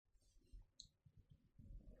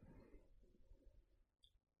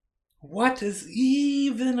What is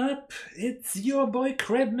even up? It's your boy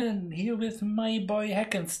Krebman here with my boy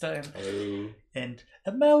Hackenstein. Hello. And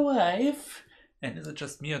my wife. And is it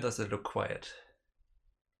just me or does it look quiet?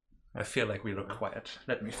 I feel like we look quiet.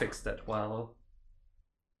 Let me fix that while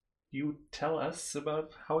you tell us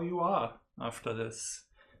about how you are after this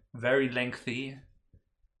very lengthy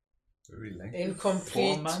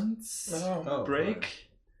Incomplete. 4 months Oh. break. Right.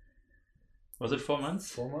 Was it 4 months?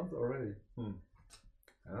 4 months already?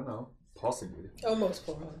 I don't know. Possibly. Almost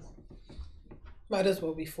 4 months. Might as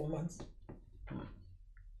well be 4 months.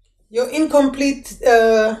 Your incomplete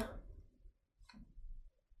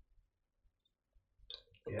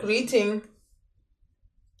greeting.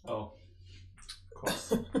 Oh. Of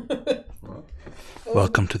course. What?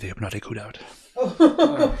 Welcome to the Hypnotic Hootout.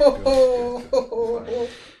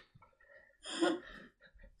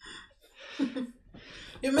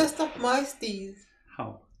 You messed up my steez.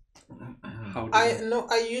 How? How do I know.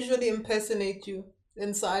 I usually impersonate you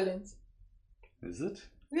in silence. Is it?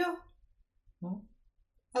 Yeah. No.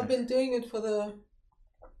 I've been doing it for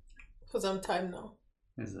some time now.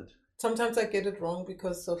 Is it? Sometimes I get it wrong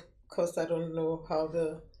because of course I don't know how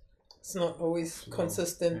it's not always Flow.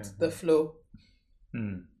 consistent, Yeah. the flow.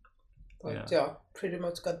 Yeah. But yeah, pretty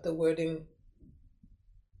much got the wording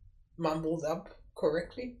mumbled up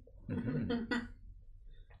correctly. Mhm.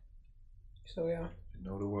 So yeah, You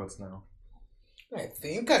know the words now. I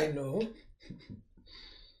think I know.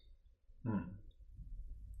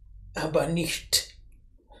 Aber nicht.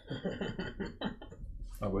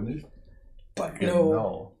 Aber nicht? But no.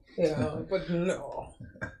 Genau. Yeah, but no.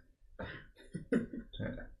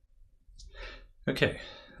 Okay,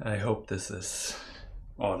 I hope this is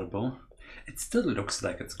audible. It still looks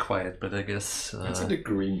like it's quiet, but I guess... It's in the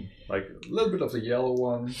green. Like a little bit of the yellow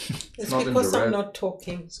one. It's not in because the I'm red. not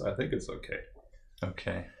talking. So I think it's okay.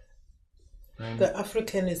 Okay. And The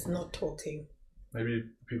African is not talking. maybe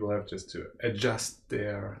people have just to adjust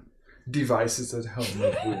their devices at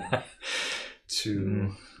home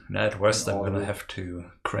to Now at worst I'm Audible. gonna have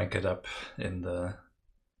to crank it up in the...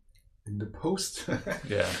 in the post.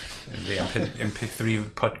 Yeah, in the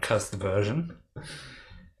MP3 podcast version.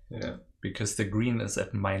 Yeah. Because the green is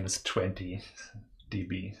at minus 20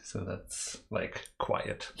 dB, so that's like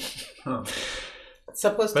quiet. Huh. It's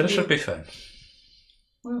supposed But to it be. should be fine.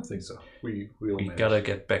 I don't think so. We'll We manage. gotta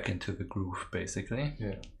get back into the groove, basically.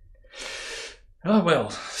 Yeah. Oh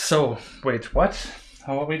well, so, wait, what?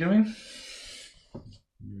 How are we doing?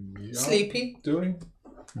 Yeah. Sleepy. Doing?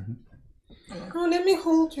 Oh, let me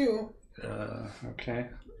hold you. Okay.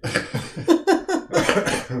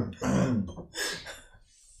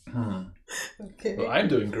 Okay. Well, I'm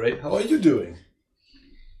doing great. How are you doing?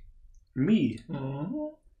 Me?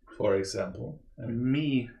 For example.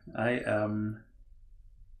 Me, I am...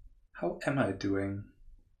 How am I doing?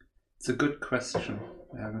 It's a good question.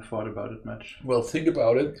 I haven't thought about it much. Well, think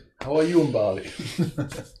about it. How are you in Bali?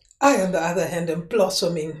 I, on the other hand, am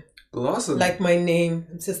blossoming. Blossom. Like my name.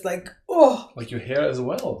 It's just like, oh. Like your hair as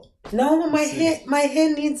well. No, my see. hair. My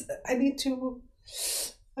hair needs. I need to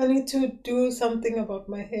do something about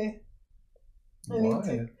my hair. I need Why?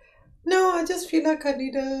 to. No, I just feel like I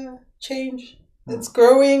need a change. It's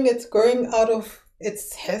growing. It's growing out of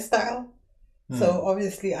its hairstyle. So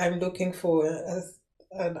obviously, I'm looking for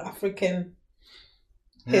an African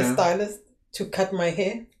hairstylist to cut my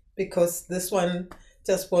hair because this one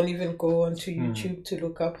just won't even go onto YouTube to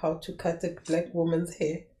look up how to cut a black woman's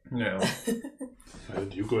hair. Yeah.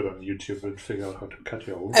 And you go on YouTube and figure out how to cut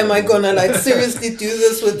your own. Am I gonna like seriously do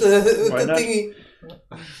this with Why the not? thingy?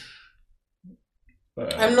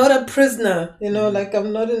 I'm not a prisoner, like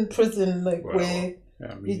I'm not in prison, like Well, where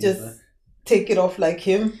Yeah, me you just take it off like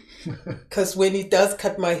him. Because when he does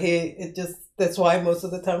cut my hair, that's why most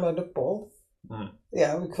of the time I look bald.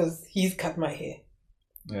 Yeah, because he's cut my hair.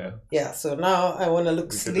 Yeah. Yeah, so now I want to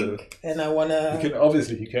look You sleek and I want to.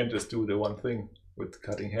 You can't just do the one thing with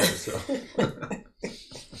cutting hair. So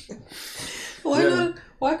Why Yeah. not?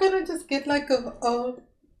 Why can't I just get like a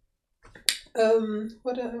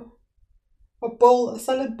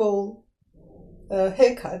salad bowl,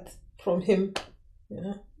 haircut from him?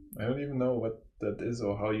 Yeah, I don't even know what that is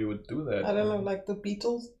or how you would do that. I don't know, like the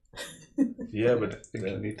Beatles. Yeah, but I think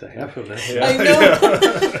you need the hair for that. Yeah. I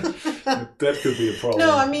know. That could be a problem.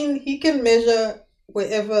 No, I mean he can measure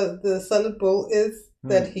wherever the salad bowl is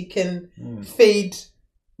that he can fade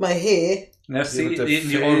my hair. Now see, with the you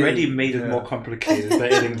fade, already made it yeah. more complicated by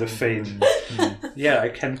adding the fade. Yeah, I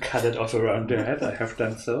can cut it off around the head. I have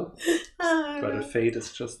done so, but a fade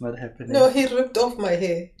is just not happening. No, he ripped off my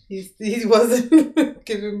hair. He wasn't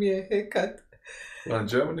giving me a haircut. Well, in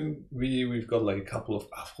Germany, we've got like a couple of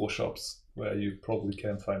Afro shops where you probably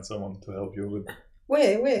can find someone to help you with.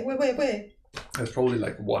 Where? There's probably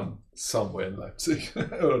like one somewhere in Leipzig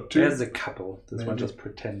or two. There's a couple. This one Maybe. just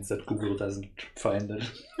pretends that Google doesn't find it.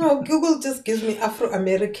 No, Google just gives me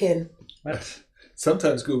Afro-American. What?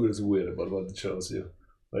 Sometimes Google is weird about what it shows you.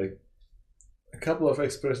 Like a couple of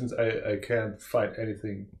expressions, I can't find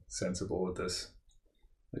anything sensible with this.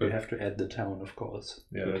 You have to add the town, of course.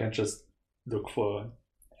 Yeah. You can't just look for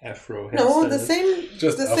Afro No, the hairstylist. same,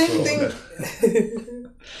 Just the Afro, same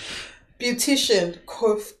thing. Beautician,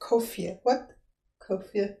 Kofia. What?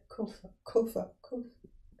 Kofia.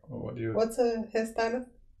 What do you? What's a hairstylist?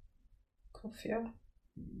 Kofia.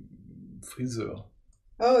 Friseur.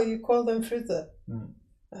 Oh, you call them friseur.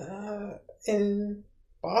 Mm. In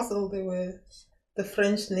Basel, they were the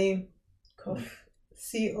French name,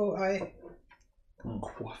 C-O-I.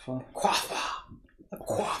 Coiffeur. Coiffeur. A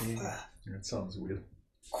coiffeur. It sounds weird.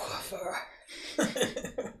 Coiffeur.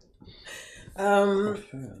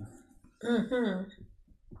 Coiffeur. Mhm.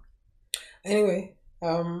 Anyway,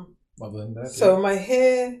 Other than that, so my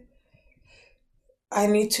hair, I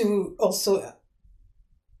need to also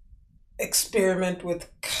experiment with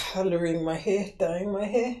coloring my hair, dyeing my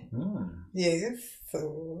hair. Yes,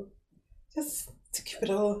 so just to keep it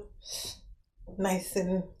all nice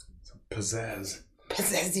and pizzazz.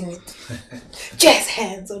 pizzazzing it. Jazz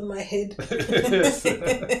hands on my head. Yes.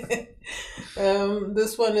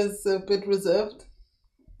 This one is a bit reserved,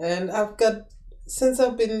 and I've been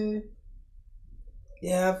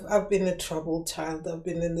a troubled child. I've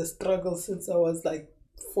been in the struggle since I was like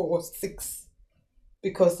 4 or 6,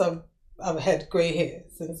 because I've had gray hair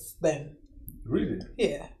since then. Really?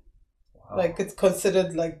 Yeah, Wow. like it's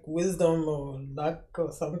considered like wisdom or luck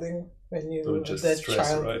or something when So you're just that stress,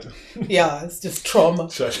 child. right? Yeah, it's just trauma.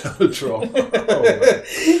 Childhood trauma. Oh, man.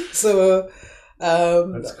 So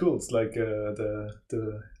That's cool. It's like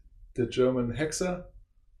the German Hexer,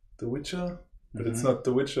 The Witcher, but it's not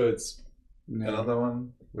The Witcher. It's No, another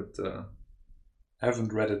one with I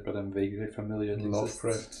haven't read it, but I'm vaguely familiar. It exists.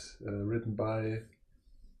 Lovecraft, written by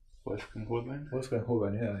Wolfgang Holbein. Wolfgang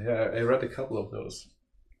Holbein. Yeah. I read a couple of those.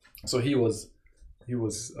 So he was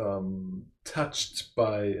touched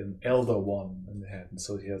by an elder one in the head, and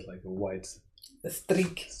so he had like a white a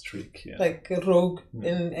streak, streak. Yeah, like a rogue Mm.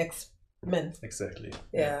 in X-Men. exactly.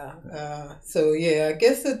 Yeah. So yeah, I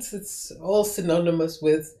guess it's all synonymous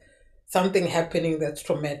with something happening that's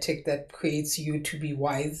traumatic that creates you to be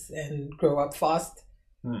wise and grow up fast.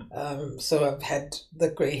 So I've had the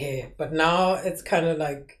gray hair, but now it's kind of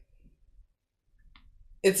like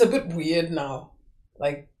it's a bit weird now.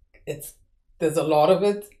 Like there's a lot of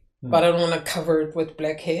it, but I don't want to cover it with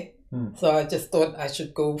black hair. So I just thought I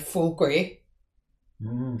should go full gray.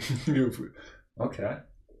 Okay.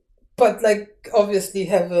 But like obviously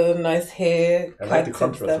have a nice hair. I like the cut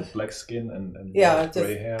and contrast stuff. with black skin and Yeah, light just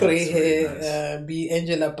gray hair. gray That's really hair. nice. Be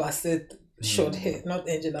Angela Bassett, short hair, not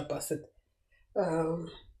Angela Bassett.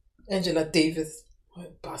 Angela Davis,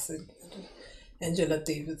 Bassett, Angela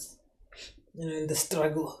Davis. In the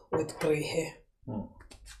struggle with gray hair.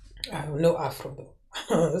 I have no afro though.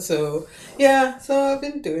 So yeah, so I've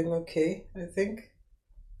been doing okay. I think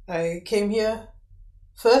I came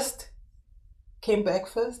back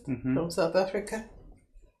first from South Africa,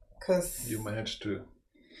 because You managed to.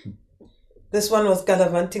 this one was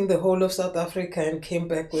gallivanting the whole of South Africa and came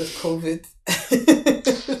back with COVID.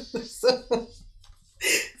 so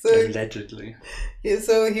Allegedly. yeah,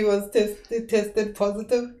 so he was tested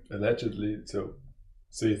positive. Allegedly, so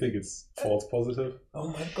you think it's false positive? Oh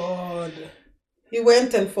my god. He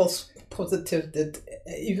went and false positive that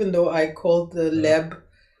even though I called the lab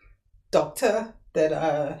doctor that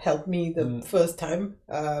helped me the first time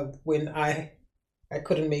when I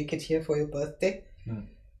couldn't make it here for your birthday.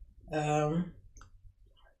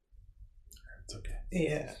 It's okay.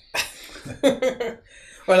 Yeah.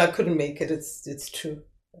 Well, I couldn't make it. It's true.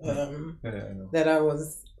 Yeah, I know. That I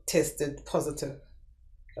was tested positive.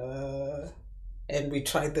 And we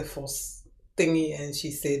tried the false thingy, and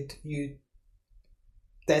she said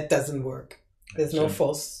that doesn't work. There's no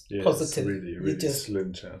false positive. It's really, You really just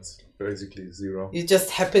slim chance. Basically zero. you just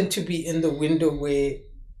happen to be in the window where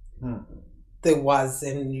there was,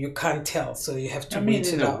 and you can't tell, so you have to wait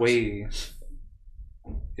it in a out. way,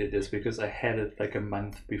 it is, because I had it like a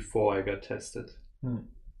month before I got tested.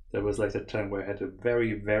 There was like a time where I had a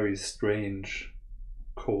very, very strange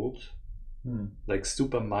cold, like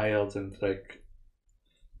super mild, and like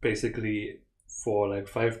basically for like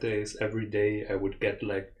 5 days every day I would get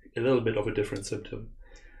like a little bit of a different symptom.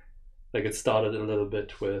 Like it started a little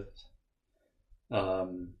bit with a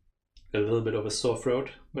little bit of a sore throat,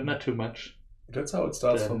 but not too much. That's how it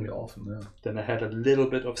starts for Then- me often. Yeah. Then I had a little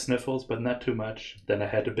bit of sniffles, but not too much. Then I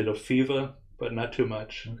had a bit of fever, but not too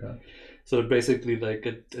much. Okay. So basically, like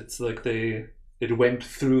it's like it went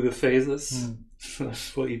through the phases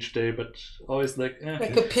for each day, but always like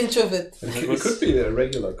Like a pinch of it. It could be a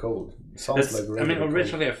regular cold. Sounds like a I mean, regular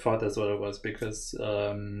originally I thought that's what it was because,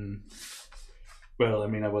 well, I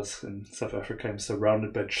mean, I was in South Africa. I'm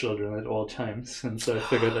surrounded by children at all times, and so I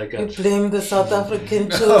figured I You got blame the South African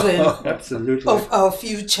children absolutely, of our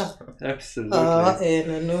future. absolutely.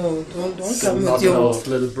 And no, don't come with Not your. those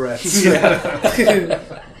little brats.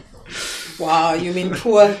 Wow, you mean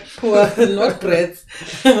poor, not brats,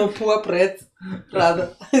 poor brats,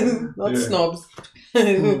 rather, not Yeah. snobs.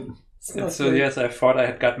 And Snobs. so yes, I thought I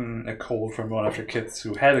had gotten a cold from one of the kids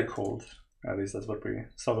who had a cold. At least that's what we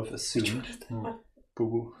sort of assumed.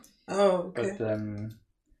 Boo. Oh, okay.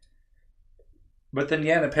 But then,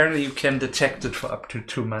 yeah, and apparently you can detect it for up to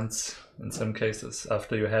 2 months in some cases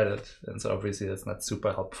after you had it, and so obviously that's not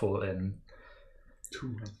super helpful. In 2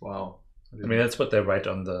 months. Wow. I mean, that's what they write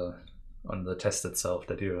on the test itself,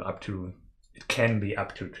 that you're up to. It can be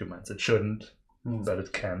up to 2 months. It shouldn't, but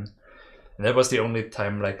it can. And that was the only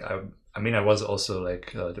time. Like I mean, I was also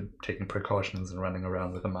like taking precautions and running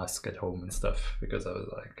around with a mask at home and stuff because I was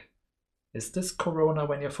like, is this corona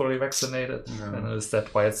when you're fully vaccinated? No. And is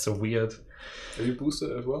that why it's so weird? Are you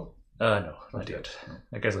boosted as well? No, not yet.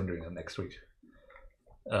 I guess I'm doing it next week.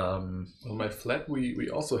 Well, my flat, we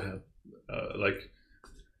also had, like,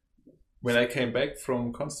 when I came back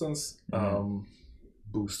from Constance,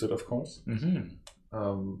 boosted, of course.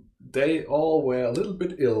 Mm-hmm. They all were a little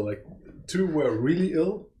bit ill. Like, 2 were really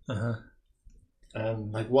ill,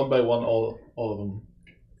 and like one by one, all of them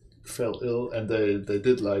fell ill, and they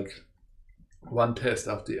did like one test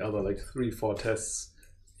after the other, like 3-4 tests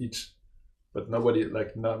each, but nobody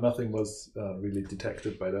nothing was really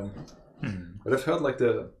detected by them. But I've heard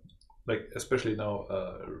especially now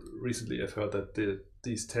recently I've heard that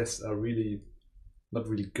these tests are really not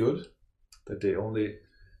really good, that they only,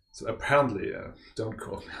 so apparently don't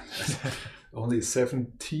quote me on that, only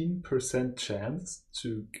 17% chance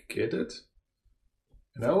to get it,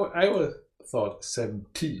 and I would thought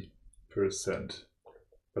 70%,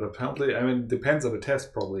 but apparently, I mean, depends on the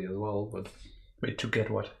test probably as well, but Wait, to get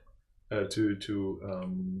what?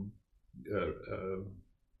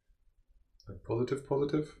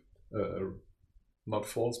 positive, not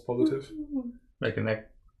false positive.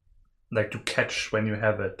 Like to catch when you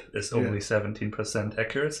have it is only 17%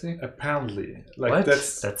 accuracy? Apparently, like What?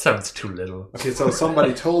 that's That sounds too little. okay. So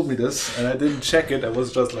somebody told me this, and I didn't check it. I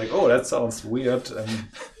was just like, "Oh, that sounds weird," and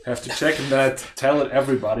have to check it. And then I tell it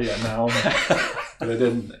everybody, and now, but I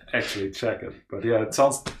didn't actually check it. But yeah, it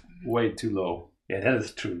sounds way too low. Yeah, that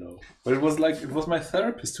is too low. But it was my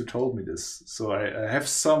therapist who told me this, so I have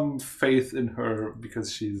some faith in her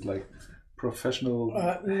because she's like professional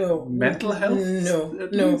No. mental health.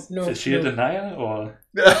 No. Is she a denier or?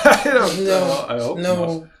 I don't know. No. I hope No.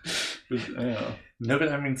 not. But, yeah. No, but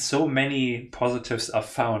I mean, so many positives are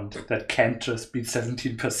found that can't just be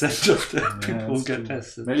 17% of the people who that's get true.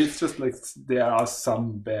 tested. Maybe it's just like there are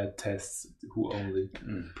some bad tests who only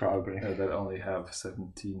Probably. that only have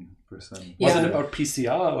 17%. Was Yeah. it about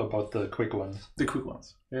PCR or about the quick ones? The quick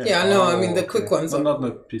ones. Yeah, no, I mean, the quick ones Well, are-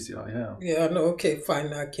 not PCR. Yeah, Yeah, no, okay,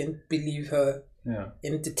 fine. I can believe her yeah.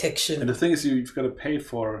 in detection. And the thing is, you've got to pay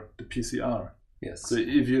for the PCR. Yes. So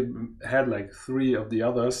if you had like 3 of the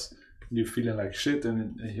others, and you're feeling like shit,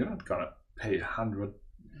 and you're not gonna pay $100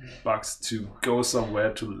 to go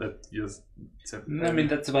somewhere to let your. I mean,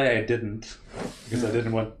 that's why I didn't, because I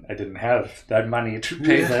didn't have that money to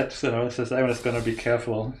pay that. So I was just gonna be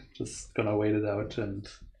careful, just gonna wait it out, and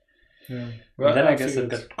Well, then I guess it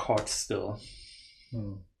figured- got caught still,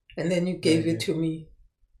 And then you gave it to me.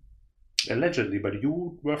 allegedly. But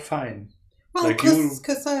you were fine. Well, Like you-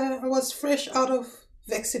 because I was fresh out of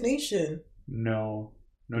vaccination. No,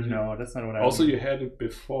 that's not what I. Also, mean. you had it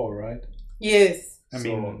before, right? Yes. I So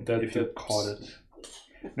mean, that- if you that's- caught it.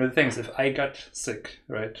 No, the thing is, if I got sick,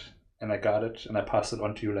 right, and I got it, and I passed it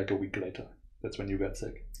on to you like a week later, that's when you got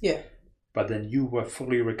sick. Yeah. But then you were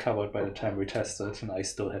fully recovered by the time we tested, and I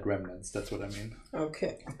still had remnants. That's what I mean.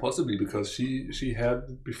 Okay. Possibly because she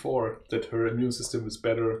had before that her immune system is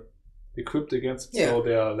better equipped against, Yeah. so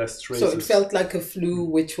there are less traces. So it felt like a flu,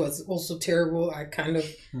 which was also terrible. I kind of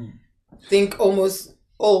think almost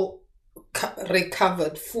all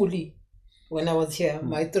recovered fully when I was here.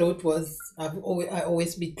 My throat was, I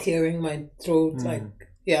always be clearing my throat, like,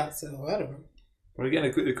 yeah, so I don't know. But again,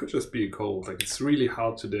 it could just be a cold. Like, it's really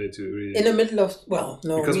hard today to really. In the middle of, well,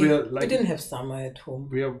 no, Because we we are, like- didn't have summer at home.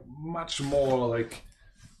 We are much more like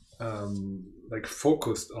like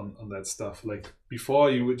focused on that stuff. Like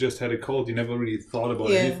before, you just had a cold, you never really thought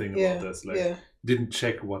about anything about this. Like didn't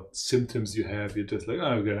check what symptoms you have. You're just like,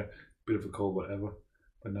 oh, okay, a bit of a cold, whatever.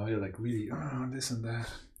 But now you're like really, this and that.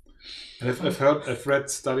 And I've read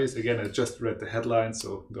studies, again, I just read the headlines,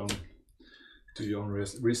 so don't do your own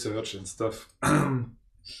research and stuff,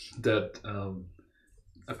 that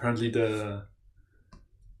apparently the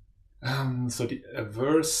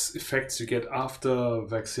adverse effects you get after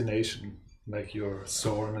vaccination, like your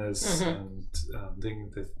soreness and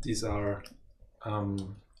thing, that these are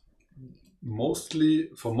mostly,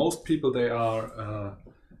 for most people, they are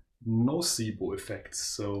nocebo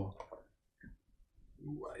effects. So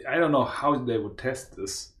I don't know how they would test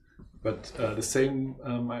this, but the same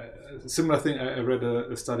similar thing. I read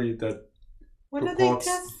a study that what do they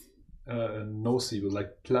test? Nocebo,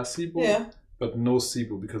 like placebo, but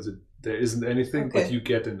nocebo, because there isn't anything, but you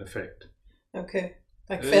get an effect. Okay,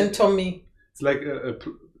 like phantomy. It's like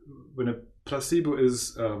when a placebo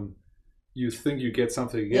is, you think you get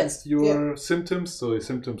something against your symptoms, so your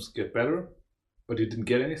symptoms get better, but you didn't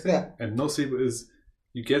get anything. Yeah. And nocebo is,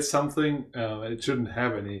 you get something, it shouldn't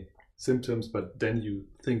have any symptoms, but then you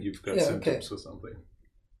think you've got symptoms or something.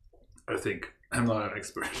 I think. I'm not an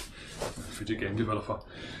expert, video game developer.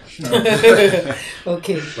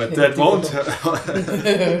 Okay. But that won't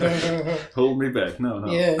hold me back. No.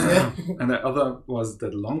 Yeah. And the other was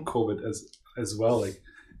that long COVID as well. Like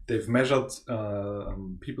they've measured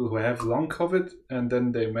people who have long COVID, and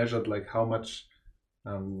then they measured like how much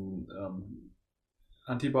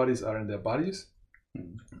antibodies are in their bodies.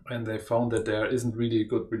 And they found that there isn't really a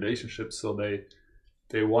good relationship, so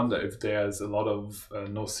they wonder if there's a lot of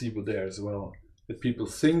nocebo there as well. That people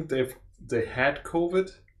think they had COVID,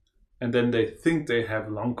 and then they think they have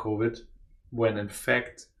long COVID, when in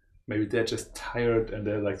fact maybe they're just tired and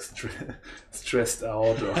they're like stressed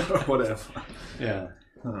out or whatever. Yeah,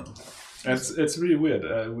 it's really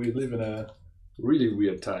weird. We live in a really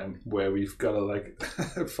weird time where we've got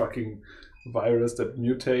a fucking virus that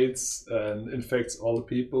mutates and infects all the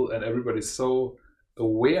people, and everybody's so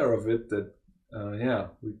aware of it that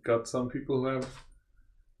we've got some people who have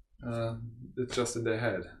it's just in their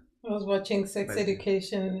head. I was watching Sex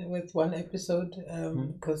Education with one episode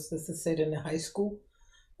because this is set in a high school.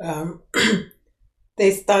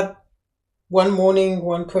 They start one morning,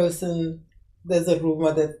 one person, there's a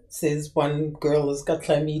rumor that says one girl has got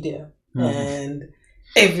chlamydia, and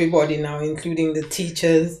everybody now, including the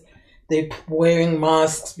teachers, they're wearing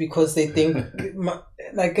masks because they think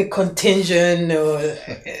like a contagion, or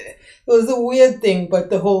it was a weird thing.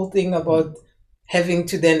 But the whole thing about having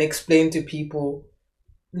to then explain to people,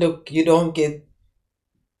 look, you don't get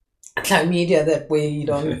chlamydia that way. You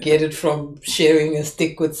don't get it from sharing a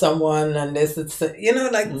stick with someone unless it's,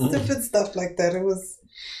 different stuff like that. It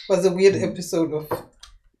was a weird episode of,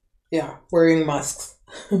 wearing masks.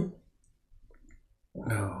 Oh,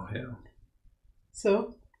 yeah.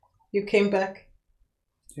 So, you came back?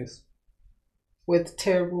 Yes. With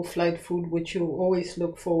terrible flight food, which you always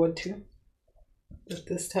look forward to. But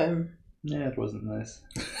this time... Yeah, it wasn't nice.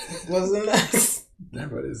 It wasn't nice.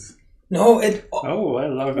 Never is. No, it... Oh, I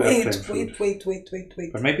love airplane food. Wait.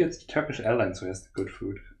 But maybe it's Turkish Airlines who has the good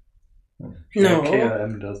food. No.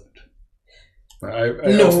 KLM doesn't.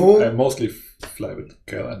 I mostly fly with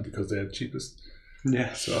KLM because they're the cheapest.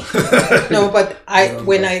 Yeah. So. No, but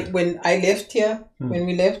when I left here, when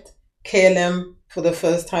we left KLM for the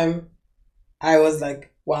first time, I was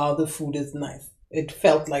like, wow, the food is nice. It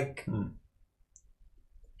felt like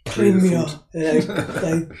premier.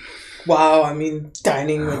 Like, wow, I mean,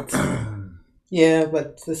 dining with... Yeah,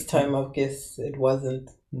 but this time I guess it wasn't.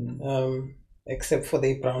 Except for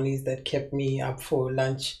the brownies that kept me up for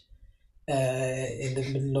lunch in the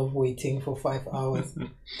middle of waiting for 5 hours.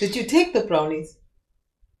 Did you take the brownies?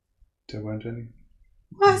 There weren't any.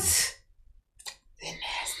 What? They're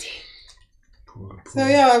nasty. Poor. So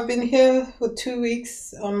yeah, I've been here for 2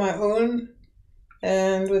 weeks on my own,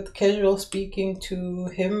 and with casual speaking to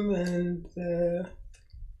him and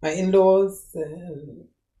my in-laws, and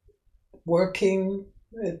working.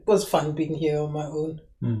 It was fun being here on my own.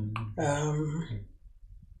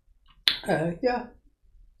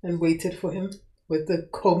 And waited for him with the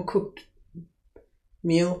home-cooked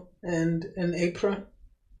meal and an apron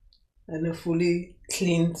and a fully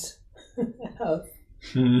cleaned house.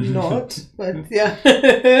 Not, but yeah.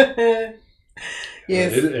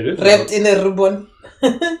 Yes, it is wrapped in a ribbon.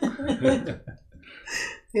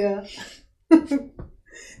 Yeah.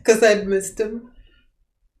 Because I'd missed him.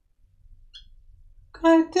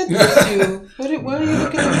 I did miss you. Why are you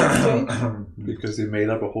looking at me strange? Because you made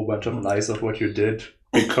up a whole bunch of lies of what you did.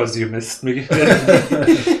 because you missed me.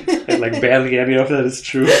 And like barely any of that is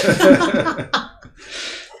true.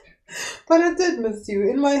 But I did miss you.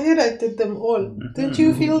 In my head, I did them all. Didn't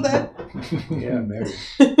you feel that? Yeah, maybe.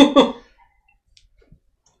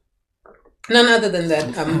 None other than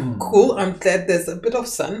that, I'm cool. I'm glad there's a bit of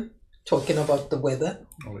sun. Talking about the weather.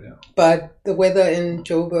 Oh yeah. But the weather in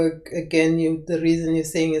Joburg, again, the reason you're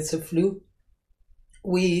saying it's a flu.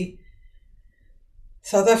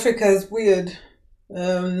 South Africa is weird.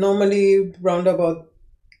 Normally, round about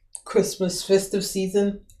Christmas festive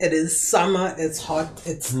season, it is summer, it's hot,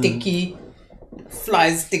 it's sticky,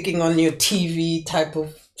 flies sticking on your TV type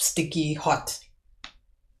of sticky hot.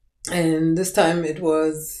 And this time it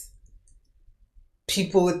was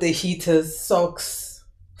people with the heaters, socks,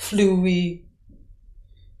 fluey.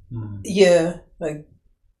 Yeah, like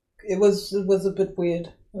it was a bit weird.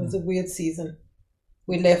 It was a weird season.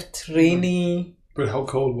 We left rainy. But how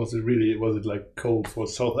cold was it really? Was it like cold for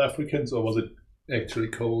South Africans or was it actually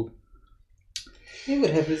cold? He would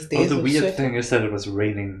have his days. Oh, the of weird shit. thing is that it was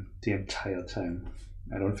raining the entire time.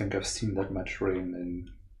 I don't think I've seen that much rain in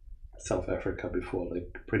South Africa before.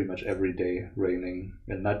 Like pretty much every day raining,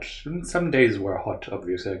 and not some days were hot.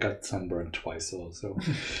 Obviously, I got sunburned twice also,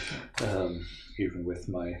 even with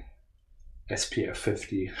my SPF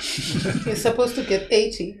 50. You're supposed to get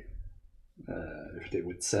 80. If they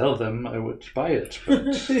would sell them, I would buy it.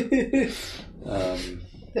 But,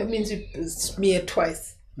 That means you smear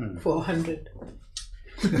twice for 100.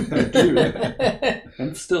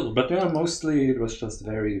 and still, but yeah, mostly it was just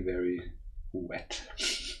very, very wet.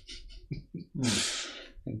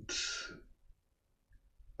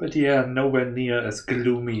 But yeah, nowhere near as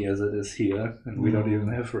gloomy as it is here, and we don't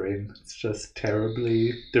even have rain. It's just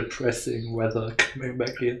terribly depressing weather coming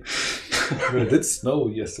back here. But it did snow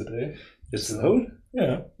yesterday. It snowed?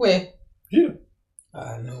 Yeah. Where? Here.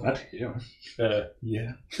 No. Not here.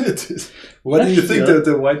 Yeah. It is. What do you think that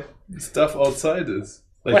the white stuff outside is?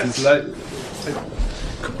 Like What? it's like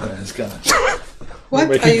come on, it's gonna What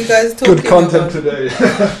We're are you guys talking good content about? today.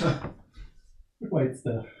 White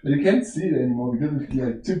stuff. You can't see it anymore because it's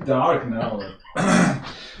like too dark now.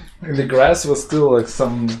 And the grass was still like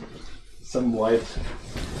some white.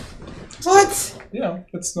 What? Yeah,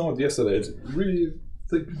 it snowed yesterday. It's really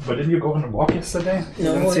thick. But didn't you go on a walk yesterday?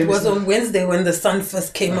 No, it was on Wednesday when the sun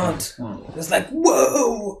first came out. It was like,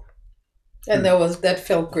 whoa! And that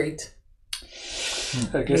felt great.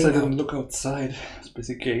 I guess I didn't look outside. I was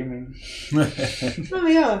busy gaming. Oh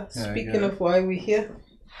yeah, speaking yeah. of why we're here,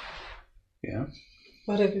 Yeah.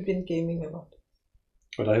 what have you been gaming about?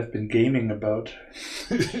 What I've been gaming about.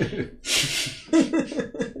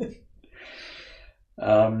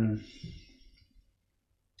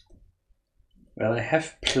 Well, I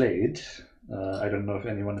have played. I don't know if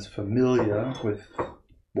anyone is familiar with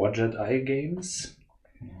Wadjet Eye games.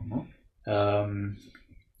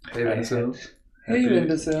 Hey, Wenzel. Hey,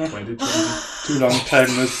 Wenzel. 2020. Too long time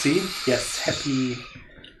no see. Yes, happy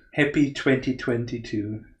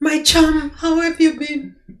 2022. My chum, how have you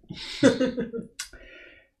been?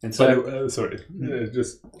 And so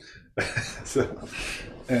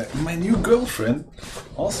my new girlfriend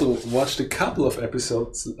also watched a couple of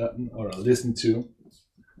episodes or listened to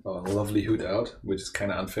Lovely Hood Out, which is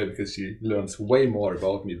kind of unfair because she learns way more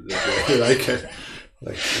about me than I can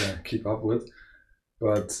keep up with.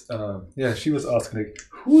 But she was asking like,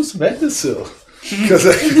 "Who's Wenzel?" Because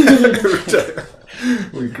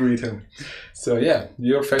we greet him. So yeah,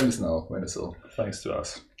 you're famous now, Wenzel, thanks to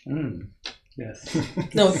us. yes.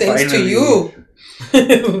 No, thanks Finally. to you.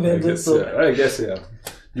 I guess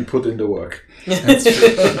you put in the work. That's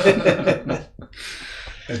true.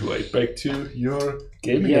 Anyway, back to your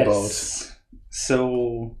gaming about.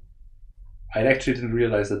 So, I actually didn't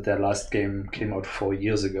realize that their last game came out 4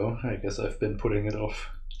 years ago. I guess I've been putting it off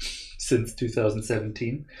since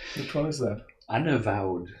 2017. Which one is that?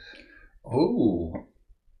 Unavowed. Oh,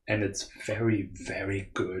 And it's very, very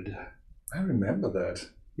good. I remember that.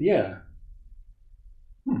 Yeah.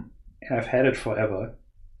 And I've had it forever.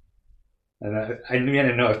 And I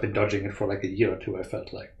know I've been dodging it for like a year or two, I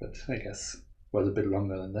felt like, but I guess it was a bit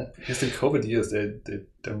longer than that. Because the COVID years, they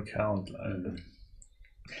don't count.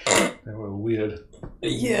 They were weird.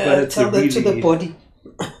 Yeah, But it's tell a that to the really- body.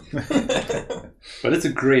 But it's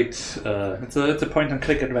a great, it's a point and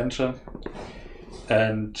click adventure.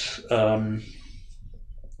 And,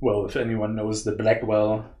 well, if anyone knows the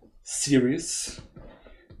Blackwell series,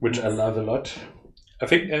 which I love a lot, I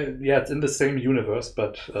think, it's in the same universe,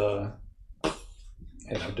 but,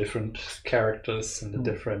 different characters and a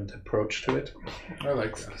different approach to it. I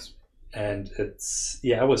like that. And it's,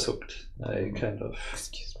 I was hooked. I kind of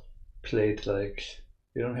played like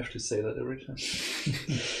You don't have to say that every time.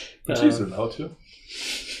 But she's allowed to.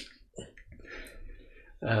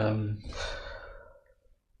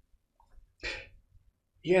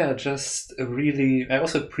 Yeah, just really. I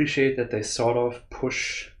also appreciate that they sort of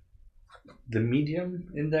push the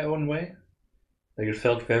medium in their own way. Like it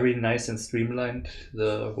felt very nice and streamlined.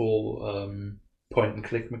 The whole point and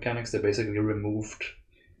click mechanics. They basically removed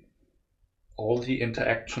all the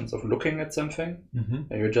interactions of looking at something,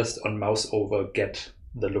 and you just on mouse over get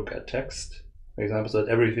the look at text. For example, so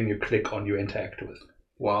that everything you click on you interact with.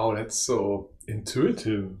 Wow, that's so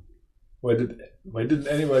intuitive. Why didn't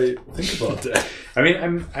anybody think about that? I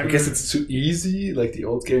mean, I guess it's too easy, like the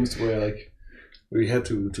old games where we had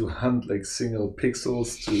to hunt like single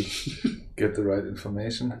pixels to get the right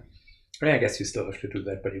information. I mean, I guess you still have to do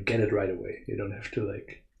that, but you get it right away. You don't have to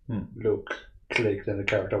look, click, then the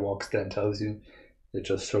character walks there and tells you. It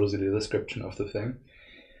just shows you the description of the thing.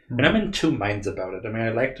 And I'm in two minds about it. I mean, I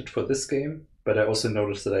liked it for this game, but I also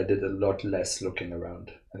noticed that I did a lot less looking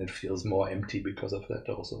around, and it feels more empty because of that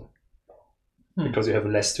also. Because you have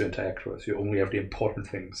less to interact with. You only have the important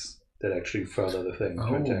things that actually further the thing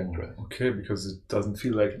to interact with. Okay, because it doesn't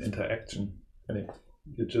feel like an interaction.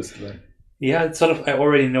 You're just like... Yeah, it's sort of, I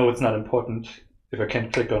already know it's not important if I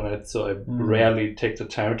can't click on it, so I rarely take the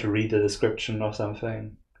time to read the description or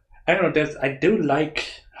something. I don't know, I do like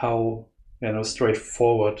how,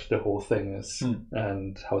 straightforward the whole thing is,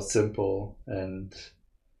 and how simple, and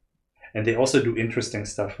they also do interesting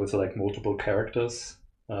stuff with like multiple characters.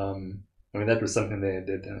 I mean, that was something they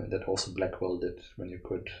did, that also Blackwell did, when you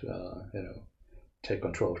could, take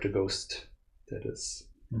control of the ghost that is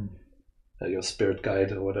your spirit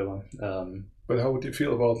guide or whatever. But how would you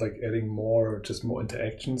feel about like adding more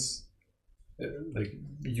interactions? Like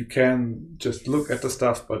you can just look at the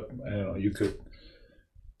stuff, but I don't know, you could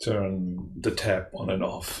turn the tab on and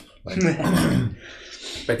off. Like,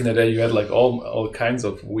 back in the day, you had like all kinds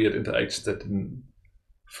of weird interactions that didn't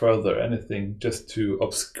further anything, just to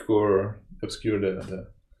obscure the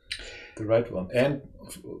right one, and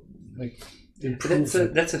like improve.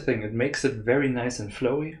 That's the thing. It makes it very nice and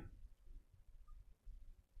flowy.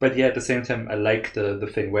 But yeah, at the same time, I like the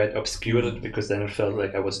thing where it obscured it, because then it felt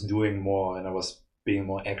like I was doing more and I was being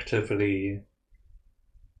more actively,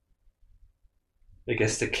 I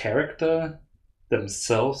guess, the character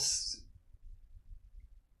themselves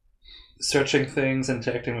searching things,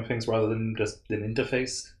 interacting with things, rather than just an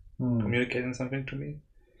interface communicating something to me.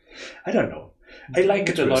 I don't know. I like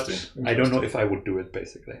it a lot. I don't know if I would do it,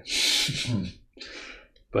 basically.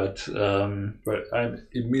 But I'm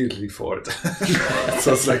immediately for it.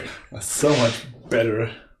 So it's like so much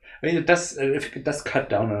better. I mean, it does cut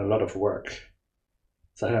down on a lot of work.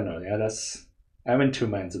 So I don't know. Yeah, I'm in two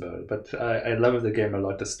minds about it. But I love the game a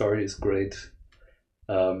lot. The story is great.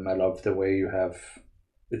 I love the way you have.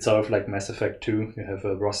 It's sort of like Mass Effect 2. You have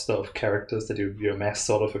a roster of characters that you amass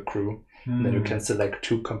sort of a crew. And then you can select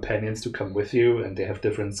 2 companions to come with you, and they have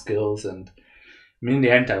different skills. And I mean, in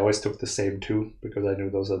the end, I always took the same 2, because I knew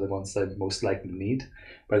those are the ones I most likely need.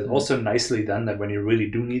 But it's also nicely done that when you really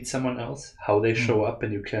do need someone else, how they show up,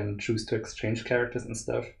 and you can choose to exchange characters and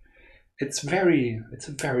stuff. It's a very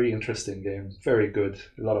interesting game. Very good.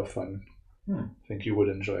 A lot of fun. I think you would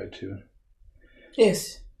enjoy it too.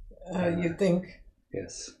 Yes. You think?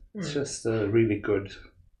 Yes. It's just a really good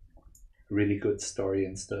story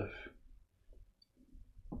and stuff.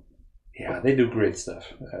 Yeah, they do great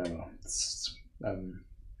stuff. I don't know. I'm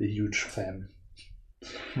a huge fan.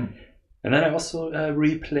 And then I also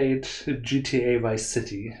replayed GTA Vice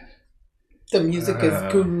City. The music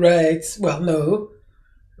is great. Well, no.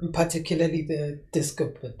 Particularly the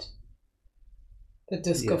disco bit. The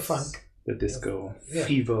disco funk. The disco.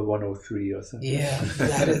 Fever 103 or something. Yeah,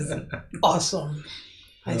 that is awesome.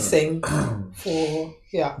 I sang for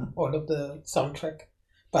all of the soundtrack.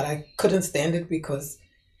 But I couldn't stand it because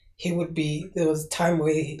there was a time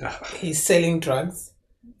where he's selling drugs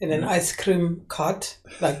in an ice cream cart,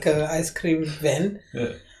 like an ice cream van.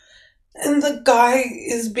 Yeah. And the guy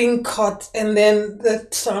is being caught, and then the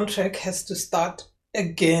soundtrack has to start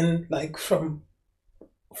again, like from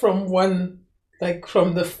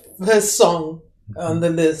the first song on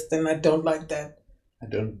the list, and I don't like that. I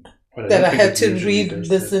had to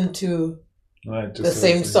listen to the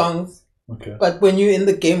same songs. Okay. But when you're in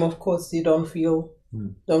the game, of course, you don't feel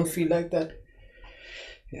like that.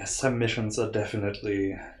 Yeah, some missions are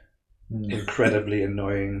definitely incredibly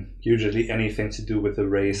annoying. Usually anything to do with the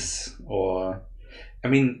race, or I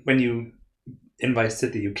mean, when you in Vice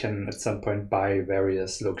City, you can at some point buy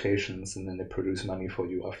various locations, and then they produce money for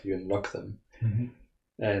you after you unlock them.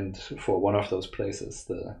 And for one of those places,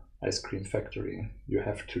 the ice cream factory, you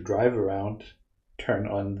have to drive around, turn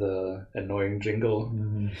on the annoying jingle,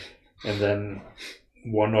 and then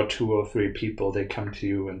 1 or 2 or 3 people, they come to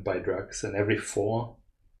you and buy drugs, and every 4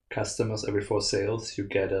 customers, every 4 sales, you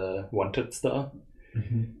get a wanted star.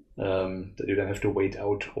 That you don't have to wait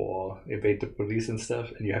out or evade the police and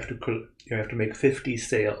stuff, and you have to make 50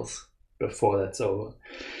 sales before that's over.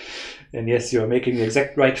 And yes, you are making the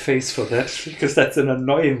exact right face for that, because that's an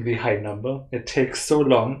annoyingly high number. It takes so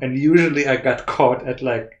long, and usually I got caught at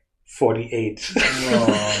like 48.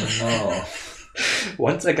 Oh no.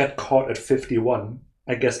 Once I got caught at 51,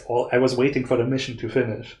 I guess I was waiting for the mission to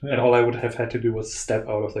finish, and all I would have had to do was step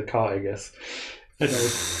out of the car, I guess. And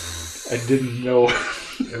I didn't know.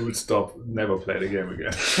 I would stop, never play the game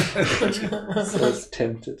again. So I was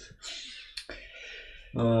tempted.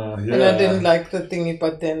 Yeah. And I didn't like the thingy,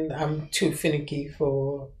 but then I'm too finicky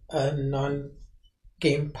for a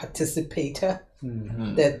non-game participator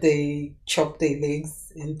that they chop their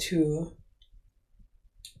legs into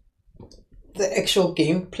the actual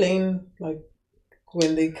game plane, like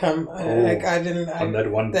when they come.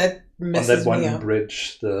 That messes me up.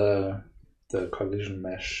 Bridge, the collision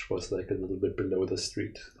mesh was like a little bit below the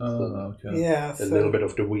street. Okay. Yeah, a little bit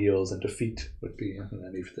of the wheels and the feet would be, and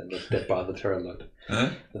then that bothered her a lot.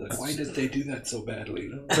 Like, why did they do that so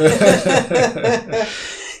badly?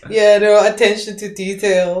 Yeah, no attention to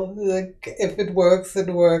detail. Like, if it works, it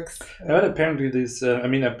works. But apparently these, I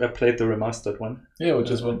played the remastered one. Yeah, which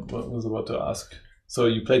is what was about to ask. So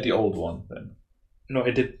you played the old one then? No,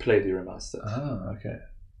 I did play the remastered. Okay.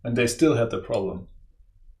 And they still had the problem.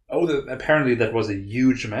 Oh, apparently that was a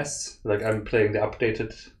huge mess. Like, I'm playing the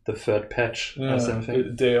 3rd patch or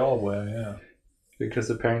something. They all were, yeah. Because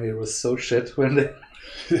apparently it was so shit when they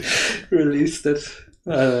released it.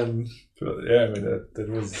 Yeah, that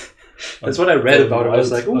was... That's what I read about it. I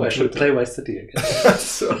was like, I should play Vice City again.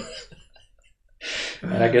 So...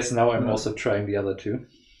 And I guess now I'm also trying the other 2.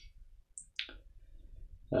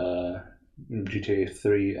 GTA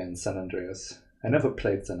 3 and San Andreas. I never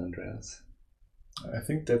played San Andreas. I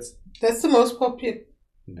think that's the most popular.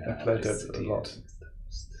 No, I played that a lot.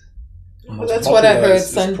 Well, that's what I heard.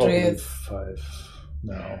 San Andreas 5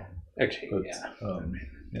 now. Okay, But,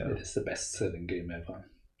 yeah. It is the best-selling game ever.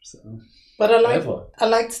 So. But I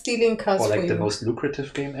liked stealing cars. Or like the most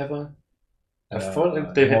lucrative game ever. I thought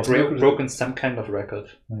like they had broken some kind of record.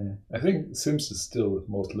 I think Sims is still the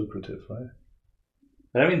most lucrative, right?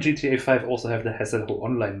 But I mean, GTA 5 also has a whole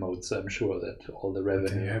online mode, so I'm sure that all the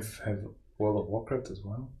revenue. They have World of Warcraft as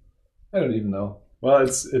well? I don't even know. Well,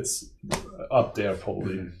 it's up there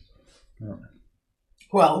probably. Yeah.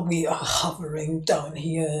 Well, we are hovering down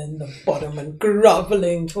here in the bottom and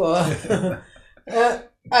groveling for...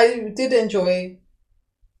 I did enjoy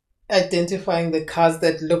identifying the cars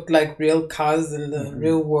that look like real cars in the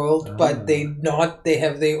real world, but they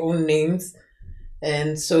have their own names.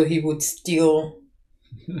 And so he would steal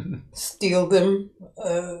them.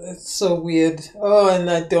 It's so weird. Oh, and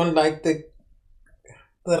I don't like the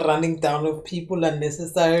running down of people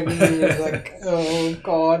unnecessarily. It's like, oh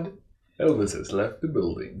God. Elvis has left the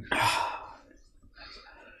building.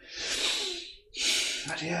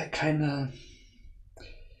 But yeah, kind of...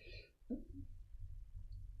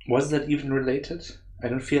 Was that even related? I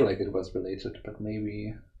don't feel like it was related, but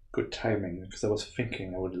maybe good timing, because I was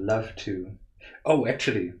thinking I would love to... Oh,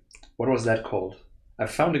 actually, what was that called? I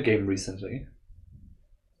found a game recently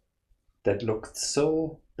that looked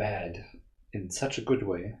so bad in such a good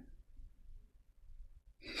way.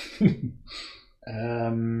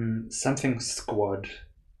 Something Squad.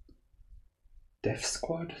 Death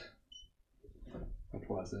Squad? What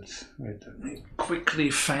was it? Wait, let me quickly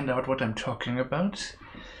find out what I'm talking about.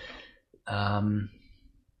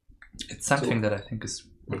 It's something that I think is...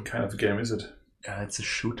 What kind of game is it? It's a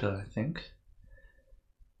shooter, I think.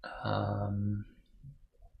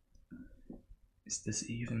 Is this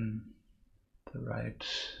even the right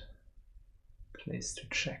place to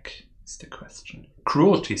check? Is the question.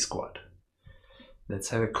 Cruelty Squad. Let's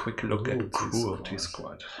have a quick look at Cruelty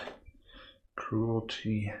Squad.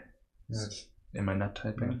 Cruelty. Yes. Am I not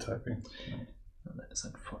typing? Not typing. No. Oh, that is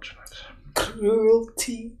unfortunate.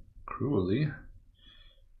 Cruelty.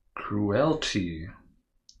 Cruelty.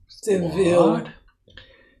 Seville.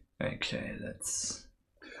 Okay, that's...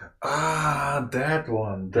 that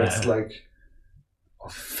one. That's like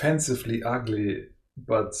offensively ugly,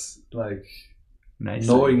 but like nice.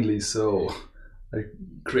 Knowingly so. Like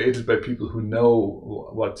created by people who know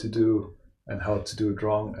what to do and how to do it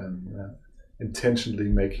wrong, and intentionally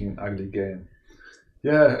making an ugly game.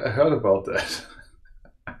 Yeah, I heard about that.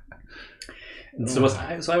 And so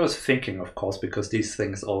I was thinking, of course, because these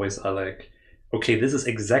things always are like, okay, this is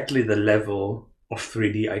exactly the level of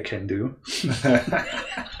 3D I can do.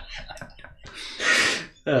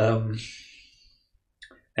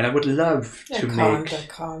 And I would love to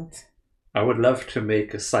I would love to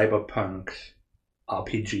make a cyberpunk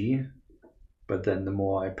RPG, but then the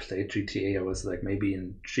more I played GTA, I was like, maybe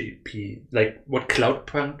in GP, like what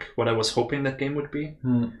Cloudpunk, what I was hoping that game would be,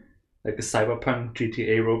 like a cyberpunk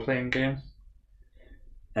GTA role-playing game.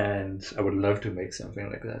 And I would love to make something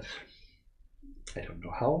like that. I don't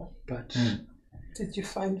know how, but... Did you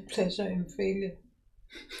find pleasure in failure?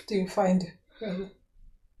 Do you find...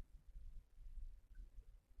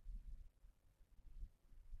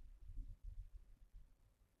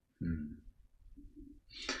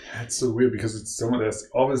 It's so weird because there's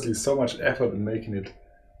obviously so much effort in making it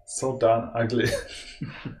so darn ugly.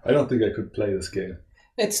 I don't think I could play this game.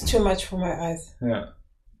 It's too much for my eyes. Yeah.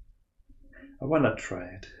 I wanna try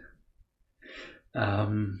it.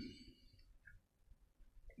 I'm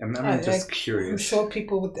just curious. I'm sure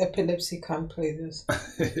people with epilepsy can't play this.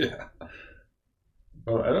 Yeah.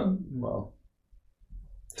 Well,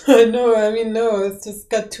 No, I mean, no, it's just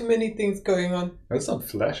got too many things going on. It's not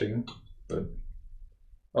flashing, but...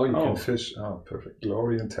 Oh, you can fish. Oh, perfect.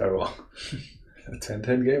 Glory and Terror. A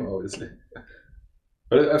 10-10 game, obviously.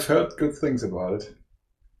 But I've heard good things about it.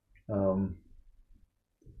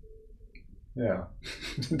 Yeah.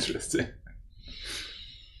 Interesting.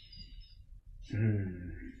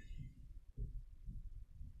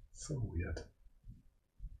 So weird.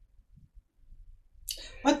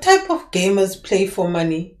 What type of gamers play for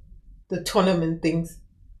money? The tournament things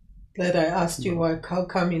that I asked you, how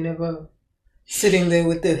come you never sitting there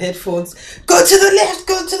with the headphones? Go to the left,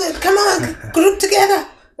 go to the, come on, group together.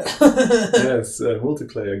 Yes,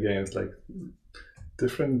 multiplayer games, like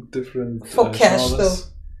different for cash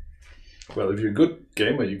genres. Well, if you're a good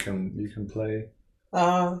gamer, you can play.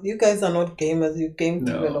 You guys are not gamers, you're game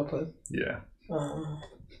developers. Yeah.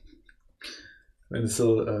 And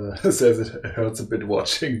still says it hurts a bit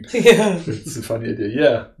watching. Yeah. It's a funny idea.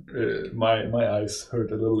 Yeah, my eyes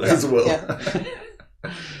hurt a little as well. Yeah.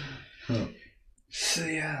 So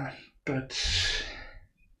yeah, but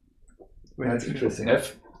that's interesting.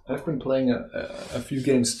 I've been playing a few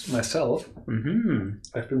games myself.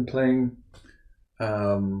 I've been playing.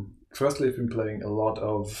 Firstly, I've been playing a lot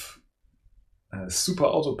of Super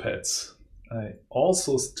Autopads. I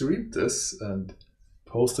also streamed this and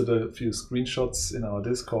posted a few screenshots in our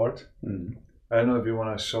Discord. I don't know if you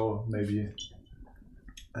want to show maybe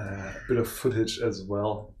a bit of footage as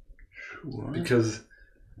well. Sure. Because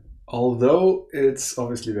although it's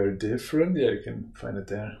obviously very different, yeah, you can find it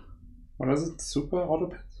there. What is it? Super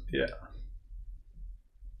Autopads? Yeah.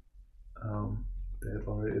 That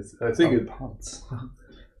already is. I think Parts.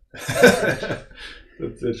 that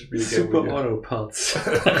should be a Super Autopads.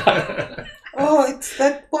 Oh, it's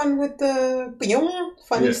that one with the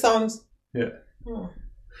funny sounds. Yeah. Oh.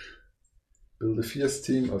 Build a fierce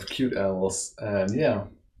team of cute animals, and yeah,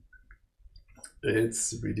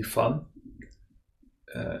 it's really fun,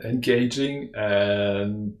 engaging,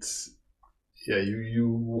 and yeah, you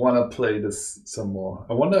want to play this some more.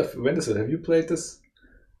 I wonder have you played this?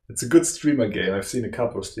 It's a good streamer game. I've seen a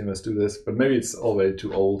couple of streamers do this, but maybe it's already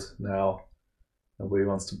too old now. Nobody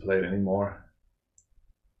wants to play it anymore.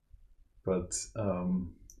 But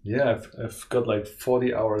yeah, I've got like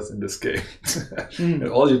 40 hours in this game. And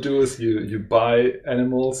all you do is you buy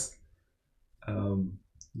animals,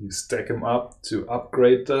 you stack them up to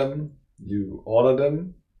upgrade them, you order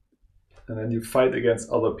them, and then you fight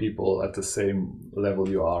against other people at the same level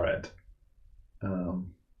you are at.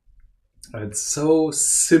 It's so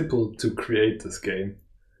simple to create this game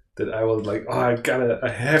that I was like, I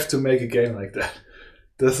have to make a game like that.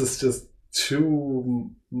 This is just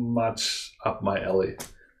too much up my alley.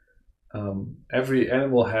 Every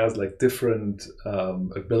animal has like different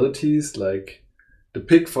abilities. Like the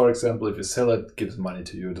pig, for example, if you sell it, gives money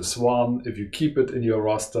to you. The swan, if you keep it in your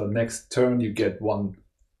roster, next turn you get 1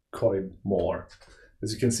 coin more.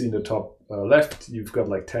 As you can see in the top left, you've got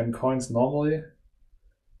like 10 coins normally.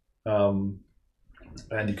 And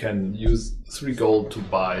you can use 3 gold to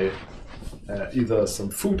buy either some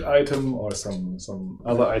food item or some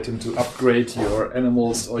other item to upgrade your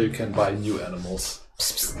animals, or you can buy new animals.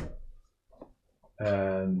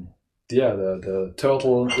 And yeah, the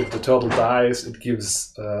turtle, if the turtle dies, it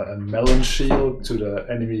gives a melon shield to the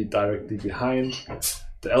enemy directly behind.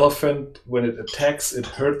 The elephant, when it attacks, it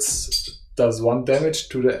hurts, does 1 damage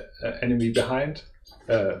to the enemy behind.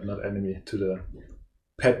 Not enemy, to the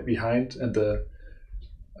pet behind. And the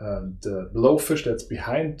blowfish that's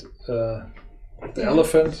behind the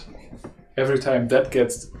elephant, every time that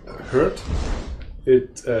gets hurt,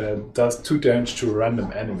 it does 2 damage to a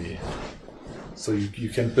random enemy. So you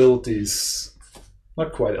can build these,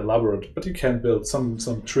 not quite elaborate, but you can build some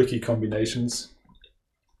tricky combinations,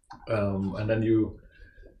 and then you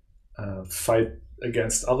fight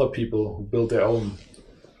against other people who build their own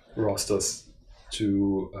rosters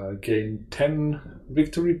to gain 10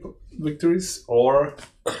 victories or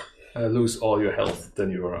lose all your health, then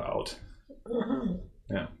you are out.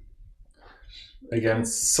 Yeah. Again,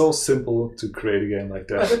 it's so simple to create a game like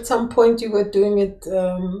that. But at some point you were doing it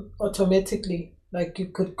automatically. Like you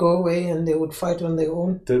could go away and they would fight on their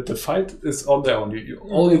own. The fight is on their own.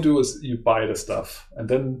 All you do is you buy the stuff and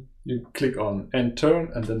then you click on end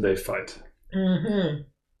turn and then they fight. Mm-hmm.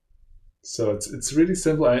 So it's really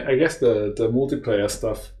simple. I guess the multiplayer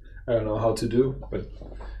stuff I don't know how to do, but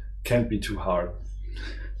can't be too hard.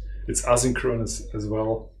 It's asynchronous as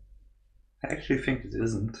well. I actually think it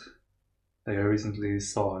isn't. Like I recently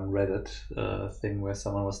saw on Reddit a thing where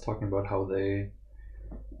someone was talking about how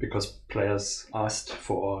because players asked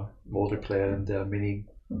for multiplayer in their mini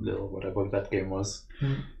little whatever that game was,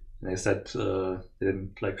 and they said they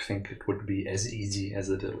didn't think it would be as easy as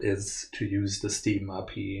it is to use the Steam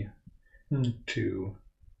RP to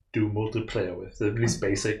do multiplayer with. These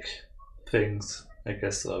basic things, I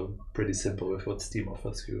guess, are pretty simple with what Steam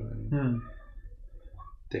offers you. And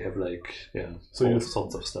they have so all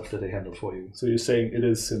sorts of stuff that they handle for you. So you're saying it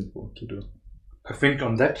is simple to do? I think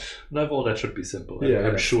on that level that should be simple.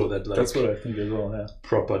 I'm sure that that's what I think as well. Yeah.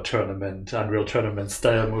 Proper tournament, Unreal Tournament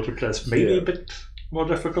style multiplayer is maybe a bit more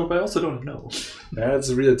difficult, but I also don't know. Yeah,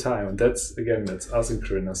 it's real time, and that's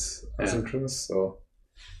asynchronous. So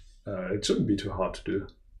it shouldn't be too hard to do.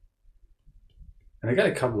 And I got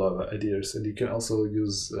a couple of ideas, and you can also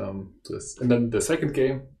use this. And then the second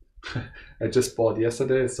game I just bought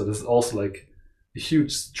yesterday, so this is also like a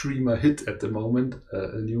huge streamer hit at the moment.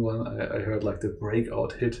 A new one I heard, like the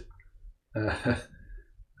breakout hit.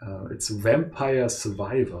 It's Vampire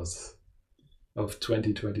Survivors of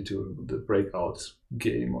 2022, the breakout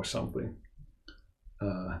game or something.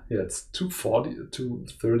 It's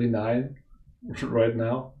 $239 right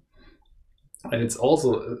now. And it's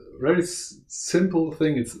also a very simple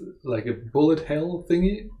thing. It's like a bullet hell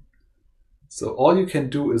thingy. So all you can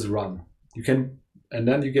do is run. And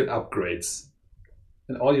then you get upgrades.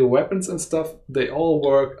 And all your weapons and stuff, they all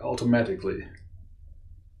work automatically.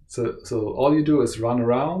 So all you do is run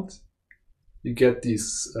around. You get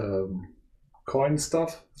these coin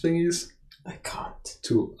stuff thingies. I can't.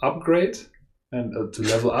 To upgrade and to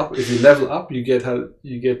level up. If you level up, you get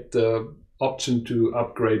the option to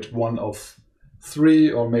upgrade one of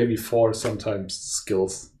 3 or maybe 4 sometimes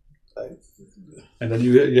skills. And then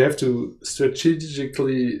you have to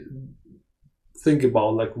strategically think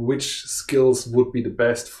about like which skills would be the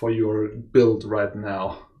best for your build right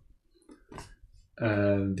now.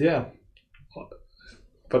 And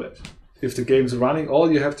but if the game's running, all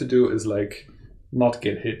you have to do is like not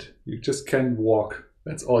get hit. You just can walk.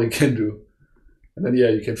 That's all you can do. And then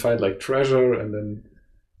you can find like treasure, and then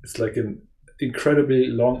it's like an incredibly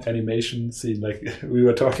long animation scene. Like we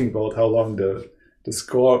were talking about how long the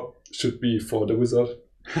score should be for the wizard.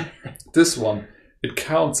 This one, it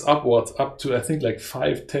counts upwards up to I think like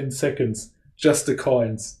 5-10 seconds, just the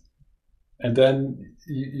coins. And then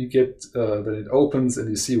you get then it opens and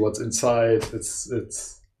you see what's inside.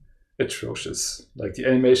 It's atrocious. Like the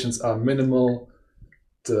animations are minimal.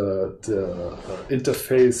 The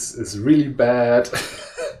interface is really bad.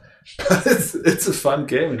 But it's a fun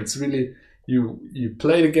game, and it's really you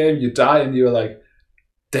play the game, you die, and you're like,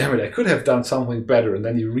 damn it, I could have done something better. And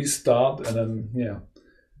then you restart, and then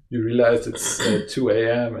you realize it's 2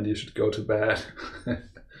 a.m. and you should go to bed.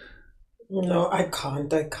 No, I can't.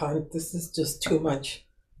 This is just too much.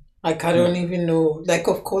 Like, I don't even know. Like,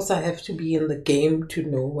 of course, I have to be in the game to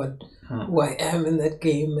know who I am in that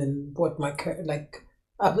game and what my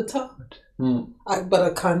avatar. But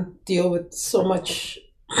I can't deal with so much.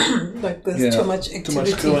 Like, there's too much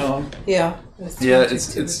activity. Too much going on. Yeah. It's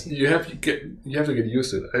you have to get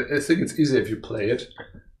used to it. I think it's easier if you play it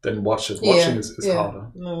than watch it. Watching is harder.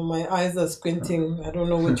 No, my eyes are squinting. I don't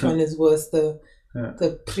know which one is worse. The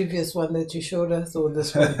previous one that you showed us, or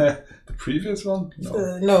this one? The previous one?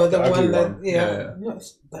 No, the one that one. No,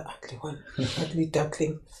 it's the ugly one. Ugly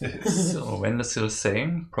duckling. So when is still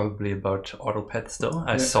saying probably about Autopads though?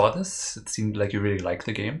 I saw this. It seemed like you really liked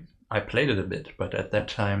the game. I played it a bit, but at that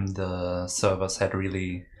time the servers had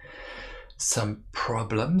really some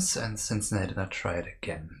problems, and since then I did not try it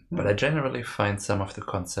again. But I generally find some of the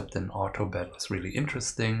concept in auto battles really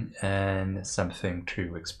interesting and something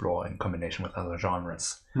to explore in combination with other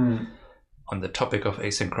genres. on the topic of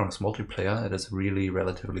asynchronous multiplayer, it is really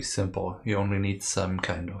relatively simple. You only need some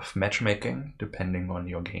kind of matchmaking depending on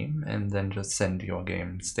your game, and then just send your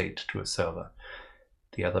game state to a server.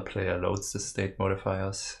 The other player loads the state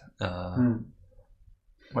modifiers.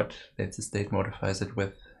 What the state modifies it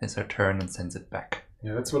with his turn and sends it back.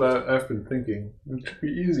 Yeah, that's what I've been thinking. It could be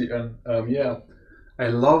easy, and I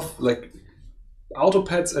love like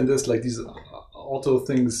AutoPads and there's like these auto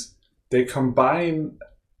things. They combine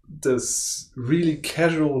this really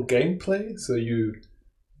casual gameplay. So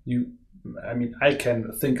I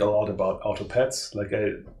can think a lot about AutoPads. Like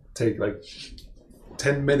I take like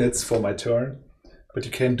 10 minutes for my turn, but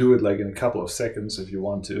you can do it like in a couple of seconds if you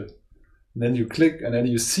want to. And then you click, and then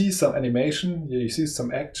you see some animation. You see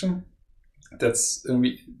some action. That's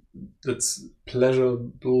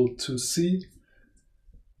pleasurable to see.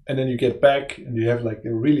 And then you get back, and you have like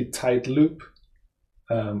a really tight loop,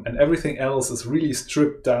 and everything else is really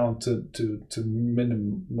stripped down to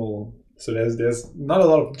minimal. So there's not a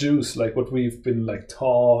lot of juice like what we've been like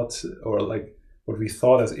taught, or like what we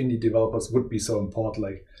thought as indie developers would be so important.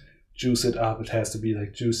 Like juice it up. It has to be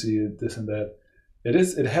like juicy, this and that.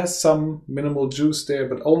 It has some minimal juice there,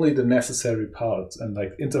 but only the necessary parts, and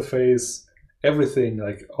like interface, everything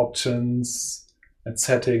like options and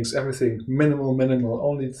settings, everything minimal,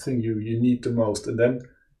 only the thing you need the most. And then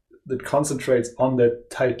it concentrates on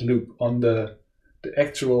that tight loop, on the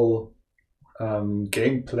actual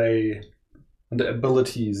gameplay and the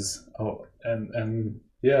abilities, and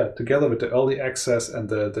together with the early access and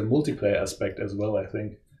the multiplayer aspect as well, I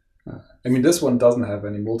think. I mean, this one doesn't have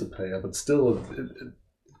any multiplayer, but still,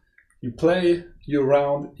 you play your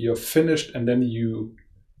round, you're finished, and then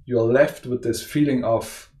you're left with this feeling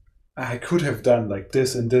of, I could have done like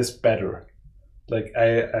this and this better. Like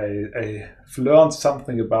I've learned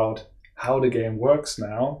something about how the game works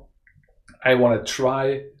now. I want to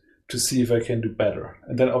try to see if I can do better.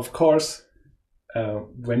 And then, of course,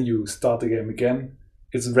 when you start the game again,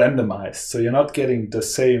 it's randomized, so you're not getting the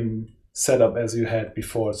same setup as you had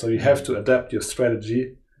before. So you have to adapt your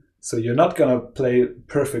strategy. So you're not gonna play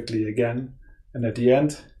perfectly again, and at the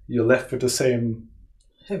end you're left with the same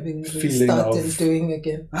having feeling restarted doing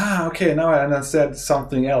again. Okay, now I understand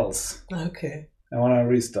something else. Okay, I want to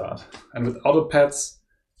restart. And with AutoPads,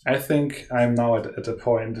 I think I'm now at a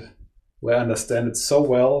point where I understand it so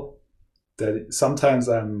well that sometimes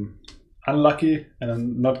I'm unlucky and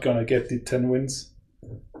I'm not gonna get the 10 wins,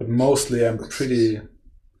 but mostly I'm pretty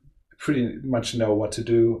much know what to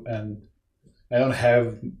do, and I don't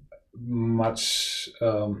have much,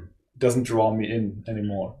 doesn't draw me in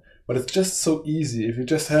anymore. But it's just so easy. If you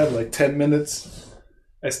just have like 10 minutes,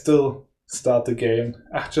 I still start the game.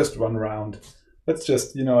 Just one round. Let's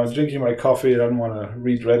just, I'm drinking my coffee. I don't want to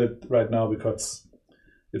read Reddit right now because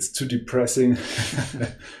it's too depressing.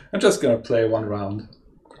 I'm just going to play one round.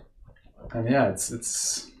 And yeah,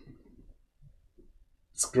 it's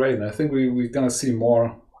great. And I think we're going to see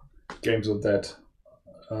more games of that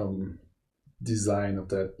design, of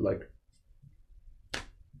that, like,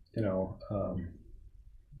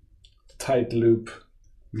 tight loop,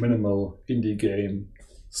 minimal indie game,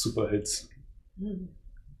 super hits.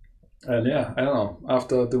 And yeah, I don't know,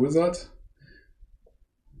 after The Wizard,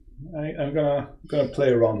 I'm gonna play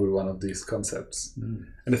around with one of these concepts.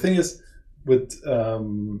 And the thing is, with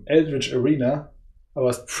Eldritch Arena, I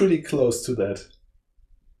was pretty close to that.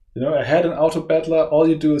 I had an Auto Battler. All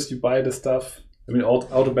you do is you buy the stuff. I mean,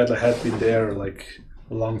 Auto Battler had been there like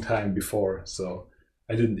a long time before, so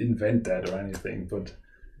I didn't invent that or anything. But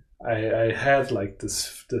I had like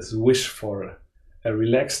this wish for a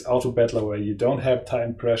relaxed Auto Battler where you don't have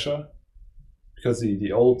time pressure, because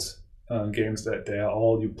the old games, that they are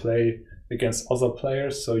all, you play against other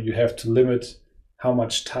players, so you have to limit how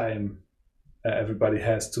much time everybody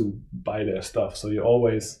has to buy their stuff. So you're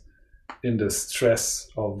always in the stress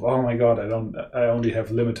of, oh my god, I only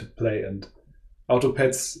have limited play. And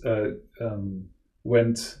AutoPads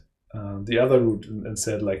went the other route and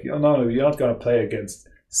said like, oh no, you're not going to play against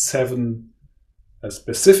 7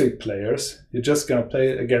 specific players. You're just going to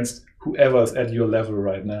play against whoever's at your level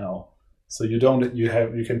right now. So you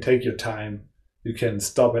can take your time. You can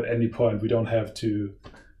stop at any point. We don't have to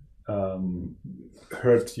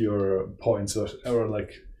hurt your points, or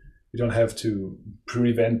like, you don't have to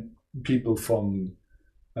prevent people from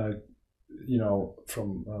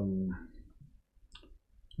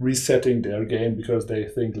resetting their game because they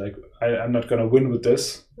think like, I'm not gonna win with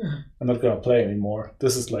this. I'm not gonna play anymore.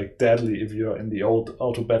 This is like deadly if you're in the old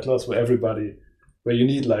Auto Battlers where you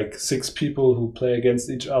need like 6 people who play against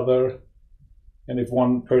each other. And if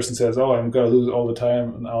one person says, oh, I'm gonna lose all the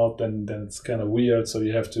time and out, then it's kind of weird. So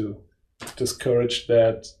you have to discourage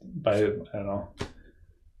that by, I don't know,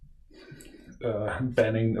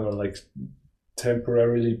 banning or like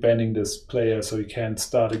temporarily banning this player so he can't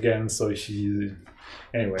start again. So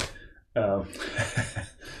anyway,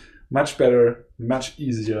 much better, much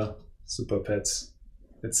easier Super Pets.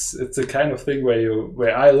 It's the kind of thing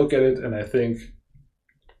where I look at it and I think,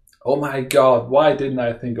 oh my god, why didn't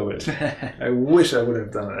I think of it? I wish I would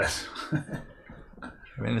have done that.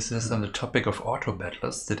 I mean, this is on the topic of auto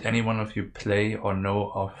battlers. Did any one of you play or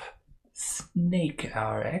know of Snake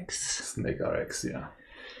RX? Snake RX, yeah.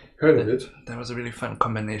 Heard of it. That was a really fun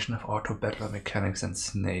combination of auto battler mechanics and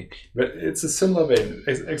Snake. But it's a similar vein.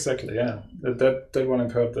 Exactly, yeah. That one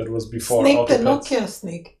I've heard that was before Snake, auto the Nokia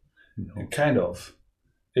Snake. No. Kind of.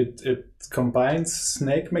 It combines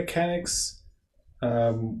Snake mechanics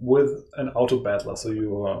with an auto battler. So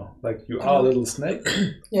you are a little snake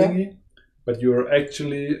thingy, but you're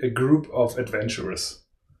actually a group of adventurers.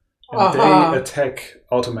 And they attack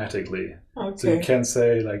automatically. Okay. So you can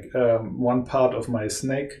say one part of my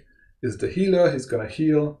snake is the healer, he's gonna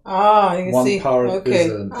heal. One part is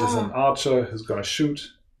an archer who's gonna shoot.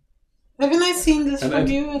 Haven't I seen this from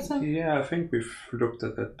you or something? Yeah, I think we've looked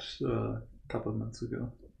at that a couple of months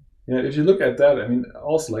ago. Yeah, if you look at that, I mean,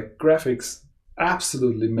 also like graphics,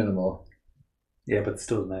 absolutely minimal. Yeah, but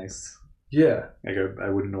still nice. Yeah. I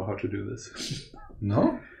wouldn't know how to do this.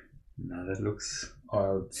 No? No, that looks...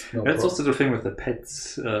 That's also the thing with the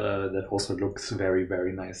pets that also looks very,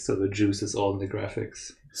 very nice. So the juice is all in the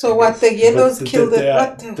graphics. So what, the yellows killed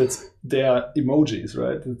it? They are emojis,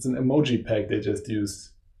 right? It's an emoji pack they just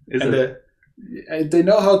used. They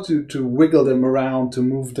know how to wiggle them around, to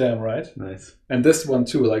move them, right? Nice. And this one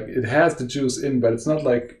too, like it has the juice in, but it's not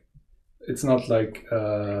like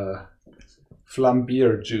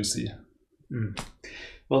flambier juicy. Mm.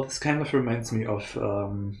 Well, this kind of reminds me of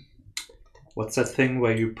what's that thing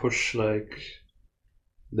where you push like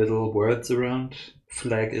little words around?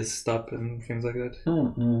 Flag is stop and things like that.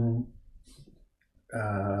 Mm-hmm.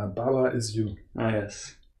 Baba is you. Ah,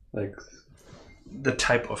 yes. Like the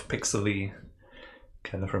type of pixely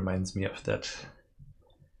kind of reminds me of that.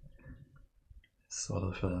 Sort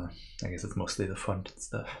of, I guess it's mostly the font and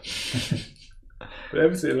stuff. But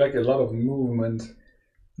everything, like a lot of movement.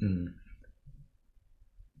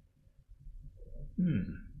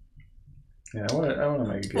 Yeah, I want to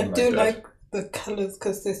make a game like that. I do like the colors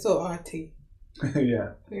because they're so arty.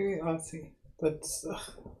 Yeah. Very arty. But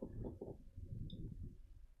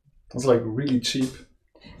it's like really cheap.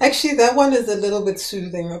 Actually, that one is a little bit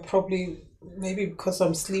soothing. Maybe because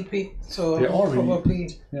I'm sleepy, so they are probably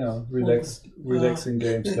relaxing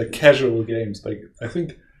games, like casual games. Like I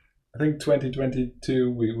think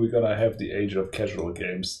 2022 we're gonna have the age of casual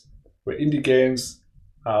games, where indie games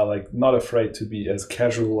are like not afraid to be as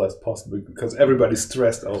casual as possible because everybody's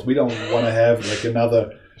stressed out. We don't want to have like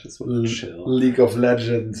another League of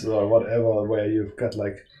Legends or whatever where you've got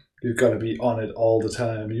to be on it all the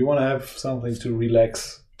time. You want to have something to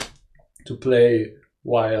relax, to play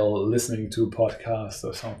while listening to a podcast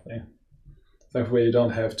or something. That way you don't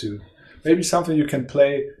have to. Maybe something you can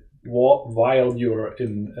play while you're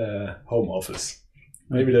in home office.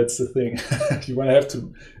 Maybe that's the thing. You want to have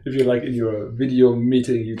to, if you're like in your video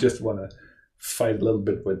meeting, you just want to fight a little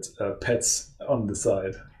bit with pets on the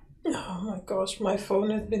side. Oh my gosh, my phone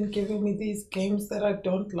has been giving me these games that I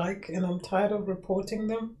don't like and I'm tired of reporting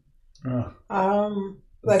them.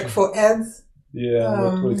 Like for ads.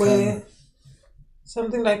 Yeah, where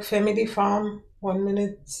something like Family Farm, 1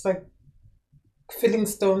 minute, it's like Filling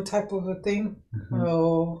Stone type of a thing.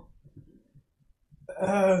 Or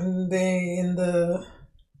they in the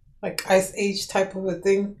like Ice Age type of a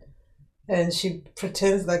thing, and she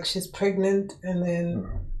pretends like she's pregnant, and then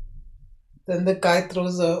the guy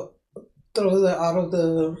throws her out of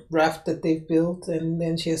the raft that they've built, and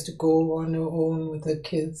then she has to go on her own with her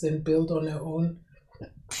kids and build on her own.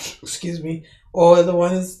 Excuse me. Or the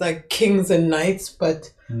ones like Kings and Knights,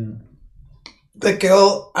 but the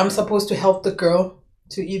girl, I'm supposed to help the girl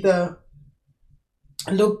to either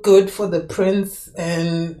look good for the prince,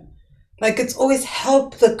 and like it's always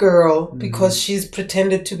help the girl because she's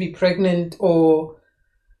pretended to be pregnant, or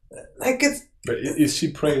like it's. But is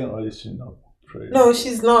she pregnant or is she not pregnant? No,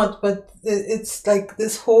 she's not. But it's like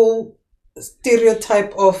this whole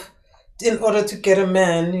stereotype of, in order to get a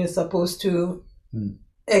man, you're supposed to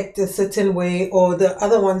act a certain way, or the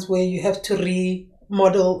other ones where you have to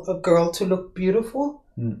remodel a girl to look beautiful,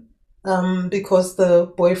 because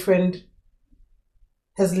the boyfriend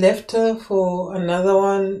has left her for another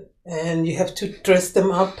one, and you have to dress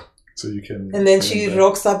them up. So you can. And then she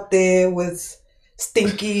rocks up there with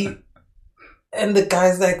stinky and the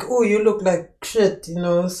guy's like, oh, you look like shit, you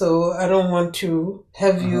know, so I don't want to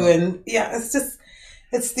have you. And yeah,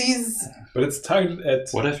 it's these. But it's targeted at.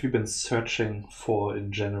 What have you been searching for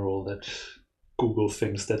in general that Google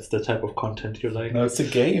thinks that's the type of content you like? No, it's a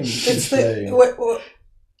game. It's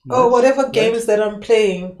whatever games that I'm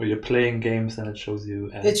playing. Or you're playing games and it shows you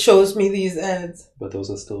ads. It shows me these ads. But those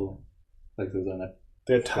are still, like, those are not.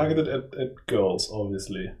 They're targeted at girls,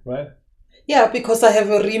 obviously, right? Yeah, because I have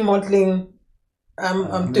a remodeling.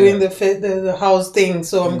 I'm doing the house thing,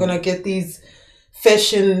 so I'm gonna get these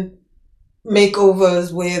fashion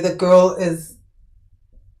makeovers where the girl is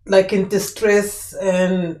like in distress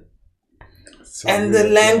and the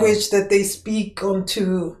language that they speak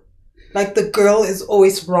onto, like the girl is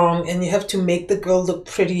always wrong, and you have to make the girl look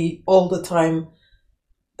pretty all the time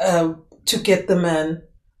to get the man,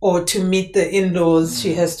 or to meet the in-laws.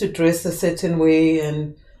 She has to dress a certain way,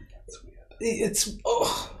 and it's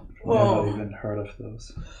Never even heard of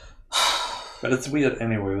those. But it's weird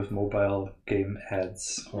anyway with mobile game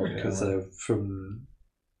ads, because from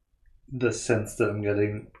the sense that I'm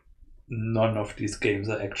getting, none of these games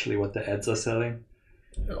are actually what the ads are selling.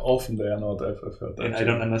 Often they are not. I've heard that. And I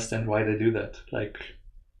don't understand why they do that. Like,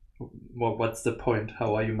 what's the point?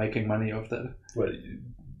 How are you making money off that? Well,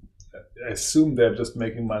 I assume they're just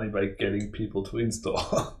making money by getting people to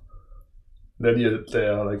install. Then they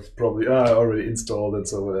are like, probably, I already installed it,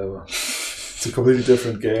 so whatever. It's a completely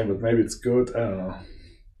different game, but maybe it's good. I don't know.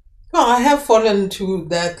 No, I have fallen to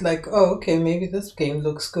that, like, oh, okay, maybe this game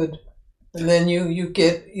looks good. And then you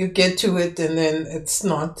get to it, and then it's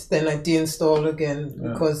not. Then I deinstall again,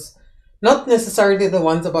 because not necessarily the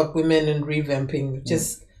ones about women and revamping,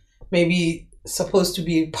 just maybe supposed to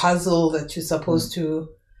be a puzzle that you're supposed to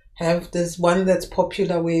have. This one that's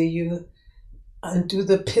popular where you undo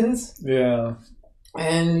the pins. Yeah.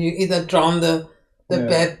 And you either drown the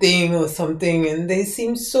bad thing or something, and they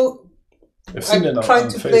seem so. I've seen it tried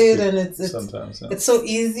to Facebook play it, and it's sometimes. It's so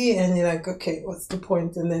easy, and you're like, okay, what's the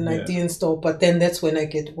point? And then I deinstall, but then that's when I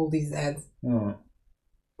get all these ads.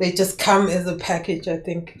 They just come as a package, I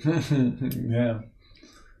think. Yeah.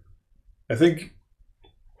 I think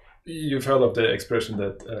you've heard of the expression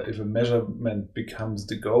that if a measurement becomes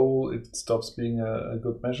the goal, it stops being a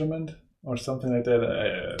good measurement, or something like that.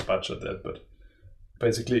 I butchered that, but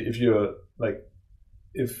basically, if you're like,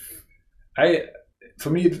 for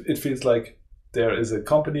me, it feels like there is a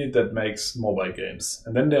company that makes mobile games,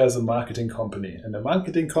 and then there's a marketing company, and the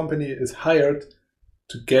marketing company is hired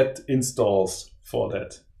to get installs for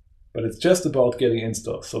that. But it's just about getting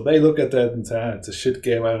installs. So they look at that and say, it's a shit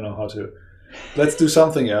game, I don't know how to. Let's do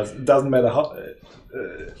something else. It doesn't matter how.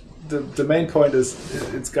 The main point is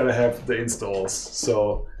it's got to have the installs.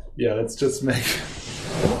 So yeah, let's just make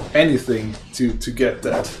anything to get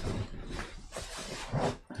that.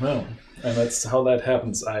 Well, and that's how that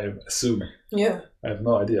happens, I assume. Yeah. I have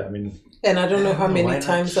no idea. I mean, and I don't know how many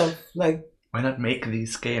times I've like. Why not make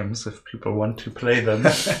these games if people want to play them?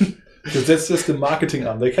 Because that's just the marketing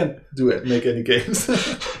arm. They can't make any games.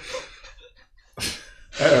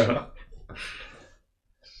 I don't know.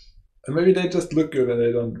 And maybe they just look good and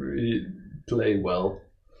they don't really play well.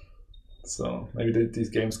 So maybe these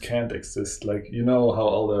games can't exist. Like, you know how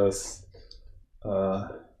all those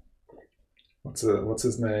what's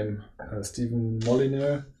his name? Stephen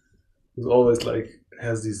Molyneux, who's always like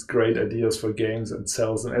has these great ideas for games and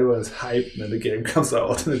sells them. Everyone is hyped, and then the game comes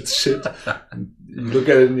out and it's shit. And you look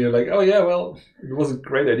at it and you're like, oh yeah, well, it was a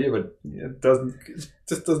great idea, but it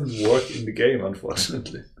just doesn't work in the game,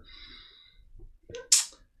 unfortunately.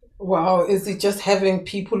 Wow, is he just having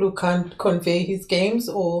people who can't convey his games,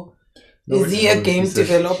 or is he a game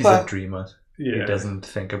developer? He's a dreamer. Yeah. He doesn't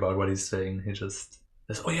think about what he's saying. He just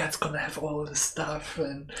says, oh yeah, it's gonna have all this stuff.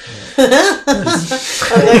 And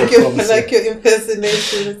I like your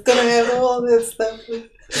impersonation. It's gonna have all this stuff. Yeah.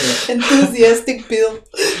 Enthusiastic Bill.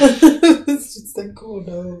 It's just like,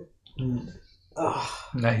 oh no.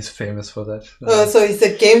 Nah, he's famous for that. So he's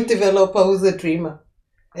a game developer who's a dreamer.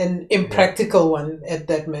 An impractical one at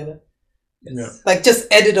that matter. Yeah. Like, just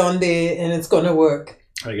add it on there and it's gonna work.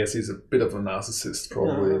 I guess he's a bit of a narcissist,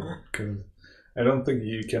 probably. I don't think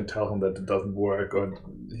you can tell him that it doesn't work, or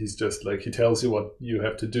he's just like, he tells you what you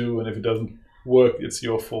have to do, and if it doesn't work, it's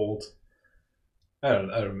your fault. I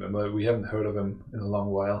remember. We haven't heard of him in a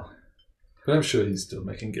long while. But I'm sure he's still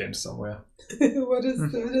making games somewhere. What does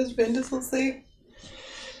Venderson say?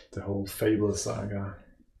 The whole Fable saga.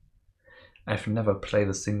 I've never played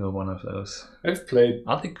a single one of those. I've played.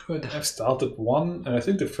 Are they good? I've started one, and I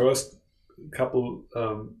think the first couple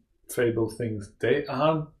Fable things, they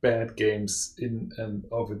aren't bad games in and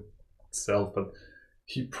of itself, but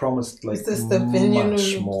he promised like is this the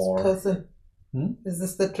much more. Person? Is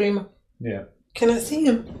this the dreamer? Yeah. Can I see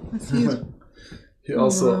him? Let's see him. He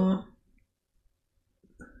also.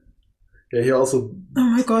 Yeah, he also. Oh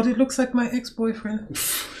my god, it looks like my ex-boyfriend.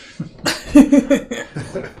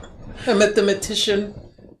 A mathematician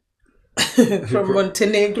from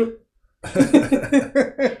Montenegro.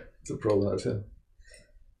 It's a problem with him.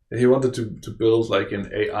 He wanted to build like an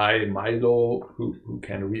AI Milo who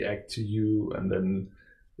can react to you, and then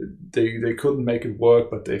they couldn't make it work,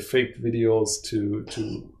 but they faked videos to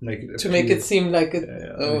make it to make it seem like it.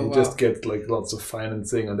 He just gets like lots of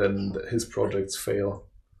financing, and then his projects fail.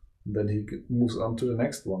 And then he moves on to the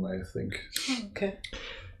next one, I think. Okay.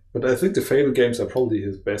 But I think the Fable games are probably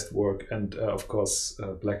his best work, and of course,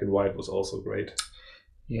 Black and White was also great.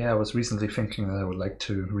 Yeah, I was recently thinking that I would like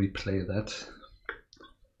to replay that.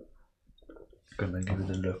 Gonna give it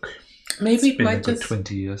a look. Maybe it's been a good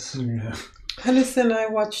 20 years. Yeah. Alice and I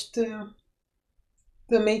watched the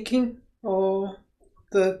making or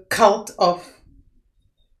the cult of.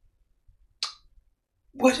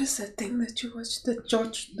 What is that thing that you watched?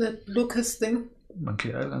 The Lucas thing?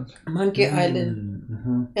 Monkey Island. Monkey Island.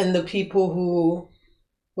 Mm-hmm. And the people who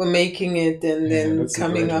were making it and then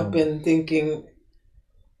coming up and thinking,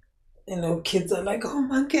 kids are like, oh,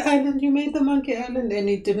 Monkey Island, you made the Monkey Island. And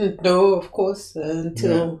he didn't know, of course,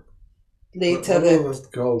 until later. What was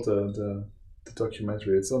it called? The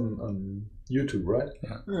documentary. It's on YouTube, right?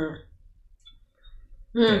 Yeah.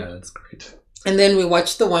 Yeah, that's great. And then we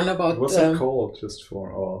watched the one about... What's it called, just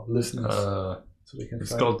for our listeners? So they can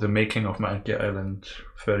it's called The Making of Monkey Island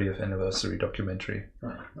 30th Anniversary Documentary.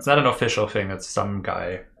 It's not an official thing. It's some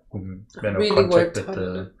guy who contacted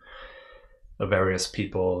the various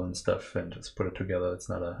people and stuff and just put it together. It's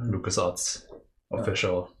not a LucasArts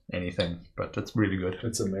official anything, but it's really good.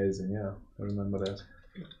 It's amazing, yeah. I remember that.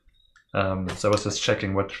 So I was just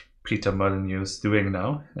checking what Peter Molyneux is doing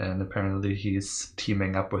now, and apparently he's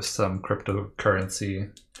teaming up with some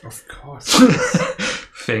cryptocurrency of course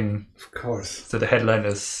thing. Of course. So the headline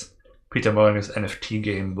is Peter Molyneux NFT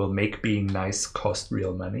game will make being nice cost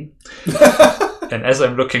real money. And as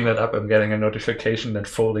I'm looking that up, I'm getting a notification that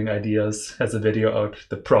Folding Ideas has a video out,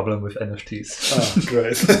 the problem with NFTs. Oh,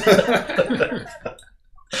 great.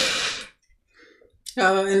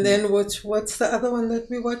 And then what's the other one that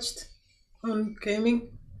we watched on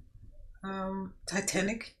gaming?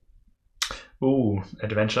 Titanic. Ooh,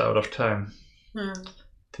 Adventure Out of Time.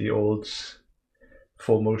 The old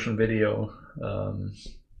full motion video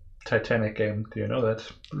Titanic game. Do you know that?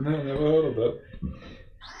 No, never heard of that.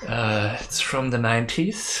 It's from the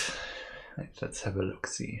 90s. Let's have a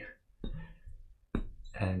look-see.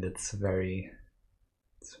 And it's very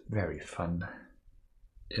fun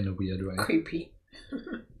in a weird way. Creepy.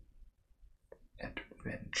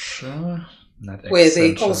 Adventure. Not where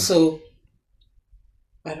they also,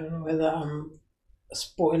 I don't know whether I'm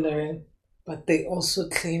spoilering, but they also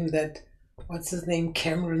claim that what's his name,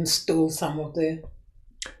 Cameron stole some of the.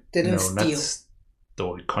 Didn't steal. Not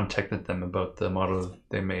stole. He contacted them about the model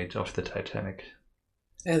they made of the Titanic.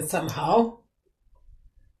 And somehow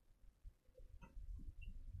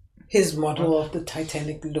his model of the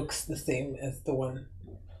Titanic looks the same as the one.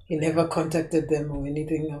 He never contacted them or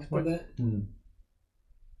anything after that.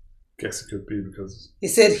 Guess it could be because he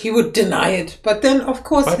said he would deny it, but then of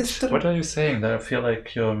course what are you saying? I feel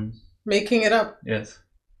like you're making it up. Yes.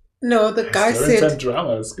 No, the guy said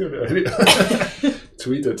drama is good idea.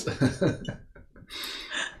 Tweet it.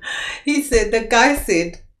 He said the guy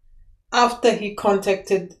said after he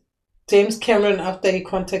contacted James Cameron, after he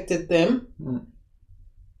contacted them,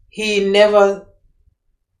 he never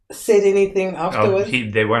said anything afterwards.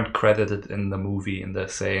 They weren't credited in the movie, and they're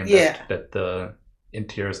saying that the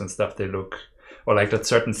interiors and stuff they look, or like that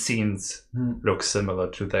certain scenes look similar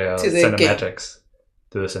to their cinematics.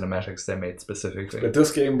 To the cinematics they made specifically. But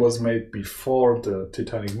this game was made before the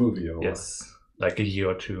Titanic movie, or yes, like a year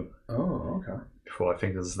or two. Oh, okay. Before, I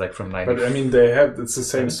think this is like from 90. But I mean, it's the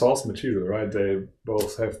same source material, right? They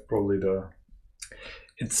both have probably the.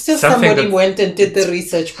 It's just somebody went and did the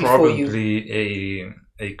research before you. Probably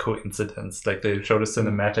a coincidence. Like they showed a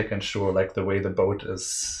cinematic and show like the way the boat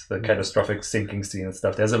is, the catastrophic sinking scene and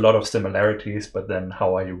stuff. There's a lot of similarities, but then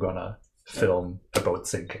how are you gonna film a boat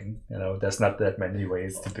sinking? There's not that many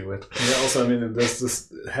ways to do it. Yeah, also, I mean,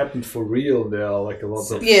 this happened for real. There are like a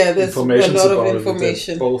lot of there's a lot of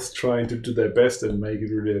information. They're both trying to do their best and make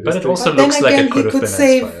it realistic. But it also looks like it could have been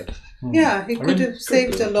inspired. Yeah, he could have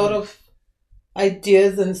saved a lot of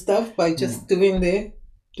ideas and stuff by just doing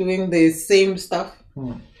the same stuff.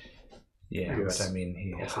 Yeah, but I mean,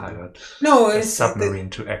 he hired a submarine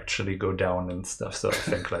to actually go down and stuff, so I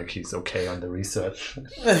think like he's okay on the research.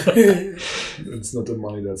 It's not the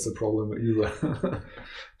money that's the problem either.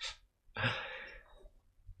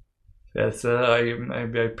 Yes,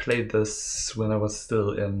 I played this when I was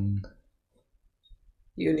still in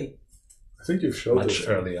uni. I think you've showed much it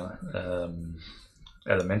earlier,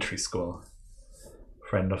 elementary school. A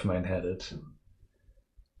friend of mine had it.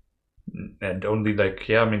 And only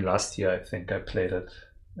last year I think I played it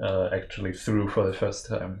actually through for the first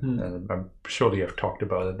time. And I'm surely I've talked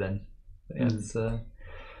about it then. Yeah, it's an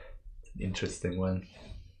interesting one.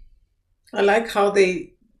 I like how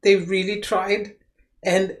they really tried,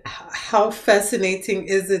 and how fascinating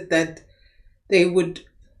is it that they would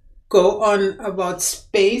go on about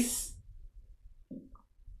space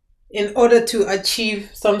in order to achieve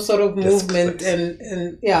some sort of movement,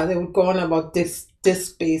 and they would go on about this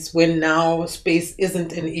space when now space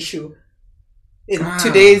isn't an issue. In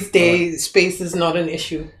today's day, space is not an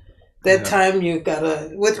issue. That time you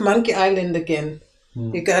gotta, with Monkey Island again,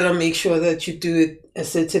 you gotta make sure that you do it a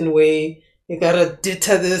certain way. You gotta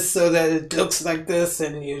deter this so that it looks like this,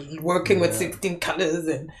 and you're working with 16 colors,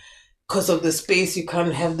 and because of the space you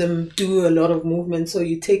can't have them do a lot of movement, so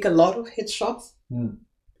you take a lot of headshots,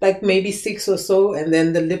 like maybe 6 or so, and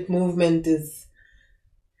then the lip movement is,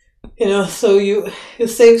 so you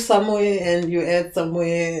save somewhere and you add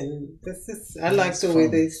somewhere, and I like the way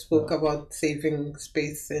they spoke about saving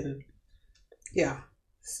space, and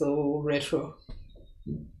so retro.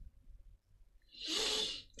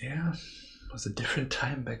 Yeah, it was a different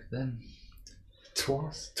time back then.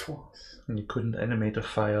 Twas. And you couldn't animate a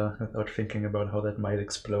fire without thinking about how that might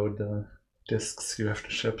explode the discs you have to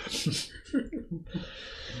ship.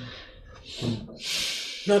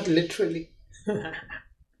 Not literally.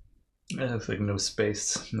 It's like no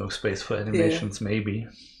space for animations, maybe.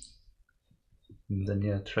 And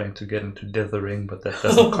then trying to get into dithering, but that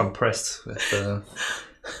doesn't compress with the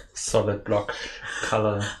solid block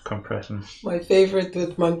color compression. My favorite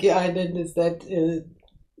with Monkey Island is that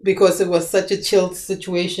because it was such a chilled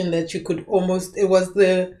situation that you could almost, it was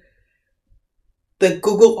the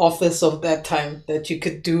Google office of that time, that you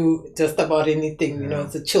could do just about anything.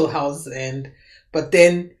 It's a chill house, but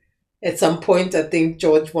then at some point, I think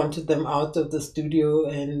George wanted them out of the studio,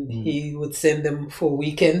 and he would send them for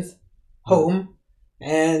weekends home,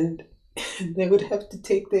 and they would have to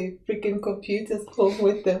take their freaking computers home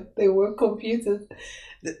with them. They were computers.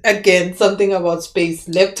 Again, something about space.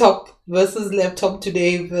 Laptop versus laptop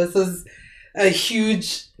today versus a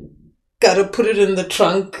huge, gotta put it in the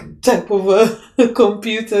trunk type of a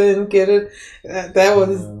computer and get it. That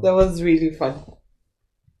was really fun.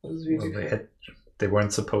 It was really fun. They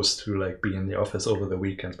weren't supposed to be in the office over the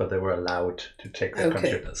weekends, but they were allowed to take their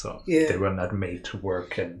computer, so they were not made to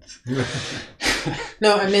work. And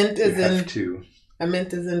no, I meant as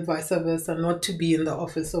in vice versa, not to be in the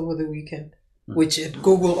office over the weekend. Which at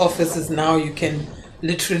Google offices now you can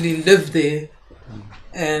literally live there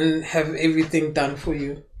and have everything done for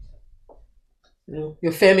you.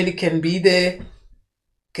 Your family can be there,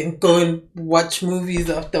 can go and watch movies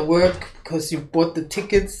after work because you bought the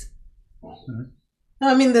tickets.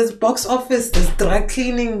 I mean, there's box office, there's dry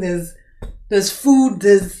cleaning, there's food,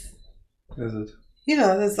 there's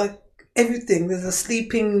like everything. There's a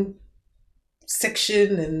sleeping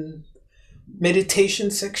section and meditation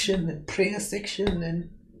section and prayer section. And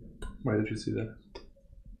why did you see that?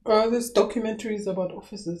 There's documentaries about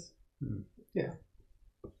offices. Yeah.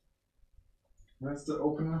 Where's the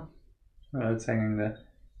opener? It's hanging there.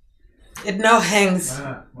 It now hangs,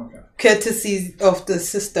 courtesy of the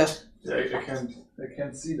sister. Yeah, I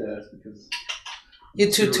can't see that because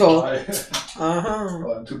you're too tall.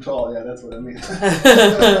 Oh, I'm too tall. Yeah, that's what I mean.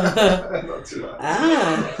 Not too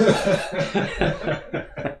high.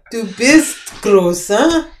 Du bist groß,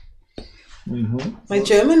 huh? My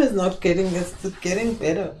German is not getting. It's getting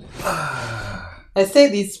better. I say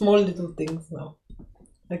these small little things now.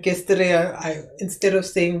 Like yesterday, I instead of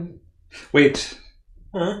saying. Wait.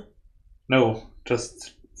 Huh? No,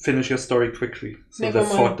 just finish your story quickly so Never the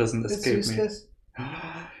mind. thought doesn't escape me.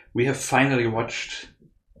 We have finally watched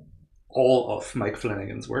all of Mike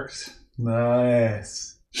Flanagan's works.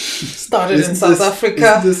 Nice. Started in South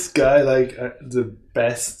Africa. Is this guy the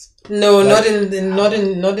best? No, not in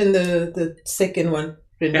the second one.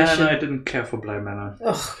 Rendition. Yeah, no, I didn't care for Bly Manor.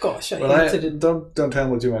 Oh gosh, I hated it. Don't tell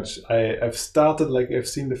me too much. I've started, I've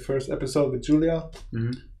seen the first episode with Julia,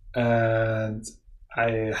 and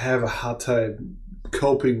I have a hard time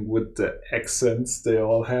coping with the accents they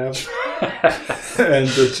all have. And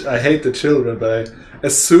I hate the children, but I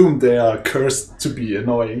assume they are cursed to be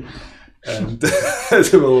annoying. And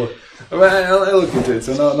I'll look into it.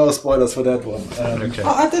 So no spoilers for that one. Okay.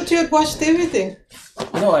 Oh, I thought you had watched everything.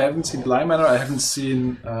 No, I haven't seen Bly Manor. I haven't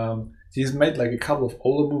seen. He's made like a couple of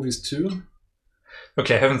older movies too.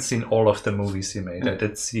 Okay, I haven't seen all of the movies he made. I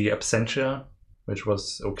did see Absentia, which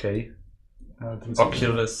was okay.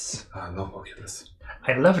 Oculus. I love Oculus.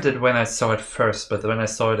 I loved it when I saw it first, but when I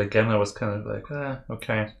saw it again, I was kind of like,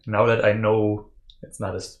 okay. Now that I know, it's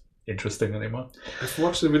not as interesting anymore. I've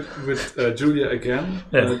watched it with Julia again.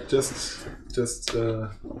 Yeah. Just You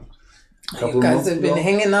couple guys months have been ago.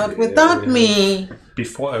 hanging out without me.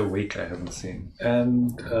 Before a week, I haven't seen.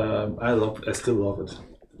 And I still love it.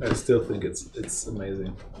 I still think it's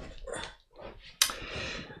amazing.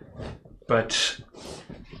 But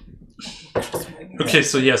okay,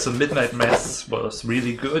 so Midnight Mass was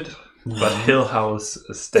really good, but Hill House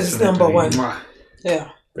is This is definitely number one. Mwah.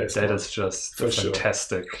 Yeah. Best That one. is just For a sure.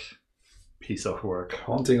 fantastic piece of work.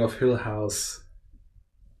 Haunting of Hill House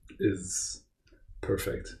is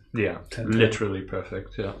perfect. Yeah, 10. literally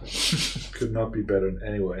perfect. Yeah. Could not be better in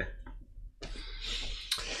any way.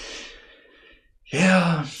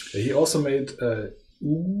 Yeah. He also made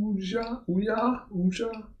Ouija?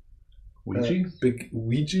 Ouija? Big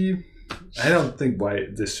Ouija. I don't think why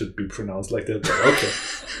this should be pronounced like that, but okay.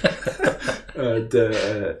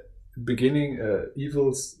 The beginning,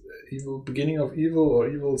 beginning of evil or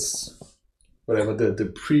evils, whatever.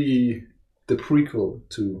 The prequel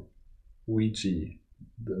to Ouija,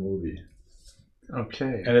 the movie,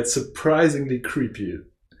 Okay. and it's surprisingly creepy.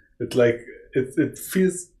 It's like it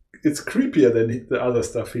feels it's creepier than the other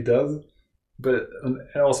stuff he does, but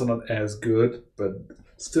also not as good, but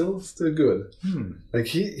still good. Like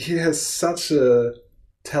he has such a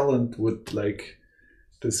talent with like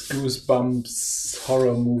this Goosebumps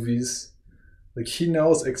horror movies. Like he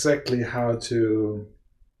knows exactly how to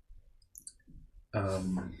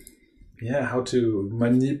how to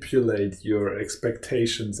manipulate your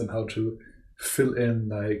expectations and how to fill in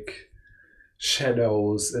like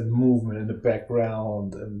shadows and movement in the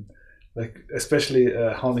background, and like especially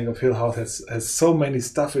Haunting of Hill House has so many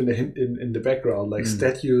stuff in the background, like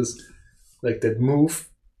statues like that move,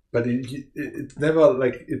 but it never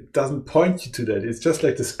like it doesn't point you to that. It's just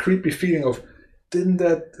like this creepy feeling of, didn't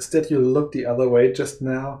that statue look the other way just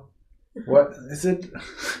now? What is it?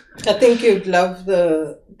 I think you'd love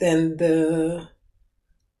the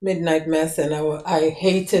Midnight Mass, and I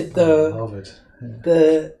hated I love it.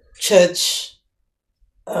 the church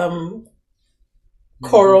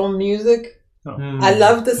choral music. I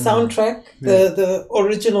love the soundtrack, the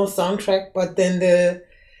original soundtrack, but then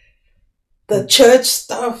the church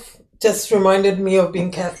stuff just reminded me of being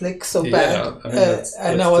Catholic so bad. I mean, that's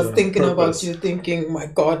I was the thinking purpose. about you, thinking, my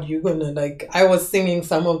God, you're gonna like. I was singing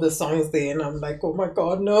some of the songs there, and I'm like, oh my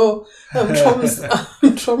God, no, I'm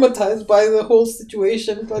traumatized by the whole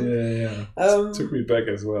situation. But It took me back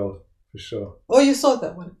as well, for sure. oh, you saw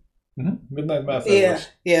that one? Midnight Mass. Yeah.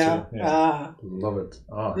 Love it.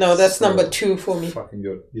 Oh, No, that's so number 2 for me. Fucking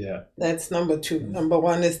good. Yeah. That's number 2. Number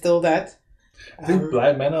 1 is still that. I think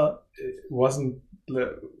Bly Manor wasn't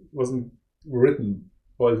written,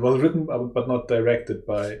 or it was written but not directed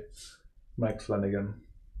by Mike Flanagan.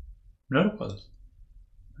 No, it was.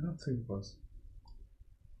 I don't think it was.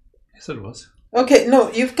 Yes, it was. Okay, no,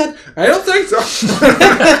 you've got. I don't think so.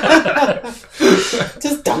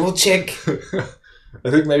 Just double check. I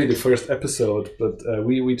think maybe the first episode, but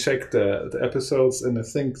we checked the episodes, and I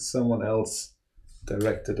think someone else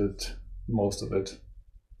directed it, most of it.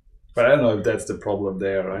 But I don't know if that's the problem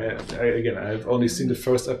there. I've only seen the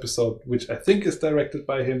first episode, which I think is directed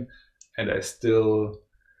by him, and I still...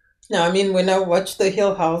 No, I mean, when I watched The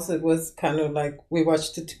Hill House, it was kind of like, we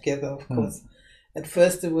watched it together, of course. At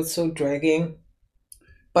first it was so dragging,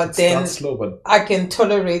 but then slow, but I can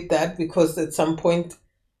tolerate that because at some point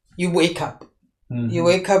you wake up. You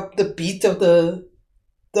wake up, the beat of the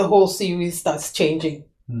whole series starts changing.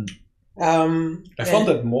 I found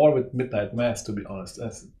that more with Midnight Mass, to be honest.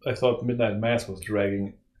 I thought Midnight Mass was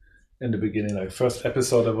dragging in the beginning. Like first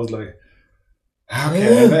episode, I was like,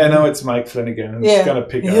 okay, I know it's Mike Flanagan, and it's gonna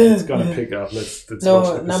pick up. It's gonna pick up. Let's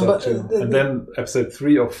watch episode 2. And then episode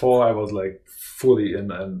 3 or 4, I was like fully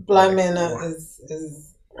in. And Bly Manor is.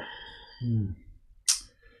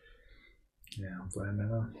 Yeah, Bly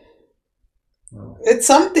Manor. Well, it's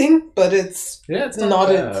something, but it's not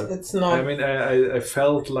bad. It's not. I mean, I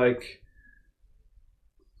felt like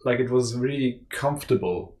it was really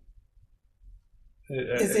comfortable.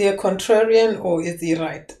 Is he a contrarian or is he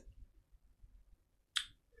right?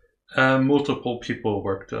 Multiple people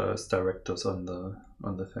worked as directors on the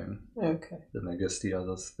thing. Okay. Then I guess the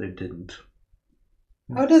others, they didn't.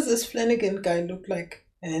 How does this Flanagan guy look like?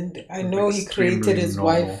 And I know he created Extremely his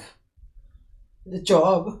normal. wife the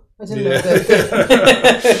job. I didn't know Yeah.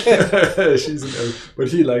 that. She's an elf, but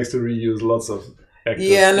he likes to reuse lots of actors.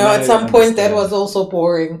 Yeah, no, And at I some point that understand. was also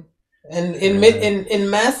boring. And in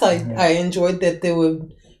Mass, I enjoyed that there were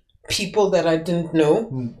people that I didn't know.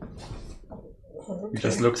 He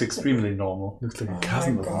just looks extremely normal. Looks like a Oh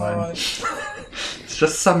cousin my of mine. God. It's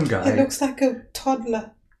just some guy. He looks like a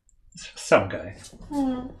toddler. It's just some guy.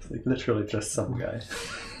 Hmm. It's like literally just some guy.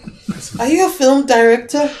 Are you a film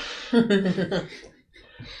director?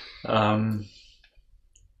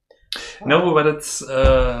 No, but it's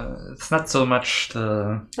not so much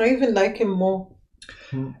the. I even like him more.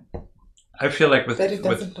 I feel like with But it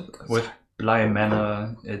doesn't look good. with Bly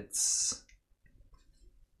Manor,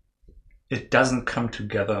 it doesn't come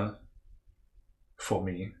together for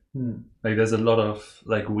me. Like there's a lot of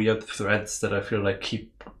like weird threads that I feel like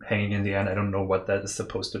keep hanging in the end. I don't know what that is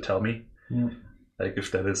supposed to tell me. Like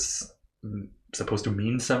if that is supposed to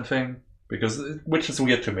mean something, which is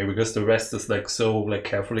weird to me because the rest is like so like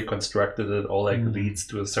carefully constructed. It all like leads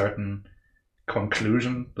to a certain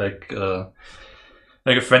conclusion. Like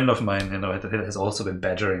a friend of mine, has also been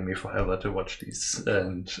badgering me forever to watch these,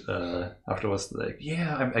 and afterwards, like,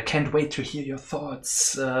 yeah, I can't wait to hear your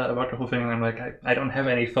thoughts about the whole thing. And I'm like, I don't have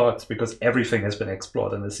any thoughts because everything has been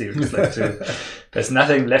explored in the series. Like, there's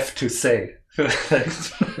nothing left to say. He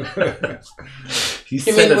You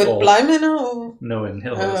said mean it with all. Bly Manor? Or? No, in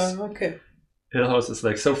Hill House. Okay. Hill House is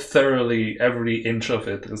like so thoroughly, every inch of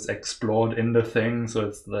it is explored in the thing. So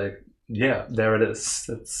it's like, yeah, there it is.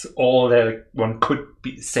 That's all that one could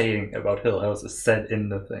be saying about Hill House is said in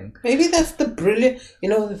the thing. Maybe that's the brilliant.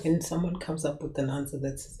 When someone comes up with an answer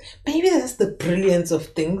that says, maybe that's the brilliance of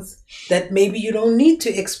things, that maybe you don't need to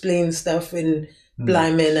explain stuff in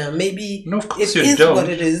Bly Manor. Maybe No, of course it you is don't. what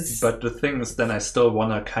it is. But the thing is, then I still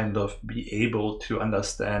want to kind of be able to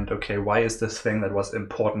understand, okay, why is this thing that was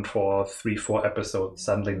important for 3-4 episodes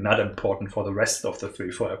suddenly not important for the rest of the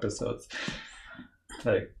 3-4 episodes?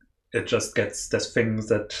 Like, it just there's things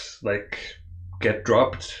that like get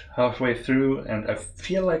dropped halfway through, and I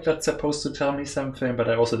feel like that's supposed to tell me something, but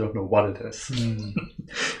I also don't know what it is.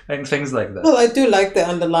 And things like that. Well, I do like the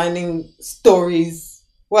underlining stories.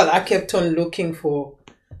 Well, I kept on looking for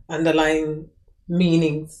underlying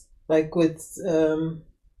meanings. Like with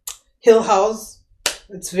Hill House,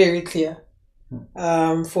 it's very clear.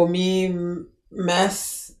 For me,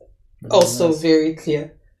 Mass, also very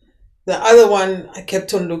clear. The other one, I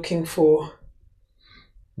kept on looking for.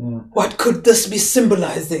 What could this be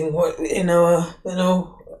symbolizing? What Yeah,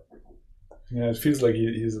 it feels like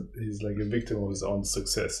he's like a victim of his own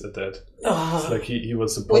success at that. It's like he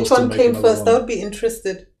was supposed Which to one make came another first? one. I would be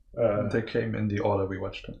interested. They came in the order we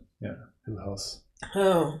watched them. Yeah, Hill House.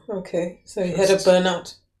 Oh, okay. So he had a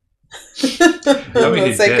burnout. No, he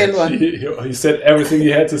The second did. one. He said everything he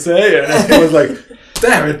had to say, and he was like,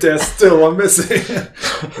 "Damn it, there's still one missing."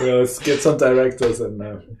 Well, let's get some directors, and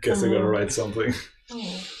I guess they're gonna write something.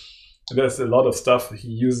 There's a lot of stuff he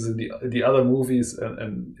uses in the other movies,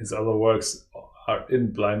 and his other works are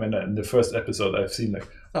in Bly Manor. In the first episode, I've seen like,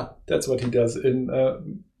 that's what he does in.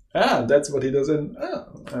 That's what he does in.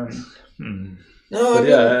 No, But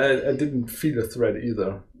yeah, I didn't feel a threat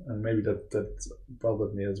either, and maybe that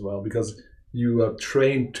bothered me as well, because you are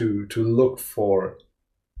trained to look for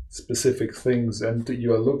specific things, and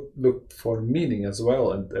you are look for meaning as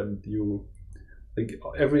well, and you like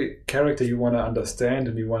every character you want to understand,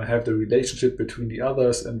 and you want to have the relationship between the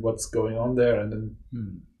others and what's going on there, and then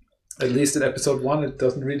at least in episode 1 it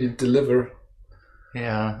doesn't really deliver.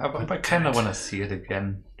 Yeah, I kind of want to see it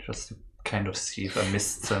again, just to kind of see if I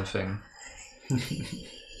missed something.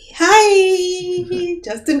 Hi!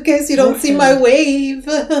 Just in case you don't see my wave.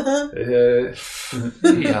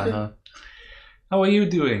 Yeah. How are you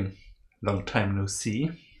doing? Long time no see.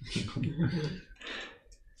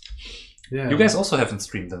 Yeah. You guys also haven't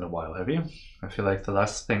streamed in a while, have you? I feel like the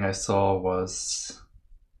last thing I saw was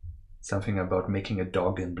something about making a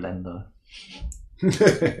dog in Blender.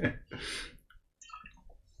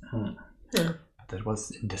 That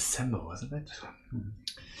was in December, wasn't it?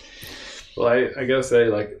 Well, I gotta say,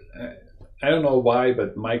 like, I don't know why,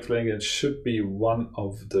 but Mike Flanagan should be one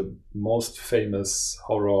of the most famous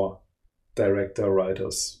horror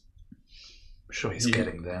writers. I'm sure he's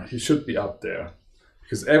getting there. He should be up there,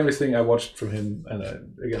 because everything I watched from him, and I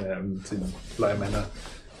haven't seen Bly Manor,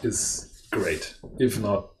 is great, if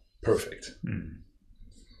not perfect.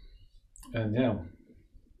 And yeah,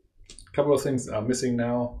 a couple of things are missing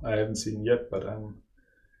now. I haven't seen yet, but I'm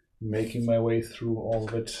making my way through all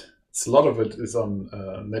of it. It's a lot of it is on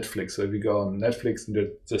Netflix. So if you go on Netflix and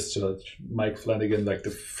just search Mike Flanagan, like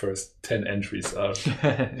the first 10 entries are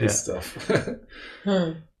his stuff.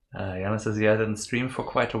 Jana says, yeah, I didn't stream for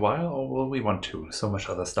quite a while, or will we want to? So much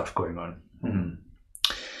other stuff going on.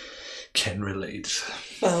 Can relate.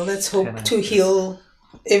 Well, let's hope to heal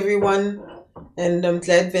everyone. And I'm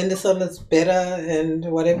glad Vendason is better, and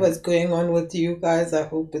whatever is going on with you guys, I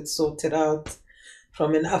hope it's sorted out.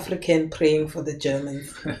 From an African praying for the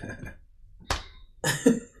Germans.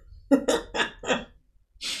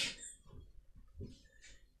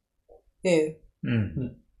 Yeah.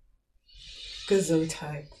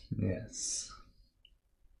 Gesundheit. Yes.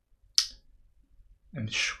 I'm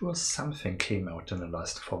sure something came out in the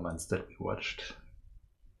last 4 months that we watched.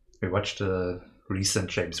 We watched the recent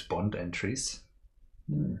James Bond entries.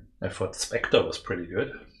 I thought Spectre was pretty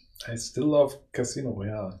good. I still love Casino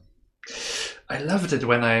Royale. I loved it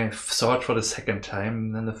when I saw it for the second time,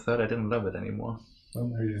 and then the third I didn't love it anymore. Well,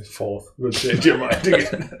 maybe the fourth will change your mind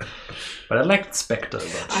again. But I liked Spectre a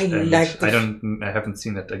lot. I haven't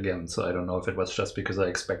seen it again, so I don't know if it was just because I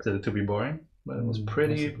expected it to be boring, but it was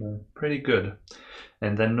pretty good.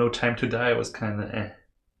 And then No Time to Die was kind of eh.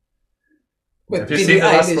 With Have you seen the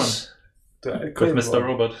last one? With Mr.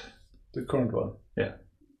 Robot. The current one. Yeah.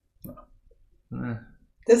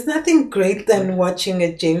 There's nothing great than watching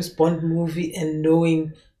a James Bond movie and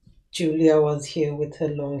knowing Julia was here with her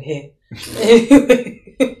long hair.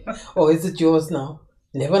 Or is it yours now?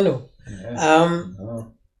 Never know. Yeah.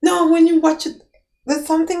 No, when you watch it, there's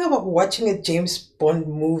something about watching a James Bond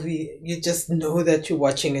movie. You just know that you're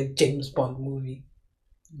watching a James Bond movie.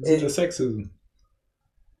 Is it a sexism?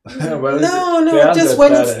 Well, no, just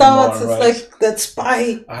when it starts, anymore, it's right? Like that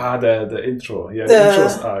spy. The intro. Yeah, the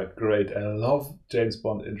intros are great. I love James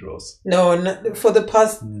Bond intros. No, for the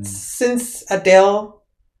past, since Adele,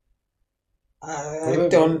 I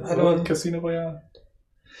don't. Casino Royale?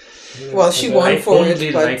 Well, she won for it. I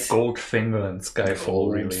only like Goldfinger and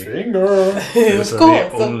Skyfall, really. Goldfinger! Those are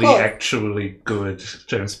the only actually good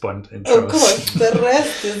James Bond intros. Of course, the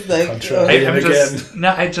rest is like...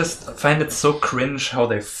 I just find it so cringe how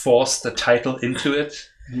they force the title into it.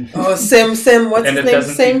 Oh, Sam, what's his name?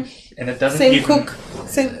 Sam? And it doesn't Sam even... Cooke.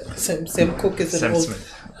 Sam Cooke is Sam an old... Smith.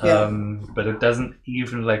 Yeah. But it doesn't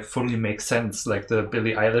even like fully make sense. Like the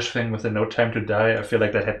Billie Eilish thing with the No Time to Die, I feel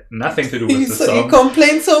like that had nothing to do with the song. You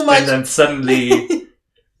complain so much. And then suddenly,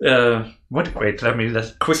 wait, let me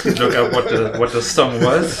quickly look up what the song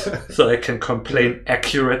was so I can complain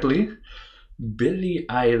accurately. Billie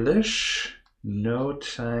Eilish, No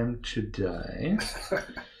Time to Die.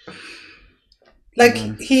 Like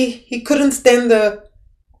he couldn't stand the.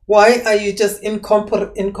 Why are you just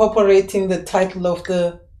incorporating the title of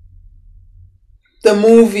the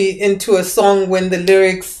movie into a song when the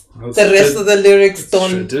lyrics, the rest of the lyrics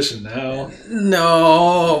don't... tradition now.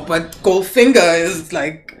 No, but Goldfinger is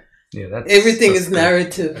like... Yeah, everything is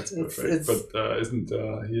narrative. That's perfect. But isn't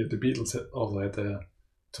here the Beatles also had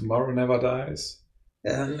Tomorrow Never Dies?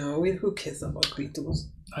 No, who cares about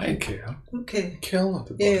Beatles? I care. Okay. Care a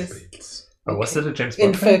lot about Beatles. Oh, was it a James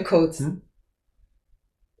Bond in fur coats?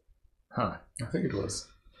 Huh. I think it was.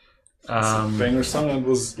 It's a banger song and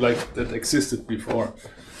was like that existed before.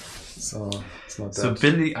 So it's not that. So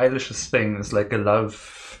Billie Eilish's thing is like a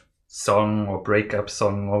love song or breakup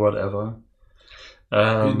song or whatever.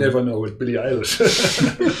 You never know with Billie Eilish.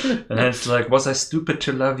 And it's like, was I stupid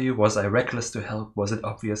to love you? Was I reckless to help? Was it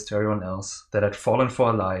obvious to everyone else that I'd fallen for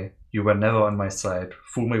a lie? You were never on my side.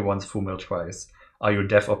 Fool me once, fool me twice. Are you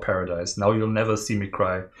death or paradise? Now you'll never see me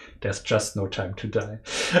cry. There's just no time to die.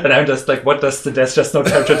 And I'm just like, what does the there's just no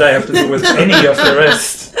time to die have to do with any of the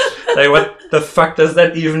rest? Like, what the fuck does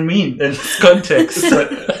that even mean in this context?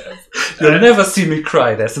 You'll never see me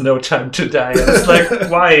cry. There's no time to die. And it's like,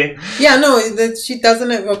 why? Yeah, no, she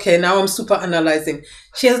doesn't have... Okay, now I'm super analyzing.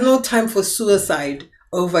 She has no time for suicide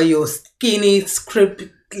over your skinny script,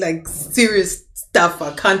 like serious stuff.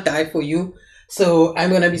 I can't die for you. So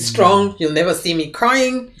I'm gonna be strong. You'll never see me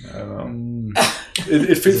crying.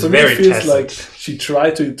 It feels like she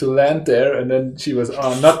tried to land there, and then she was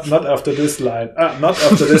not after this line, not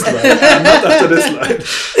after this line, not after this line.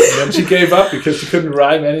 And then she gave up because she couldn't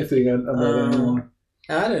rhyme anything. I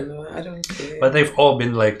don't know. I don't care. But they've all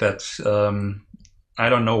been like that. I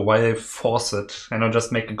don't know why they force it.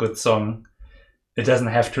 Just make a good song. It doesn't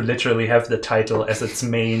have to literally have the title as its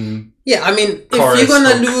main. Yeah, I mean,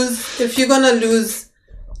 if you're gonna lose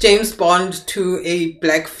James Bond to a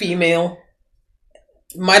black female,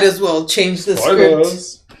 might as well change the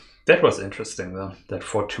script. That was interesting though. That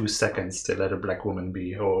for 2 seconds they let a black woman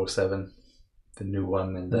be 007, the new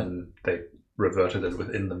one, and then they reverted it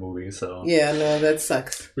within the movie. So Yeah, no, that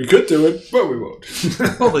sucks. We could do it, but we won't.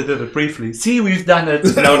 well, they did it briefly. See, we've done it.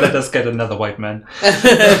 Now let us get another white man.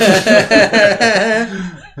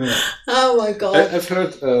 Oh my god. I've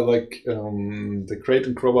heard the Crate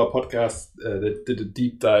and Crowbar podcast that did a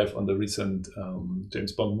deep dive on the recent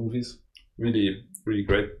James Bond movies. Really, really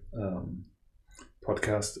great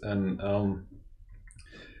podcast. And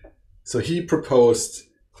so he proposed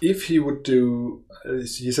if he would do,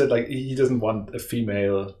 he said like he doesn't want a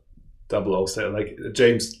female 007, like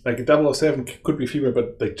James, like a 007 could be female,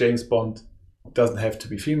 but like James Bond doesn't have to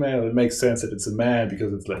be female. It makes sense that it's a man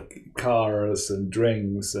because it's like cars and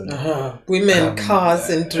drinks and women, cars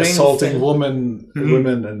and drinks, assaulting and...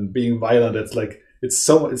 women and being violent. It's like it's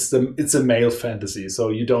a male fantasy, so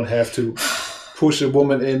you don't have to push a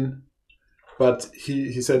woman in. But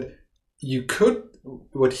he said you could.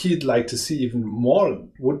 What he'd like to see even more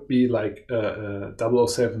would be like a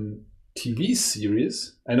 007 TV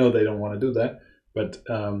series. I know they don't want to do that, but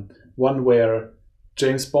one where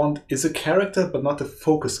James Bond is a character, but not a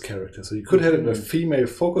focus character. So you could have a female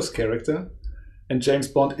focus character, and James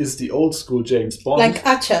Bond is the old school James Bond, like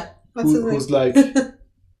Archer. Who's like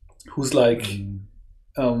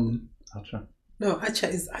Archer. No, Archer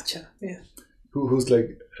is Archer. Yeah. Who's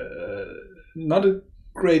like not a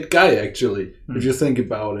great guy actually, if you think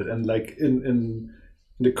about it. And like in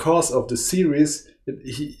the course of the series,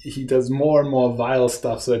 he does more and more vile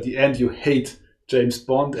stuff. So at the end, you hate James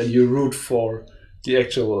Bond and you root for the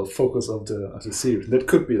actual focus of the series. That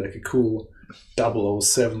could be like a cool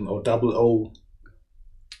 007 or 00,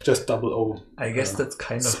 just 00. I guess that's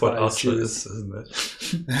kind of what Archer is, isn't it?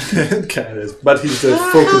 It kind of, but he's the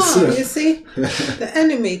focus. You see, the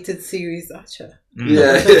animated series Archer.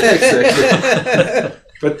 Yeah, exactly.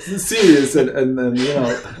 But serious and you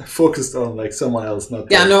know, focused on like someone else,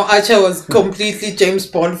 not. Yeah, no, Archer was completely James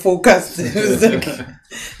Bond focused. It was like,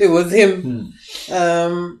 it was him.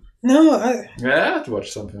 No, I have to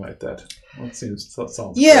watch something like that. That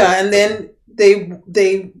sounds. Yeah, great. And then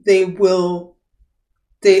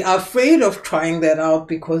they are afraid of trying that out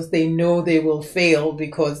because they know they will fail,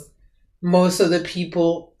 because most of the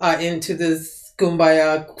people are into this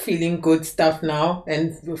kumbaya feeling good stuff now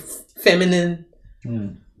and feminine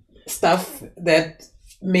stuff that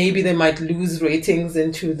maybe they might lose ratings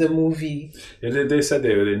into the movie. Yeah, they said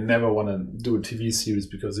they never want to do a TV series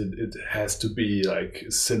because it has to be like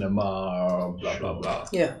cinema or blah blah blah.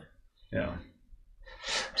 Yeah.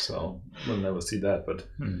 So we'll never see that, but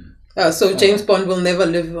so James Bond will never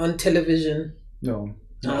live on television. No.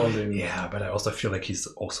 Yeah, but I also feel like he's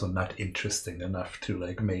also not interesting enough to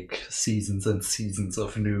like make seasons and seasons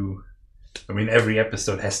of new. I mean, every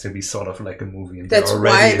episode has to be sort of like a movie, and that's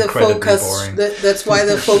why the focus. That's why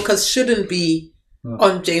the focus shouldn't be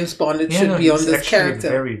on James Bond. It should be on this character.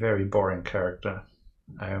 A very, very boring character.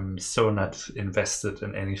 I am so not invested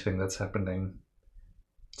in anything that's happening.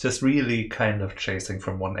 Just really kind of chasing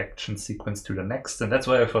from one action sequence to the next, and that's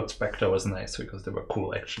why I thought Spectre was nice, because there were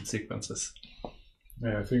cool action sequences.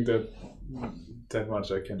 Yeah, I think that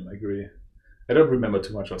much I can agree. I don't remember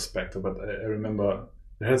too much of Spectre, but I remember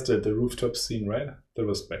it has the rooftop scene, right? That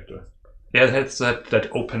was Spectre. Yeah, it has that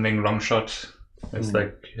opening long shot. It's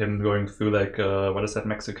like him going through like what is that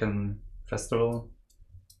Mexican festival?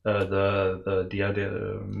 The Dia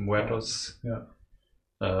de Muertos. Yeah.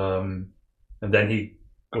 And then he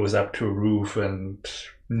goes up to a roof and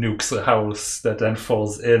nukes a house that then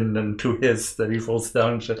falls in, and to his that he falls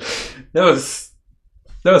down.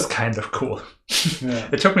 That was kind of cool. Yeah.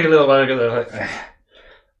 It took me a little while to go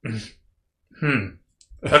like,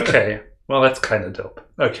 okay, well that's kind of dope.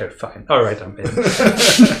 Okay, fine. All right, I'm in.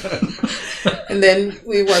 And then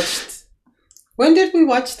we watched. When did we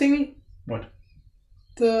watch thingy? What?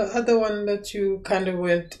 The other one that you kind of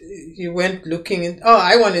went looking in. Oh,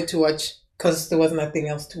 I wanted to watch because there was nothing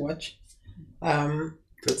else to watch.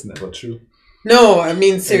 That's never true. No, I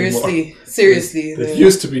mean seriously. It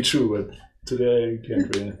used to be true, but today you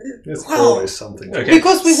can't really. There's always something. Okay.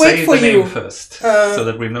 Because we wait for you first, so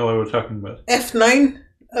that we know what we're talking about. F9,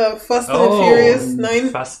 Fast and Furious 9.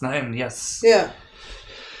 Fast 9, yes. Yeah.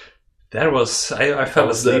 That was I fell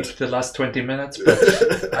asleep the last 20 minutes,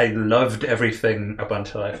 but I loved everything up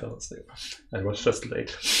until I fell asleep. I was just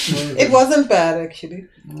late. It wasn't bad actually.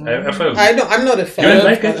 I'm not a fan. You didn't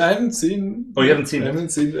like it? I haven't seen. Oh, you haven't seen it? I haven't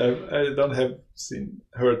seen. I don't have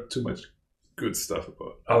heard too much good stuff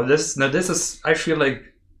about. Oh, this is. I feel like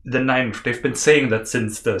the 9th. They've been saying that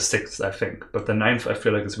since the 6th, I think. But the 9th, I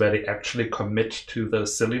feel like, is where they actually commit to the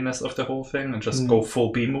silliness of the whole thing and just go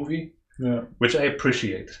full B movie. Yeah, which I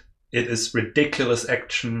appreciate. It is ridiculous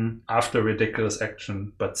action after ridiculous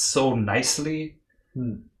action, but so nicely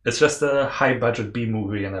It's just a high-budget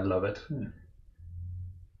B-movie, and I love it.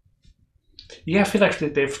 Yeah, I feel like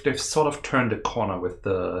they've sort of turned the corner with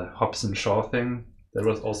the Hobbs and Shaw thing. That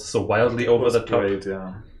was also so wildly over the top. Great,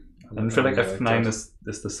 yeah. And I feel like F9 is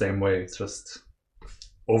the same way. It's just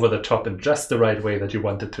over the top in just the right way that you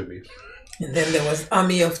want it to be. And then there was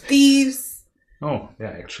Army of Thieves. Oh,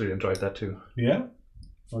 yeah, I actually enjoyed that too. Yeah?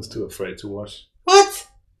 I was too afraid to watch. What?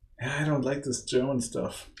 Yeah, I don't like this German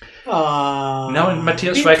stuff. Now, and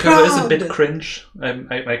Matthias Schweighöfer is a bit cringe.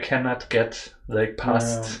 I cannot get like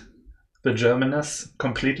past the Germanness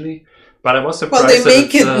completely. But I was surprised. Well, they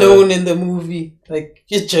make it known in the movie. Like,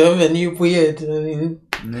 you're German, you're weird. I mean,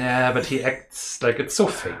 yeah, but he acts like it's so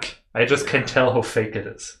fake. I just can't tell how fake it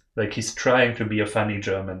is. Like, he's trying to be a funny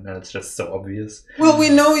German, and it's just so obvious. Well, we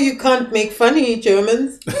know you can't make funny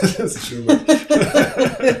Germans. That's true.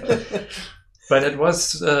 But it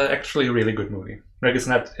was actually a really good movie. Like, it's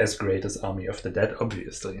not as great as Army of the Dead,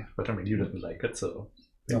 obviously. But I mean, you didn't like it, so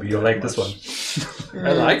maybe you'll like this one.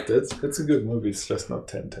 I liked it. It's a good movie. It's just not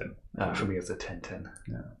 10-10. For me, it's a 10-10.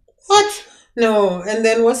 Yeah. What? No. And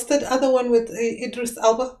then what's that other one with Idris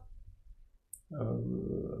Elba?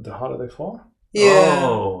 The Harder They Fall? Yeah.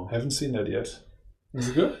 Oh. I haven't seen that yet. Is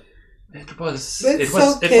it good? It was. It's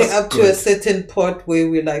okay it was up good. To a certain point where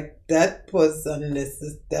we like, that was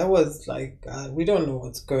unnecessary. That was like, we don't know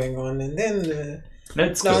what's going on. And then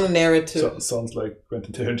long good. Narrative. Sounds like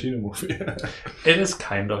Quentin Tarantino movie. It is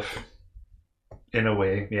kind of. In a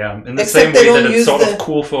way, yeah. In the same way that it's sort of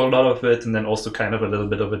cool for a lot of it, and then also kind of a little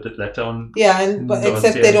bit of a letdown. Yeah, but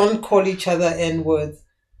except they don't call each other N-words.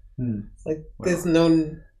 Like, there's not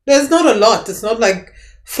a lot. It's not like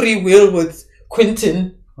Free Will with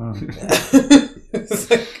Quentin. It's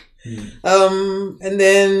like, and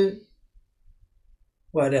then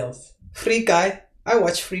what else? Free Guy. I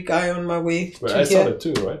watched Free Guy on my way. Well, I saw it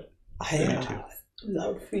too, right? I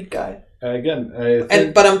love Free Guy. Again,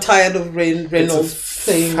 but I'm tired of Reynolds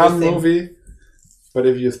saying fun movie. But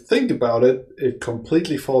if you think about it, it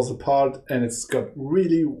completely falls apart, and it's got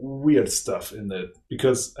really weird stuff in it.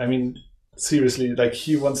 Because I mean, seriously, like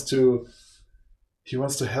he wants to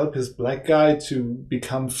help his black guy to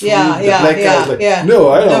become free. The black guy is like,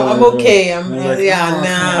 no, I don't. No, I'm okay. I'm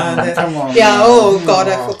like, come on. Yeah. Oh God,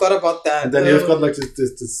 I forgot about that. And then you've got like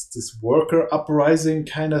this worker uprising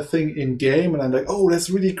kind of thing in game, and I'm like, oh, that's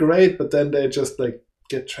really great. But then they just like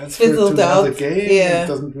get transferred to another game. Yeah. It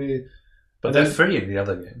doesn't really. But they're free in the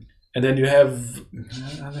other game. And then you have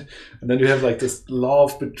like this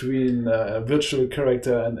love between a virtual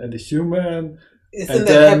character and a human. Isn't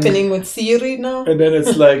that happening with Siri now? And then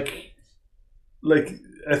it's like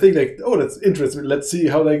I think like, oh, that's interesting. Let's see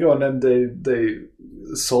how they go, and then they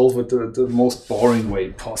solve it the most boring way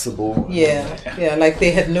possible. Yeah, like they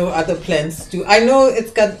had no other plans to. I know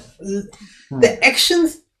it's got the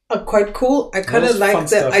actions are quite cool. I kind of like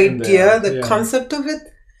the idea, the concept of it.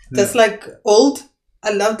 That's like old.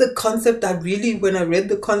 I love the concept. When I read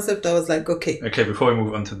the concept, I was like, okay. Okay, before we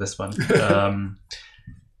move on to this one.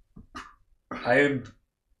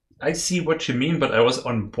 I see what you mean, but I was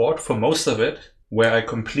on board for most of it, where I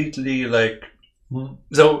completely like.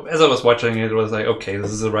 So as I was watching it, was like, okay,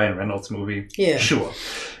 this is a Ryan Reynolds movie, sure,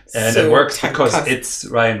 and it works because it's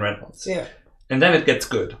Ryan Reynolds. Yeah, and then it gets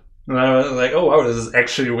good, and I was like, oh wow, this is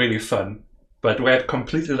actually really fun. But where it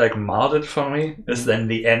completely like marred it for me is then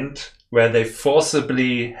the end, where they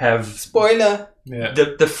forcibly have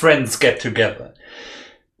the friends get together.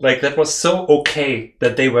 Like, that was so okay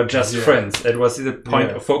that they were just friends. It was the point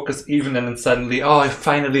of focus even, and then suddenly,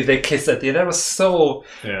 finally they kiss at the end. That was so...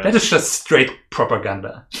 That is just straight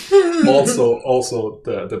propaganda. also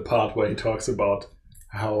the part where he talks about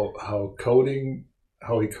how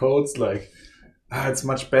he codes, like, it's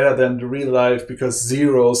much better than the real life because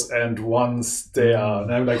zeros and ones, they are...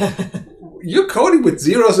 And I'm like, you're coding with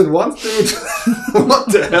zeros and ones, dude?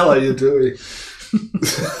 What the hell are you doing?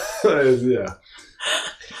 Yeah.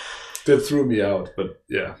 That threw me out, but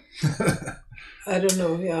yeah. I don't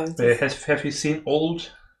know, Have you seen Old?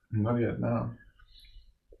 Not yet, no.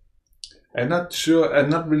 I'm not sure, I'm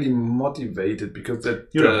not really motivated because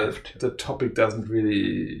the topic doesn't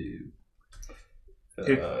really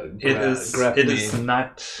it is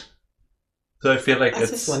not. So I feel like I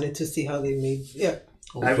just wanted to see how they made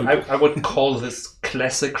I would call this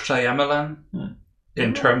classic Shyamalan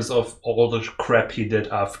in terms of all the crap he did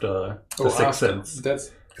after The Sixth Sense.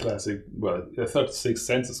 That's classic. Well, I thought Sixth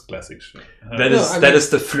Sense is classic. That is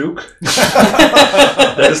the fluke.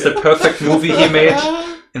 That is the perfect movie he made.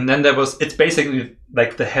 And then it's basically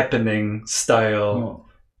like The Happening style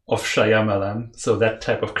of Shyamalan. So that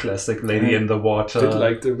type of classic, Lady in the Water. Did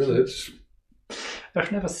like The Village.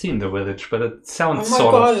 I've never seen The Village, but it Oh sounds my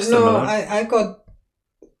sort god, of similar. no,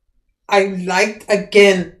 I liked,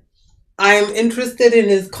 again, I'm interested in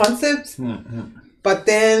his concepts, but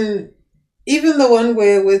then even the one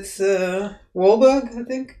where with Wahlberg, I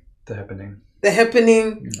think, The Happening. The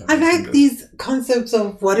Happening. No, I I've seen like that. these concepts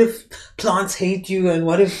of what if plants hate you and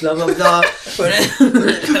what if blah blah blah. That's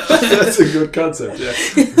a good concept, yeah.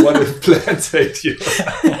 What if plants hate you?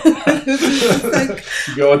 Like,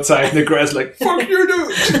 You go outside in the grass like, fuck you,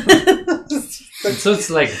 dude! So it's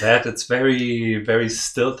like that. It's very, very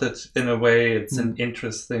stilted in a way. It's an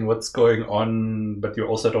interesting what's going on, but you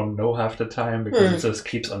also don't know half the time because it just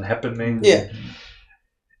keeps on happening. Yeah.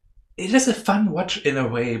 It is a fun watch in a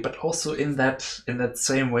way, but also in that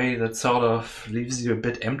same way that sort of leaves you a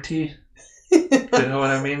bit empty. You know what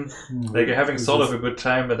I mean? Like you're having sort of a good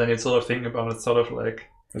time, but then you sort of think about it, sort of like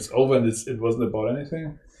It's over and it wasn't about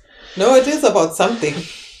anything? no, it is about something.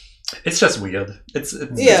 it's just weird. It's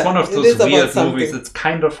Yeah, one of it those is about weird something. movies. It's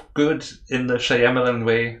kind of good in the Shyamalan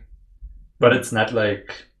way, but it's not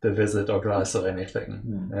like The Visit or Glass or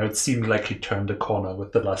anything. And it seemed like he turned the corner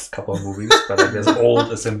with the last couple of movies, but I guess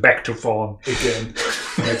old is him back to form. Again,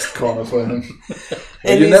 next corner for him.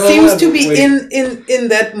 And You he never seems went to be with- in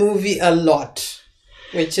that movie a lot,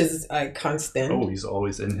 which is I can't stand. Oh, he's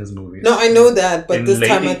always in his movies. No, I know that, but In this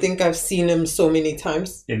time I Lady- think I've seen him so many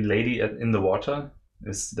times. In Lady in the Water,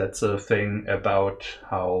 that's a thing about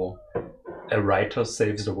how a writer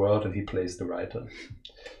saves the world and he plays the writer.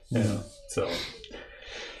 Yeah. So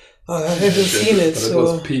Oh, I haven't seen it, But it so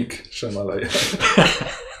was peak Shyamalan.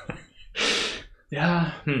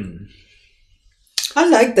 yeah. I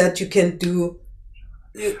like that you can do.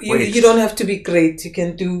 Wait. You don't have to be great. You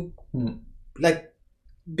can do like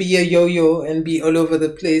be a yo-yo and be all over the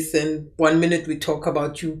place. And 1 minute we talk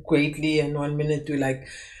about you greatly, and 1 minute we like,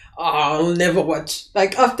 I'll never watch.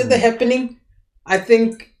 Like after The Happening, I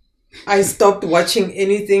think I stopped watching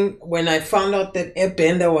anything when I found out that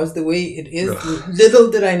Airbender was the way it is.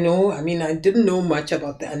 Little did I know. I mean, I didn't know much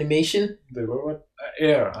about the animation. They were what?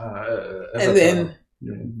 Air. And then,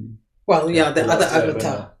 well, yeah, the other Avatar.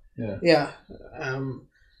 Avatar. Yeah. Yeah.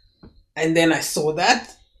 And then I saw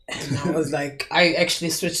that and I was like, I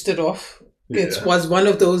actually switched it off. It Yeah. was one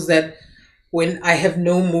of those that when I have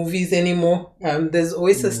no movies anymore, there's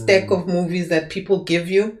always a stack of movies that people give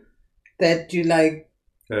you that you like.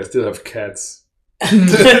 I still have cats. I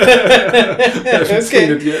haven't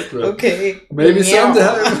seen it yet, but Okay. maybe Yeah.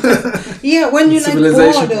 sometime. Yeah, when you like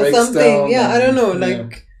Civilization bored or breaks something. down Yeah, I don't know, and-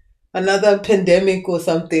 like another pandemic or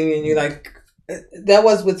something, and you like. That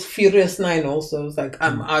was with Furious 9 also. It's like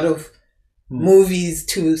I'm out of movies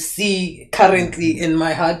to see currently in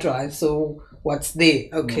my hard drive. So what's there?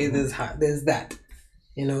 Okay, there's that.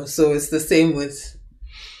 You know, so it's the same with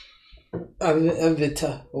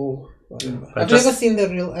Avatar or whatever. But I've just- never seen the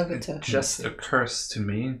real Avatar. It just occurs to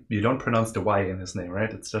me, you don't pronounce the Y in his name,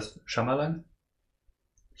 right? It's just Shyamalan?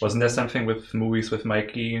 Wasn't there something with movies with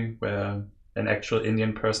Mikey where an actual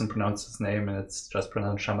Indian person pronounced his name and it's just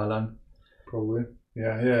pronounced Shyamalan? Probably.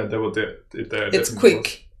 Yeah, they were there. It's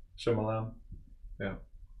quick. Shyamalan. Yeah.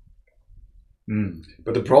 Mm.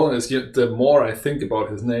 But the problem is, the more I think about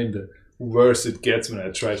his name, the worse it gets when I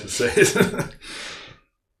try to say it.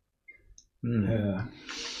 Yeah.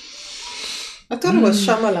 I thought it was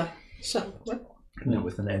Shyamalan. What? Yeah,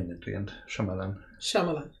 with an N at the end. Shyamalan.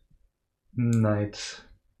 Shyamalan. Night.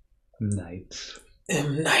 Night.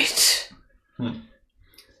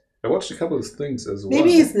 I watched a couple of things as well.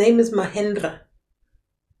 Maybe his name is Mahendra.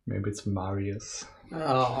 Maybe it's Marius.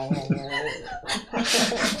 Oh.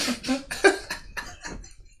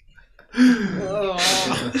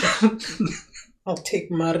 I'll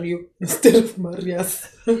take Mario instead of Marias.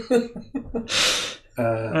 It's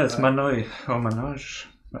Manoj or Manoj.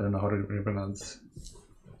 I don't know how to pronounce.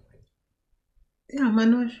 Yeah,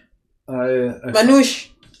 Manoj. I Manoj.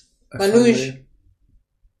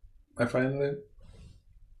 finally.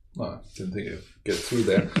 No, I didn't think I'd get through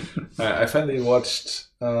there. I finally watched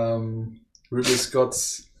Ridley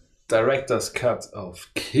Scott's director's cut of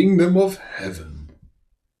Kingdom of Heaven.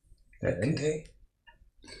 Okay.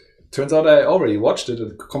 Turns out I already watched it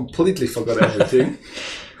and completely forgot everything.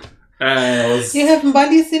 And I was, You have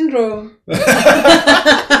Bali syndrome. I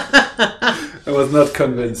was not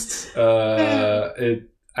convinced. I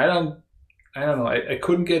don't know. I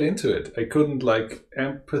couldn't get into it. I couldn't like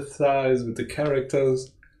empathize with the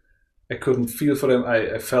characters. I couldn't feel for them.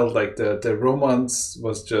 I felt like the romance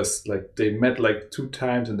was just like they met like 2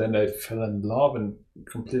 times and then they fell in love and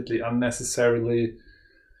completely unnecessarily.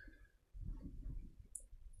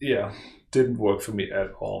 Yeah, didn't work for me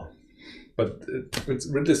at all. but it's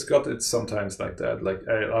Ridley Scott. It's sometimes like that. Like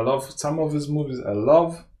I love some of his movies. I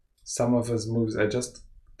love some of his movies. I just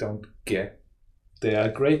don't get. They are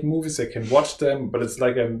great movies. I can watch them, but it's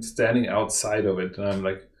like I'm standing outside of it, and I'm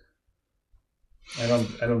like, I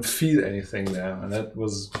don't feel anything there. And that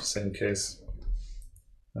was the same case.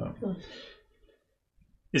 No.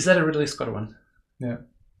 Is that a Ridley Scott one? Yeah.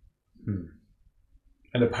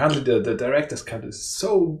 And apparently the director's cut is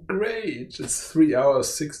so great. It's 3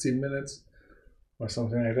 hours, 16 minutes or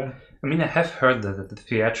something like that. I mean, I have heard that the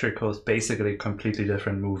theatrical is basically a completely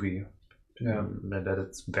different movie. Yeah. That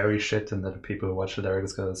it's very shit, and that the people who watch the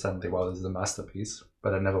director's cut suddenly, wow, this is a masterpiece.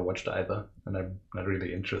 But I never watched either, and I'm not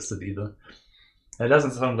really interested either. It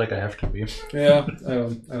doesn't sound like I have to be. Yeah, I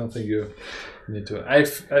don't think you need to.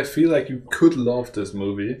 I feel like you could love this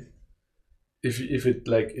movie if it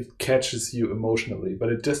like it catches you emotionally, but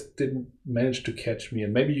it just didn't manage to catch me.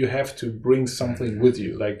 And maybe you have to bring something with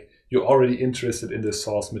you, like you're already interested in the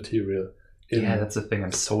source material. Yeah, that's the thing.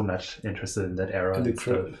 I'm so not interested in that era. In the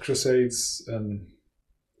Crusades,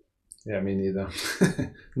 yeah, me neither.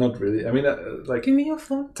 Not really. I mean, like Give me your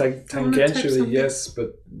phone. Tangentially, yes,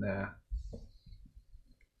 but nah.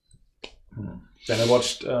 Then I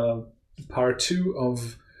watched part 2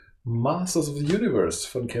 of Masters of the Universe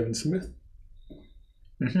from Kevin Smith.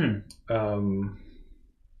 I don't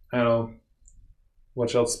know.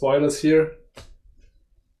 Watch out, spoilers here.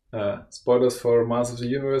 Spoilers for Masters of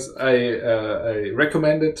the Universe. I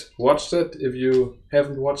recommend it. Watch it if you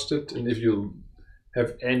haven't watched it, and if you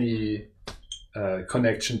have any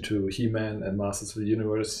connection to He-Man and Masters of the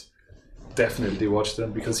Universe, definitely watch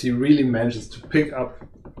them, because he really manages to pick up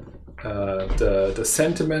the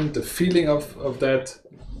sentiment, the feeling of that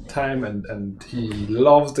time, and he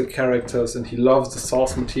loves the characters, and he loves the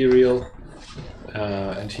source material,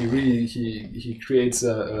 and he really he creates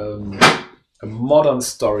a modern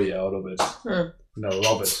story out of it. And I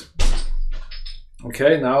love it.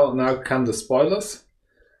 Okay, now come the spoilers.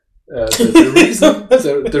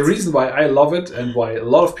 The reason why I love it and why a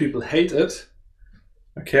lot of people hate it.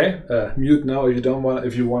 Okay, mute now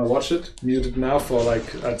if you want to watch it. Mute it now for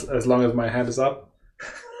like as long as my hand is up.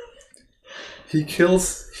 He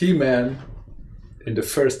kills He-Man in the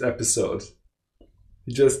first episode.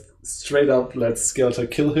 He just straight up lets Skeletor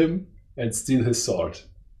kill him and steal his sword.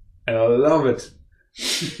 And I love it.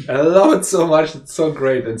 I love it so much. It's so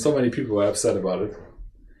great, and so many people were upset about it.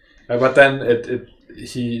 But then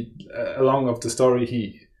he along of the story,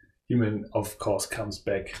 He-Man of course comes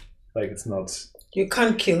back. Like it's not. You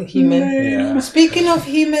can't kill He-Man. Yeah. Speaking of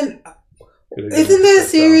He-Man, isn't there a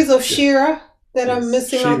series of She-Ra that I'm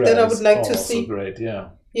missing out that I would like to see? Great, yeah.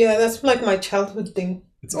 Yeah, that's like my childhood thing.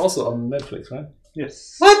 It's also on Netflix, right?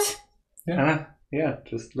 Yes. What? Yeah. Yeah,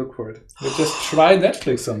 just look for it. You just try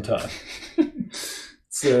Netflix sometime.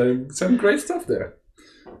 It's some great stuff there.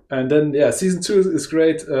 And then season 2 is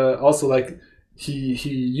great. Also, like he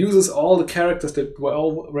uses all the characters that were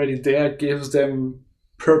already there, gives them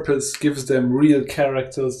purpose, gives them real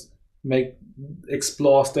characters,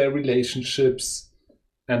 explores their relationships,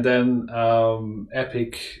 and then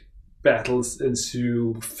epic battles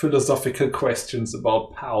ensue, philosophical questions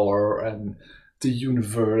about power and the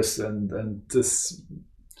universe, and this.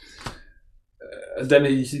 Then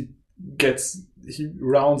he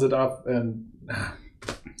rounds it up, and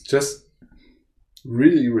just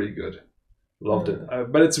really, really good. Loved it.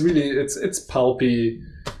 But it's pulpy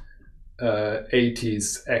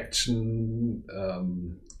 80s action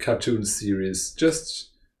cartoon series,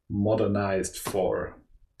 just modernized for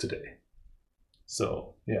today.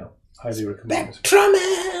 So yeah, highly recommend it.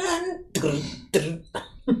 Spectruman!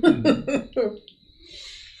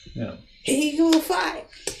 Yeah. He will fight.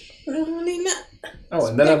 Only not. Oh,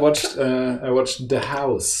 and then I watched The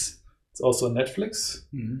House. It's also on Netflix.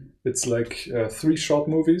 Mm-hmm. It's like 3 short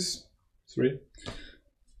movies, 3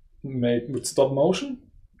 made with stop motion,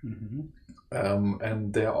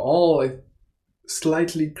 and they're all like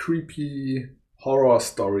slightly creepy horror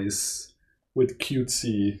stories with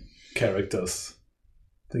cutesy characters.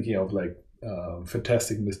 Thinking of like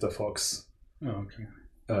Fantastic Mr. Fox. Oh, okay.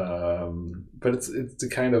 But it's the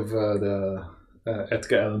kind of the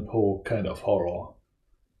Edgar Allan Poe kind of horror,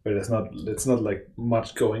 where it's not like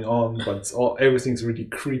much going on, but everything's really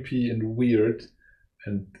creepy and weird,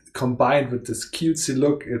 and combined with this cutesy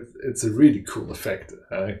look, it's a really cool effect.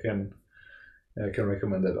 I can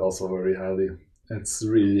recommend that also very highly. It's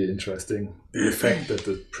really interesting, the effect that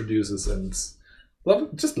it produces, and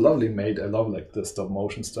just lovely made. I love like the stop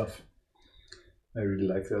motion stuff. I really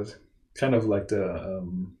like that. Kind of like the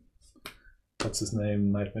what's his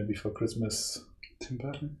name? Nightmare Before Christmas.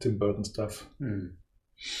 Tim Burton stuff.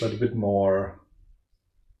 But a bit more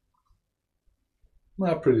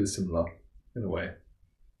Not pretty similar in a way.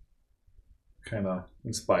 Kind of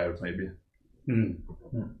inspired, maybe.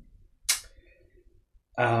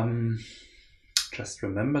 Just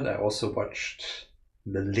remembered, I also watched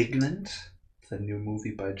 *Malignant*, the new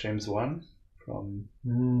movie by James Wan from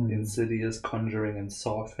Insidious, Conjuring, and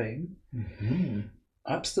Saw fame.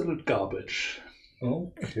 Absolute garbage.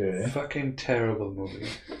 Okay. Fucking terrible movie.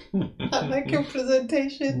 I like your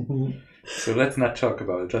presentation. So let's not talk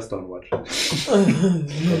about it, just don't watch it.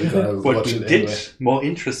 What we did, more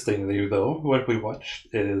interestingly though, what we watched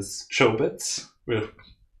is Chobits. We're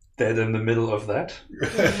dead in the middle of that.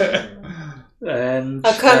 And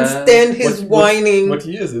I can't stand his whining. What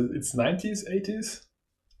year is it? It's 90s, 80s?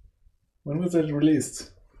 When was it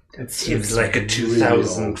released? It seems like a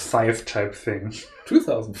 2005 type thing.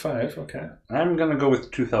 2005, okay. I'm gonna go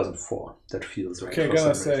with 2004. That feels right. Okay, I'm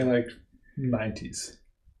gonna say like 90s.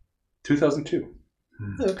 2002.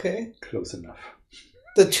 Okay. Close enough.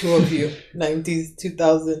 The two of you, 90s,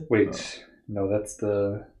 2000. Wait, no, that's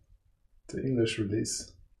the English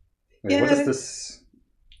release. Wait, what is this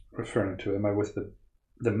referring to? Am I with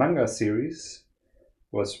the manga series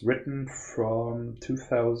was written from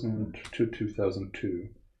 2000 to 2002.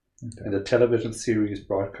 Okay. And the television series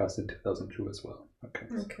broadcast in 2002 as well. Okay.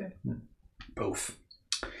 Both.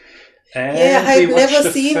 And yeah, I've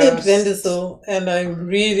never seen it, Vendizel, and I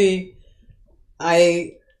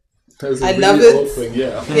love it. Old thing,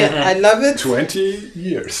 yeah. Yeah, I love it. 20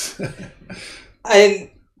 years.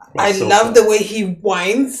 I love the way he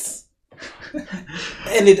whines,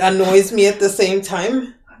 and it annoys me at the same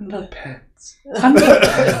time. Underpants.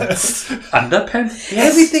 Underpants.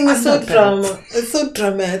 Yes, everything is so drama. It's so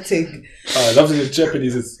dramatic. I love it in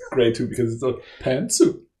Japanese. It's great too because it's all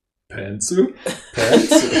pantsu. Pantsu.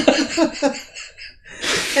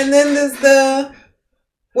 And then there's the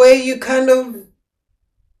where you kind of.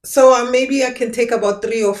 So maybe I can take about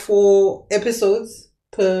 3 or 4 episodes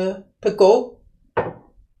per go.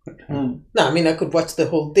 No, I mean I could watch the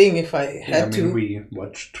whole thing if I had to. We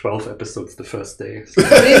watched 12 episodes the first day. So.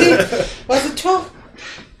 Really? Was it 12?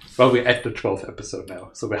 Well, we're at the 12th episode now,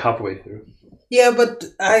 so we're halfway through. Yeah, but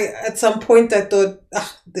at some point I thought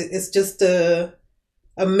it's just a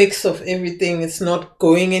mix of everything. It's not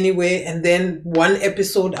going anywhere, and then one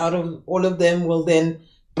episode out of all of them will then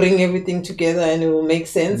bring everything together, and it will make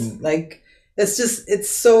sense. Like it's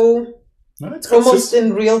so. No, it's almost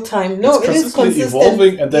in real time. No, it is consistent.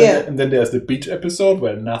 Evolving, and then there's the beach episode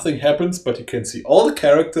where nothing happens, but you can see all the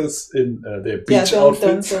characters in their beach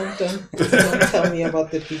outfits. Don't tell me about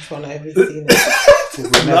the beach one. I haven't seen it.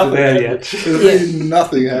 We're not there yet. There's really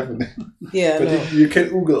nothing happening. Yeah, but you can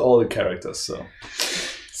Google all the characters, so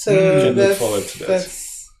you can look forward to that.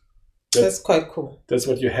 That's quite cool. That's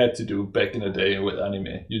what you had to do back in the day with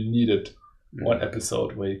anime. You needed one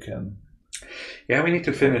episode where you can. Yeah, we need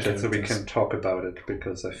to finish it so we can talk about it,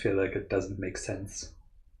 because I feel like it doesn't make sense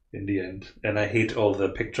in the end. And I hate all the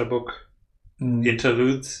picture book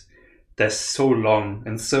interludes. They're so long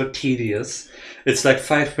and so tedious. It's like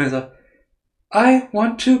 5 minutes of, I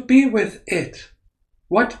want to be with it.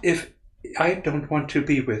 What if I don't want to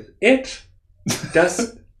be with it?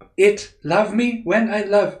 Does it love me when I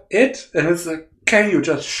love it? And it's like, can you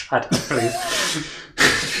just shut up, please?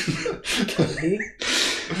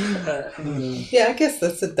 Yeah, I guess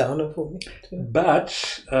that's a downer for me too. But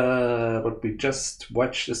what we just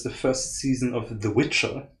watched is the first season of The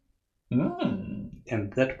Witcher,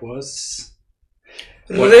 and that was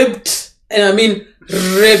ripped, and I mean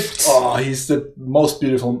ripped. Oh, he's the most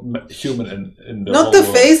beautiful human in the Not whole the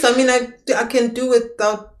world. face. I mean, I can do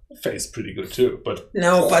without. Face pretty good too, but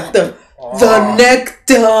but the neck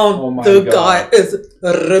down. The God. Guy is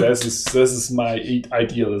ripped. This is my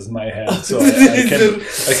ideal. Is my hand, so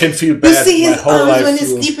I can feel bad. You see his my whole arms life when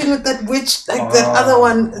he's sleeping with that witch, like that other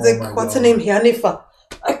one. Like what's her name, Yennefer?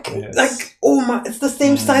 Like oh my, it's the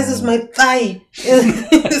same size as my thigh.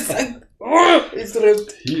 It's like it's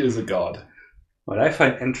ripped. He is a god. What I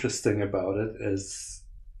find interesting about it is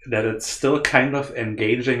that it's still kind of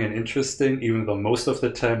engaging and interesting, even though most of the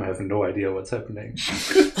time I have no idea what's happening.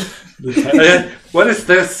 What is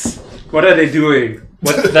this? What are they doing?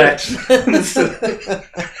 What's that?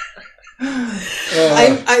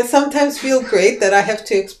 I sometimes feel great that I have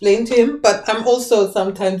to explain to him, but I'm also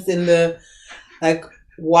sometimes in the like,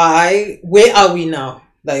 where are we now?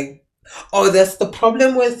 Like, that's the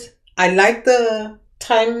problem with, I like the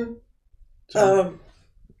time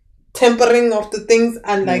tempering of the things,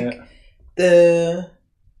 and like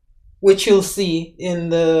which you'll see in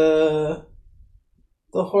the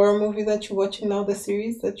horror movie that you're watching now, the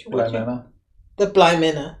series that you're watching, The Bly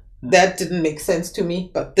Manor. That didn't make sense to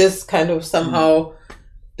me, but this kind of somehow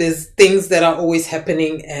there's things that are always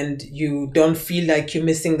happening, and you don't feel like you're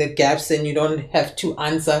missing the gaps, and you don't have to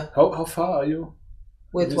answer. How far are you?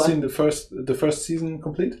 With Have you what? seen the first season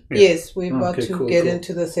complete? Yes, we're about Okay, to cool, get cool.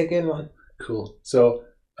 into the second one. Cool. So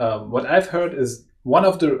what I've heard is one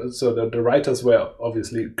of the writers were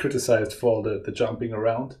obviously criticized for the jumping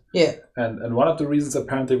around, Yeah. and one of the reasons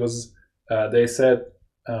apparently was they said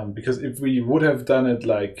because if we would have done it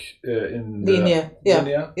like in the Linear.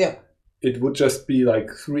 linear, Yeah. it would just be like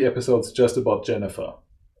 3 episodes just about Jennifer.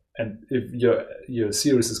 And if your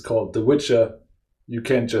series is called The Witcher, you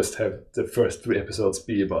can't just have the first 3 episodes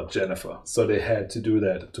be about Jennifer. So they had to do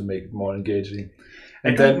that to make it more engaging. I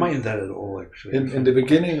And don't then mind that at all, actually. in the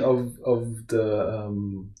beginning of the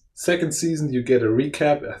second season, you get a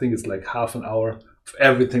recap. I think it's like half an hour of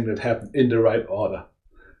everything that happened in the right order.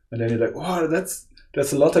 And then you're like, wow, that's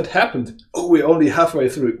a lot that happened. Oh, we're only halfway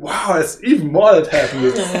through. Wow, that's even more that happened.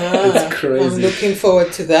 It's crazy. I'm looking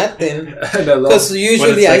forward to that then. And I love Because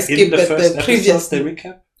usually I in skip at first the previous. episode, they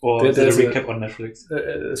recap? Or is it There's a a- recap on Netflix?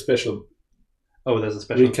 a special Oh, there's a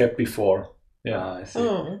special. recap before. Yeah. Ah, I see.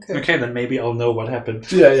 Oh, okay. Okay, then maybe I'll know what happened.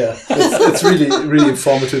 Yeah. It's really, really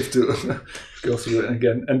informative to go through it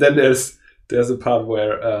again. And then there's a part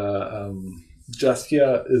where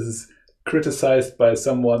Jaskia is criticized by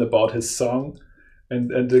someone about his song.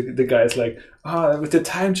 And the guy's like, with the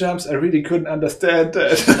time jumps, I really couldn't understand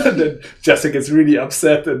that. And then Jaskia gets really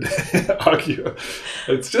upset and argue.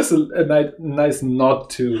 It's just a nice nod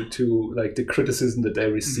to like the criticism that they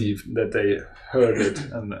receive, that they heard it.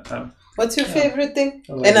 And What's your favorite thing?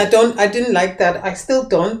 I like And it. I didn't like that. I still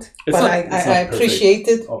don't. It's But not- I it's not appreciate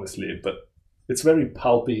it. obviously, but it's very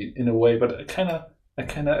pulpy in a way. But I kind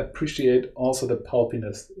of appreciate also the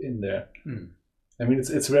pulpiness in there. I mean,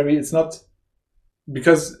 it's not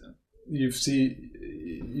because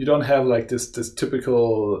you don't have like this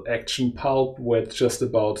typical action pulp where it's just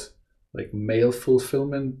about like male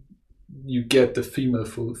fulfillment. You get the female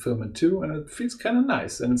fulfillment too, and it feels kind of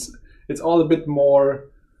nice. And it's all a bit more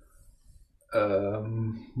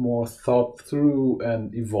thought through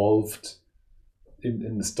and evolved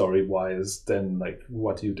in the story wise than like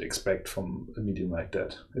what you'd expect from a medium like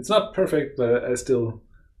that. It's not perfect, but I still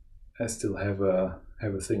have a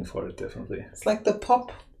thing for it, definitely. It's like the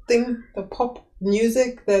pop thing, the pop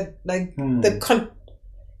music that like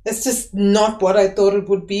it's just not what I thought it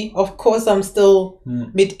would be. Of course, I'm still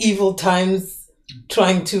medieval times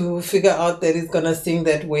trying to figure out that he's gonna sing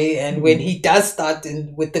that way. And when he does start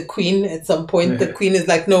with the queen at some point, the queen is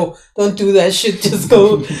like, no, don't do that shit. Just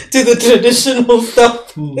go to the traditional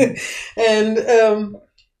stuff. And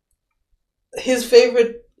his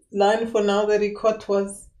favorite line for now that he caught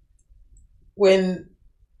was when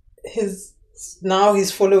now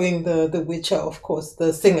he's following the Witcher, of course,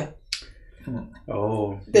 the singer.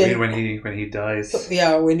 Oh, you Then- mean when he dies?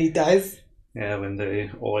 Yeah, when he dies. Yeah, when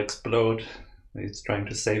they all explode. He's trying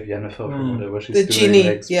to save Yennefer from whatever she's The doing. genie,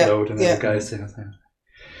 They explode, and then yeah. the guy sings.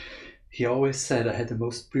 He always said I had the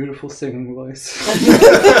most beautiful singing voice.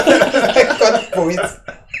 I got voice.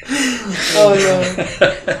 Oh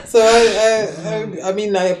no! So I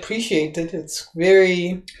mean, I appreciate it. It's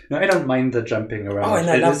very. No, I don't mind the jumping around. Oh, and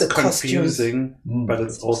I It love is the costumes. confusing, but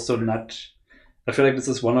it's also not. I feel like this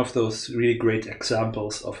is one of those really great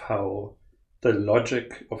examples of how the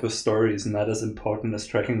logic of a story is not as important as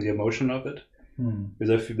tracking the emotion of it. Because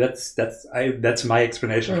I feel that's my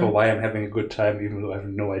explanation for why I'm having a good time, even though I have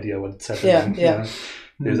no idea what's happening. Yeah.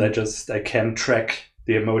 Because I can track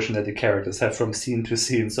the emotion that the characters have from scene to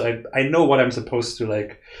scene, so I know what I'm supposed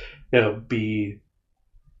to be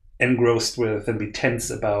engrossed with and be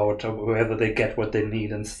tense about, or whether they get what they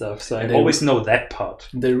need and stuff. So I always know that part.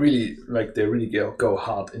 They really go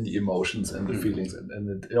hard in the emotions and the feelings,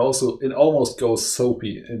 and it almost goes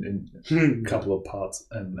soapy in a couple of parts.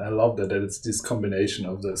 And I love that it's this combination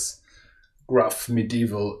of this gruff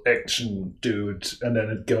medieval action dude, and then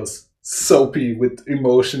it goes soapy with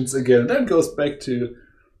emotions again, and then it goes back to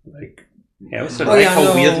like I also Oh, yeah, how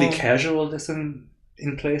no. weirdly casual this in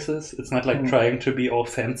places. It's not like trying to be all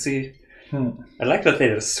fancy. I like that they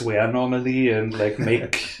just swear normally and like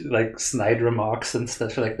make like snide remarks and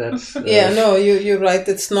stuff like that. Yeah, no, you're right.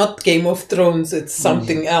 It's not Game of Thrones. It's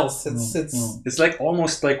something else. It's like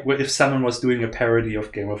almost like if someone was doing a parody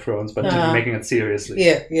of Game of Thrones, but making it seriously.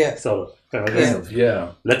 Yeah. So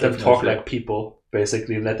yeah, let them talk definitely. like people,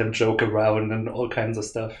 basically. Let them joke around and all kinds of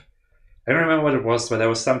stuff. I don't remember what it was, but there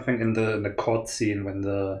was something in the court scene when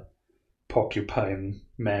the porcupine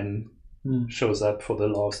man shows up for the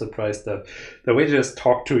Law of Surprise stuff. The way they just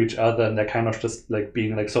talk to each other, and they're kind of just like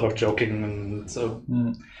being like sort of joking, and so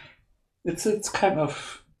it's kind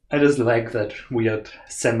of I just like that weird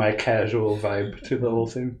semi-casual vibe to the whole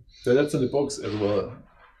thing. So that's in the books as well.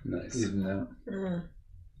 Nice. Even,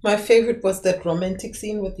 My favorite was that romantic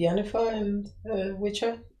scene with Yennefer and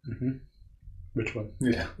Witcher. Mm-hmm. Which one?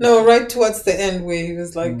 yeah. No, right towards the end where he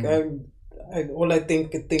was like, all I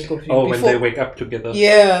could think of you. Oh, before. when they wake up together.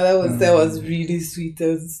 Yeah, that was really sweet. It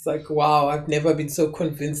was like, wow, I've never been so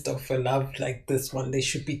convinced of a love like this one. They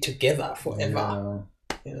should be together forever.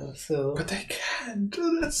 You know, so. But they can't.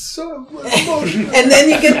 That's so emotional. And then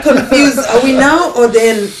you get confused. Are we now or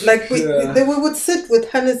then? Like we would sit with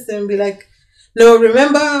Hannes and be like, no,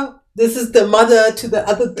 remember, this is the mother to the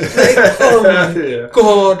other. Like, oh my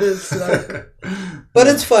God, it's like. But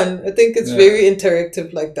it's fun. I think it's very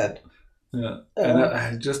interactive like that. Yeah, and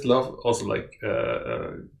I just love also like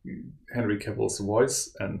Henry Cavill's voice,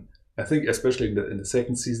 and I think especially in the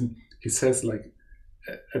second season, he says like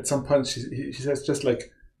at some point he says just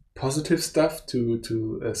like positive stuff to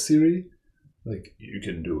Siri, like you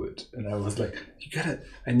can do it, and I was like,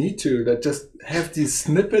 I need to just have these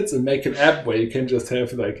snippets and make an app where you can just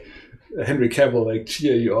have like Henry Cavill like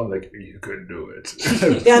cheer you on, like you can do it.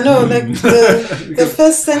 Yeah, no, like the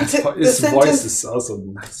first sentence. His voice is also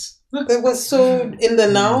nice. That was so in the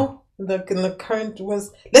now, like in the current was,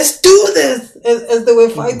 let's do this as they were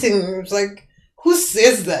fighting. It was like, who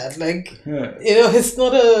says that? Like, you know, it's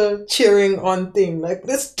not a cheering on thing. Like,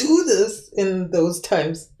 let's do this in those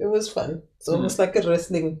times. It was fun. It's almost like a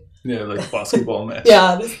wrestling. Yeah, like basketball match.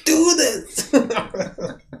 Yeah, let's do this.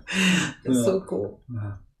 It's so cool.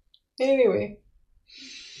 Anyway.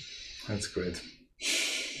 That's great.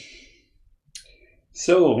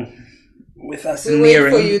 So, with us we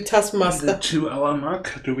nearing wait for you, Taskmaster. the 2-hour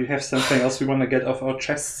mark, do we have something else we want to get off our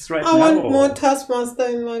chests right now? I want more Taskmaster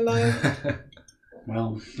in my life.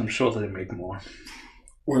 Well, I'm sure they'll make more.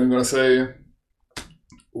 Well, I'm gonna say,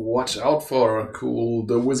 watch out for cool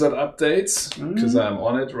The Wizard updates, because I'm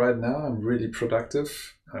on it right now. I'm really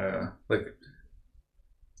productive.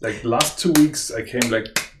 Like last 2 weeks, I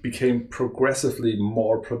became progressively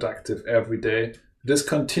more productive every day. This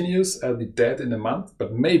continues. I'll be dead in a month,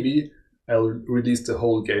 but maybe I'll release the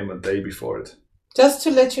whole game a day before it. Just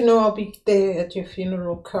to let you know, I'll be there at your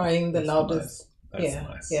funeral crying the loudest. Nice. That's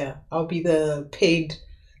nice. Yeah. I'll be the paid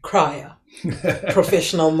crier,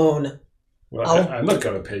 professional moaner. Well, I'm not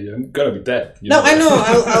gonna pay you. I'm gonna be dead. I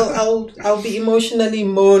know. I'll be emotionally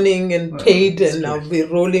moaning and paid, and I'll be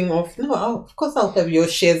rolling off. No, of course I'll have your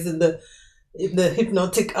shares in the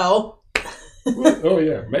hypnotic owl. Oh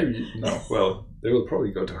yeah, maybe no. Well, they will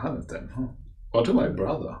probably go to Hannes then, or to my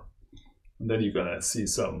brother, and then you're gonna see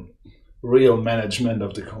some real management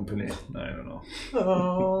of the company. I don't know.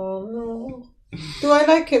 Oh no! Do I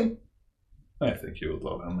like him? I think you would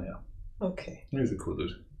love him. Yeah. Okay. He's a cool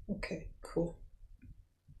dude. Okay. Cool.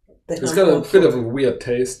 He's got a bit of a weird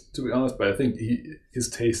taste, to be honest, but I think his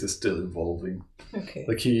taste is still evolving. Okay.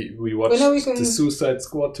 Like we watched the Suicide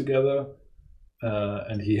Squad together,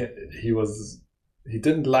 and he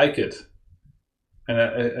didn't like it, and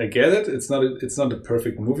I get it. It's not a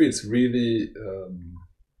perfect movie. It's really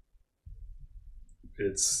I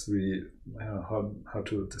don't know how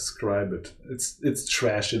to describe it. It's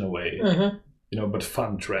trash in a way, you know, but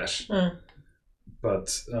fun trash. But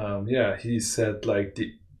he said like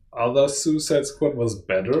the other Suicide Squad was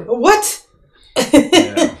better. What?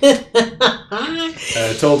 Yeah.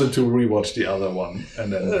 I told him to rewatch the other one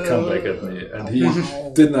and then come back at me, and he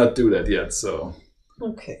did not do that yet. So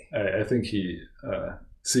okay, I think he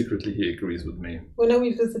secretly he agrees with me. When are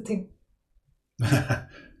we visiting?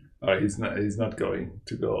 He's not going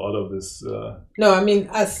to go out of this. No, I mean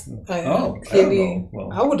us. Clearly,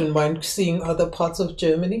 well, I wouldn't mind seeing other parts of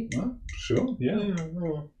Germany. Sure, yeah.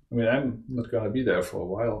 I mean, I'm not gonna be there for a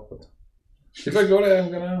while, but if I go there,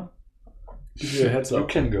 I'm gonna give you a heads up. You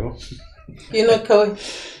can go. You're not going.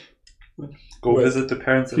 Go visit the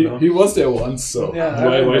parents. He was there once, so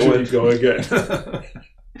why should he go again?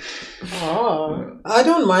 I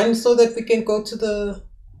don't mind, so that we can go to the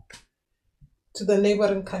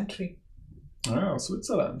neighboring country. Oh,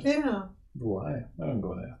 Switzerland. Yeah. Why? I don't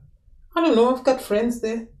go there. I don't know. I've got friends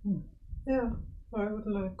there. Yeah. Why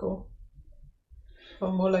wouldn't I go?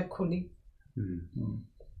 Or more like colleague. Mm-hmm.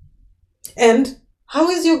 And how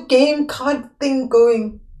is your game card thing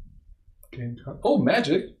going? Game card? Oh,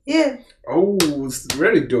 Magic? Yeah. Oh, it's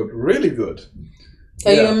really good. Really good.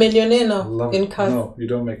 Are you a millionaire now in cards? No, you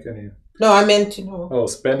don't make any. No, I meant, you know. Oh,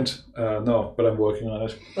 spend? No, but I'm working on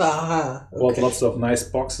it. Okay. Bought lots of nice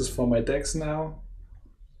boxes for my decks now.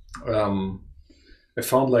 I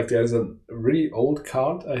found like there's a really old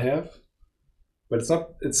card I have, but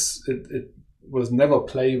it was never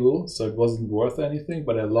playable, so it wasn't worth anything,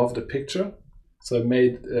 but I love the picture. So I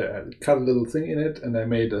made cut a little thing in it, and I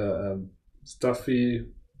made a stuffy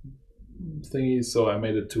thingy. So I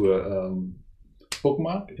made it to a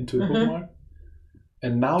bookmark,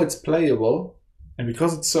 and now it's playable. And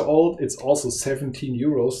because it's so old, it's also 17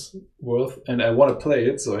 euros worth, and I want to play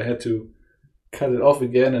it, so I had to cut it off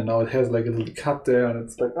again, and now it has like a little cut there, and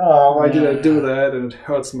it's like, oh, why did I do that? And it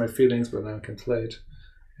hurts my feelings, but now I can play it.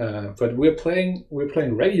 But we're playing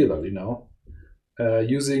regularly now,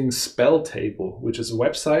 using Spell Table, which is a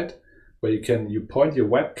website where you point your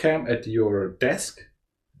webcam at your desk,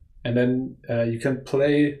 and then you can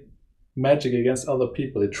play Magic against other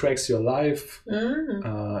people. It tracks your life,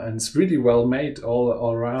 and it's really well made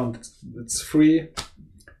all around. It's free.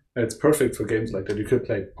 It's perfect for games like that. You could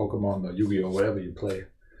play Pokemon or Yu-Gi-Oh, whatever you play,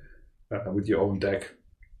 with your own deck.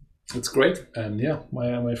 It's great. And yeah,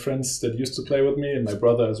 my friends that used to play with me, and my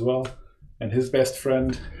brother as well, and his best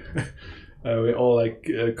friend, we're all like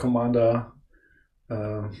Commander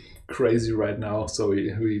crazy right now. So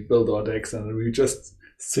we build our decks, and we just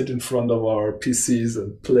sit in front of our PCs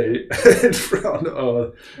and play in front of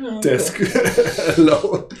our desk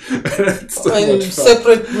alone. It's so much fun.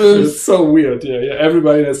 Separate rooms. It's so weird. Yeah.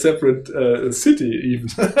 Everybody in a separate city, even.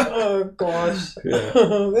 Oh gosh,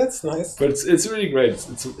 that's nice. But it's really great.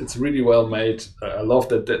 It's really well made. I love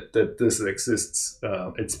that this exists.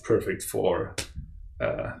 It's perfect for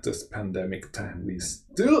this pandemic time we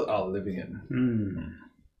still are living in.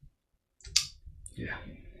 Yeah.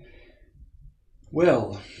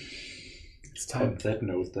 Well, it's time on that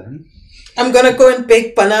note then. I'm gonna go and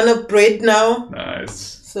bake banana bread now.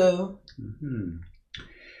 Nice. So.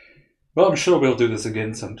 Well, I'm sure we'll do this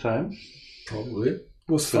again sometime. Probably. It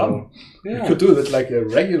was fun. Yeah. We could do that like a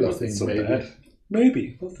regular thing, so maybe. bad.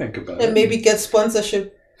 Maybe. We'll think about it. And maybe get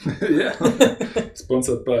sponsorship. Yeah.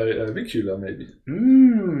 Sponsored by Vicula, maybe.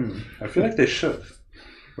 I feel like they should.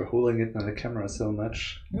 We're holding it on the camera so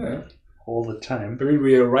much. Yeah. All the time. I mean,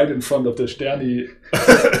 we are right in front of the Sterni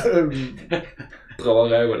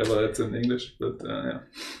Brauerei, whatever that's in English. But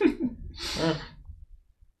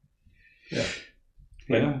yeah.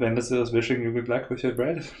 Yeah, Vendors is wishing you good luck with your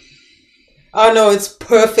bread. Oh no, it's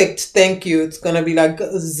perfect. Thank you. It's gonna be like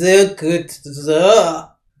the good, the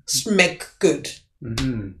smack good.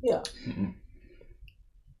 Yeah.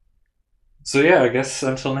 So yeah, I guess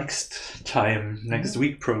until next time, next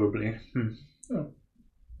week probably.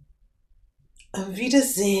 Auf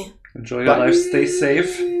Wiedersehen. Enjoy your life. Stay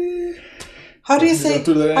safe. How do you say?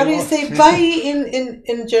 How do you say bye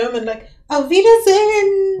in German? Like Auf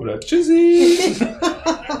Wiedersehen. Oder Tschüssi.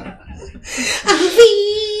 Auf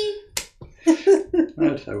Wiedersehen.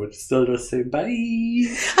 Right, I would still just say bye.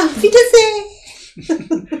 Auf Wiedersehen.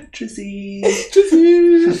 Tschüssi.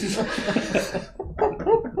 Tschüssi.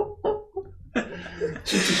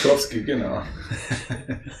 Tschüssikowski, genau.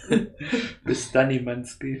 Bis dann,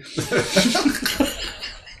 Manski.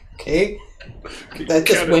 Okay. That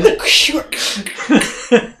just went.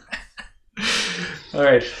 All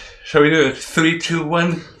right. Shall we do it? 3, 2,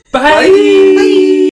 1. Bye.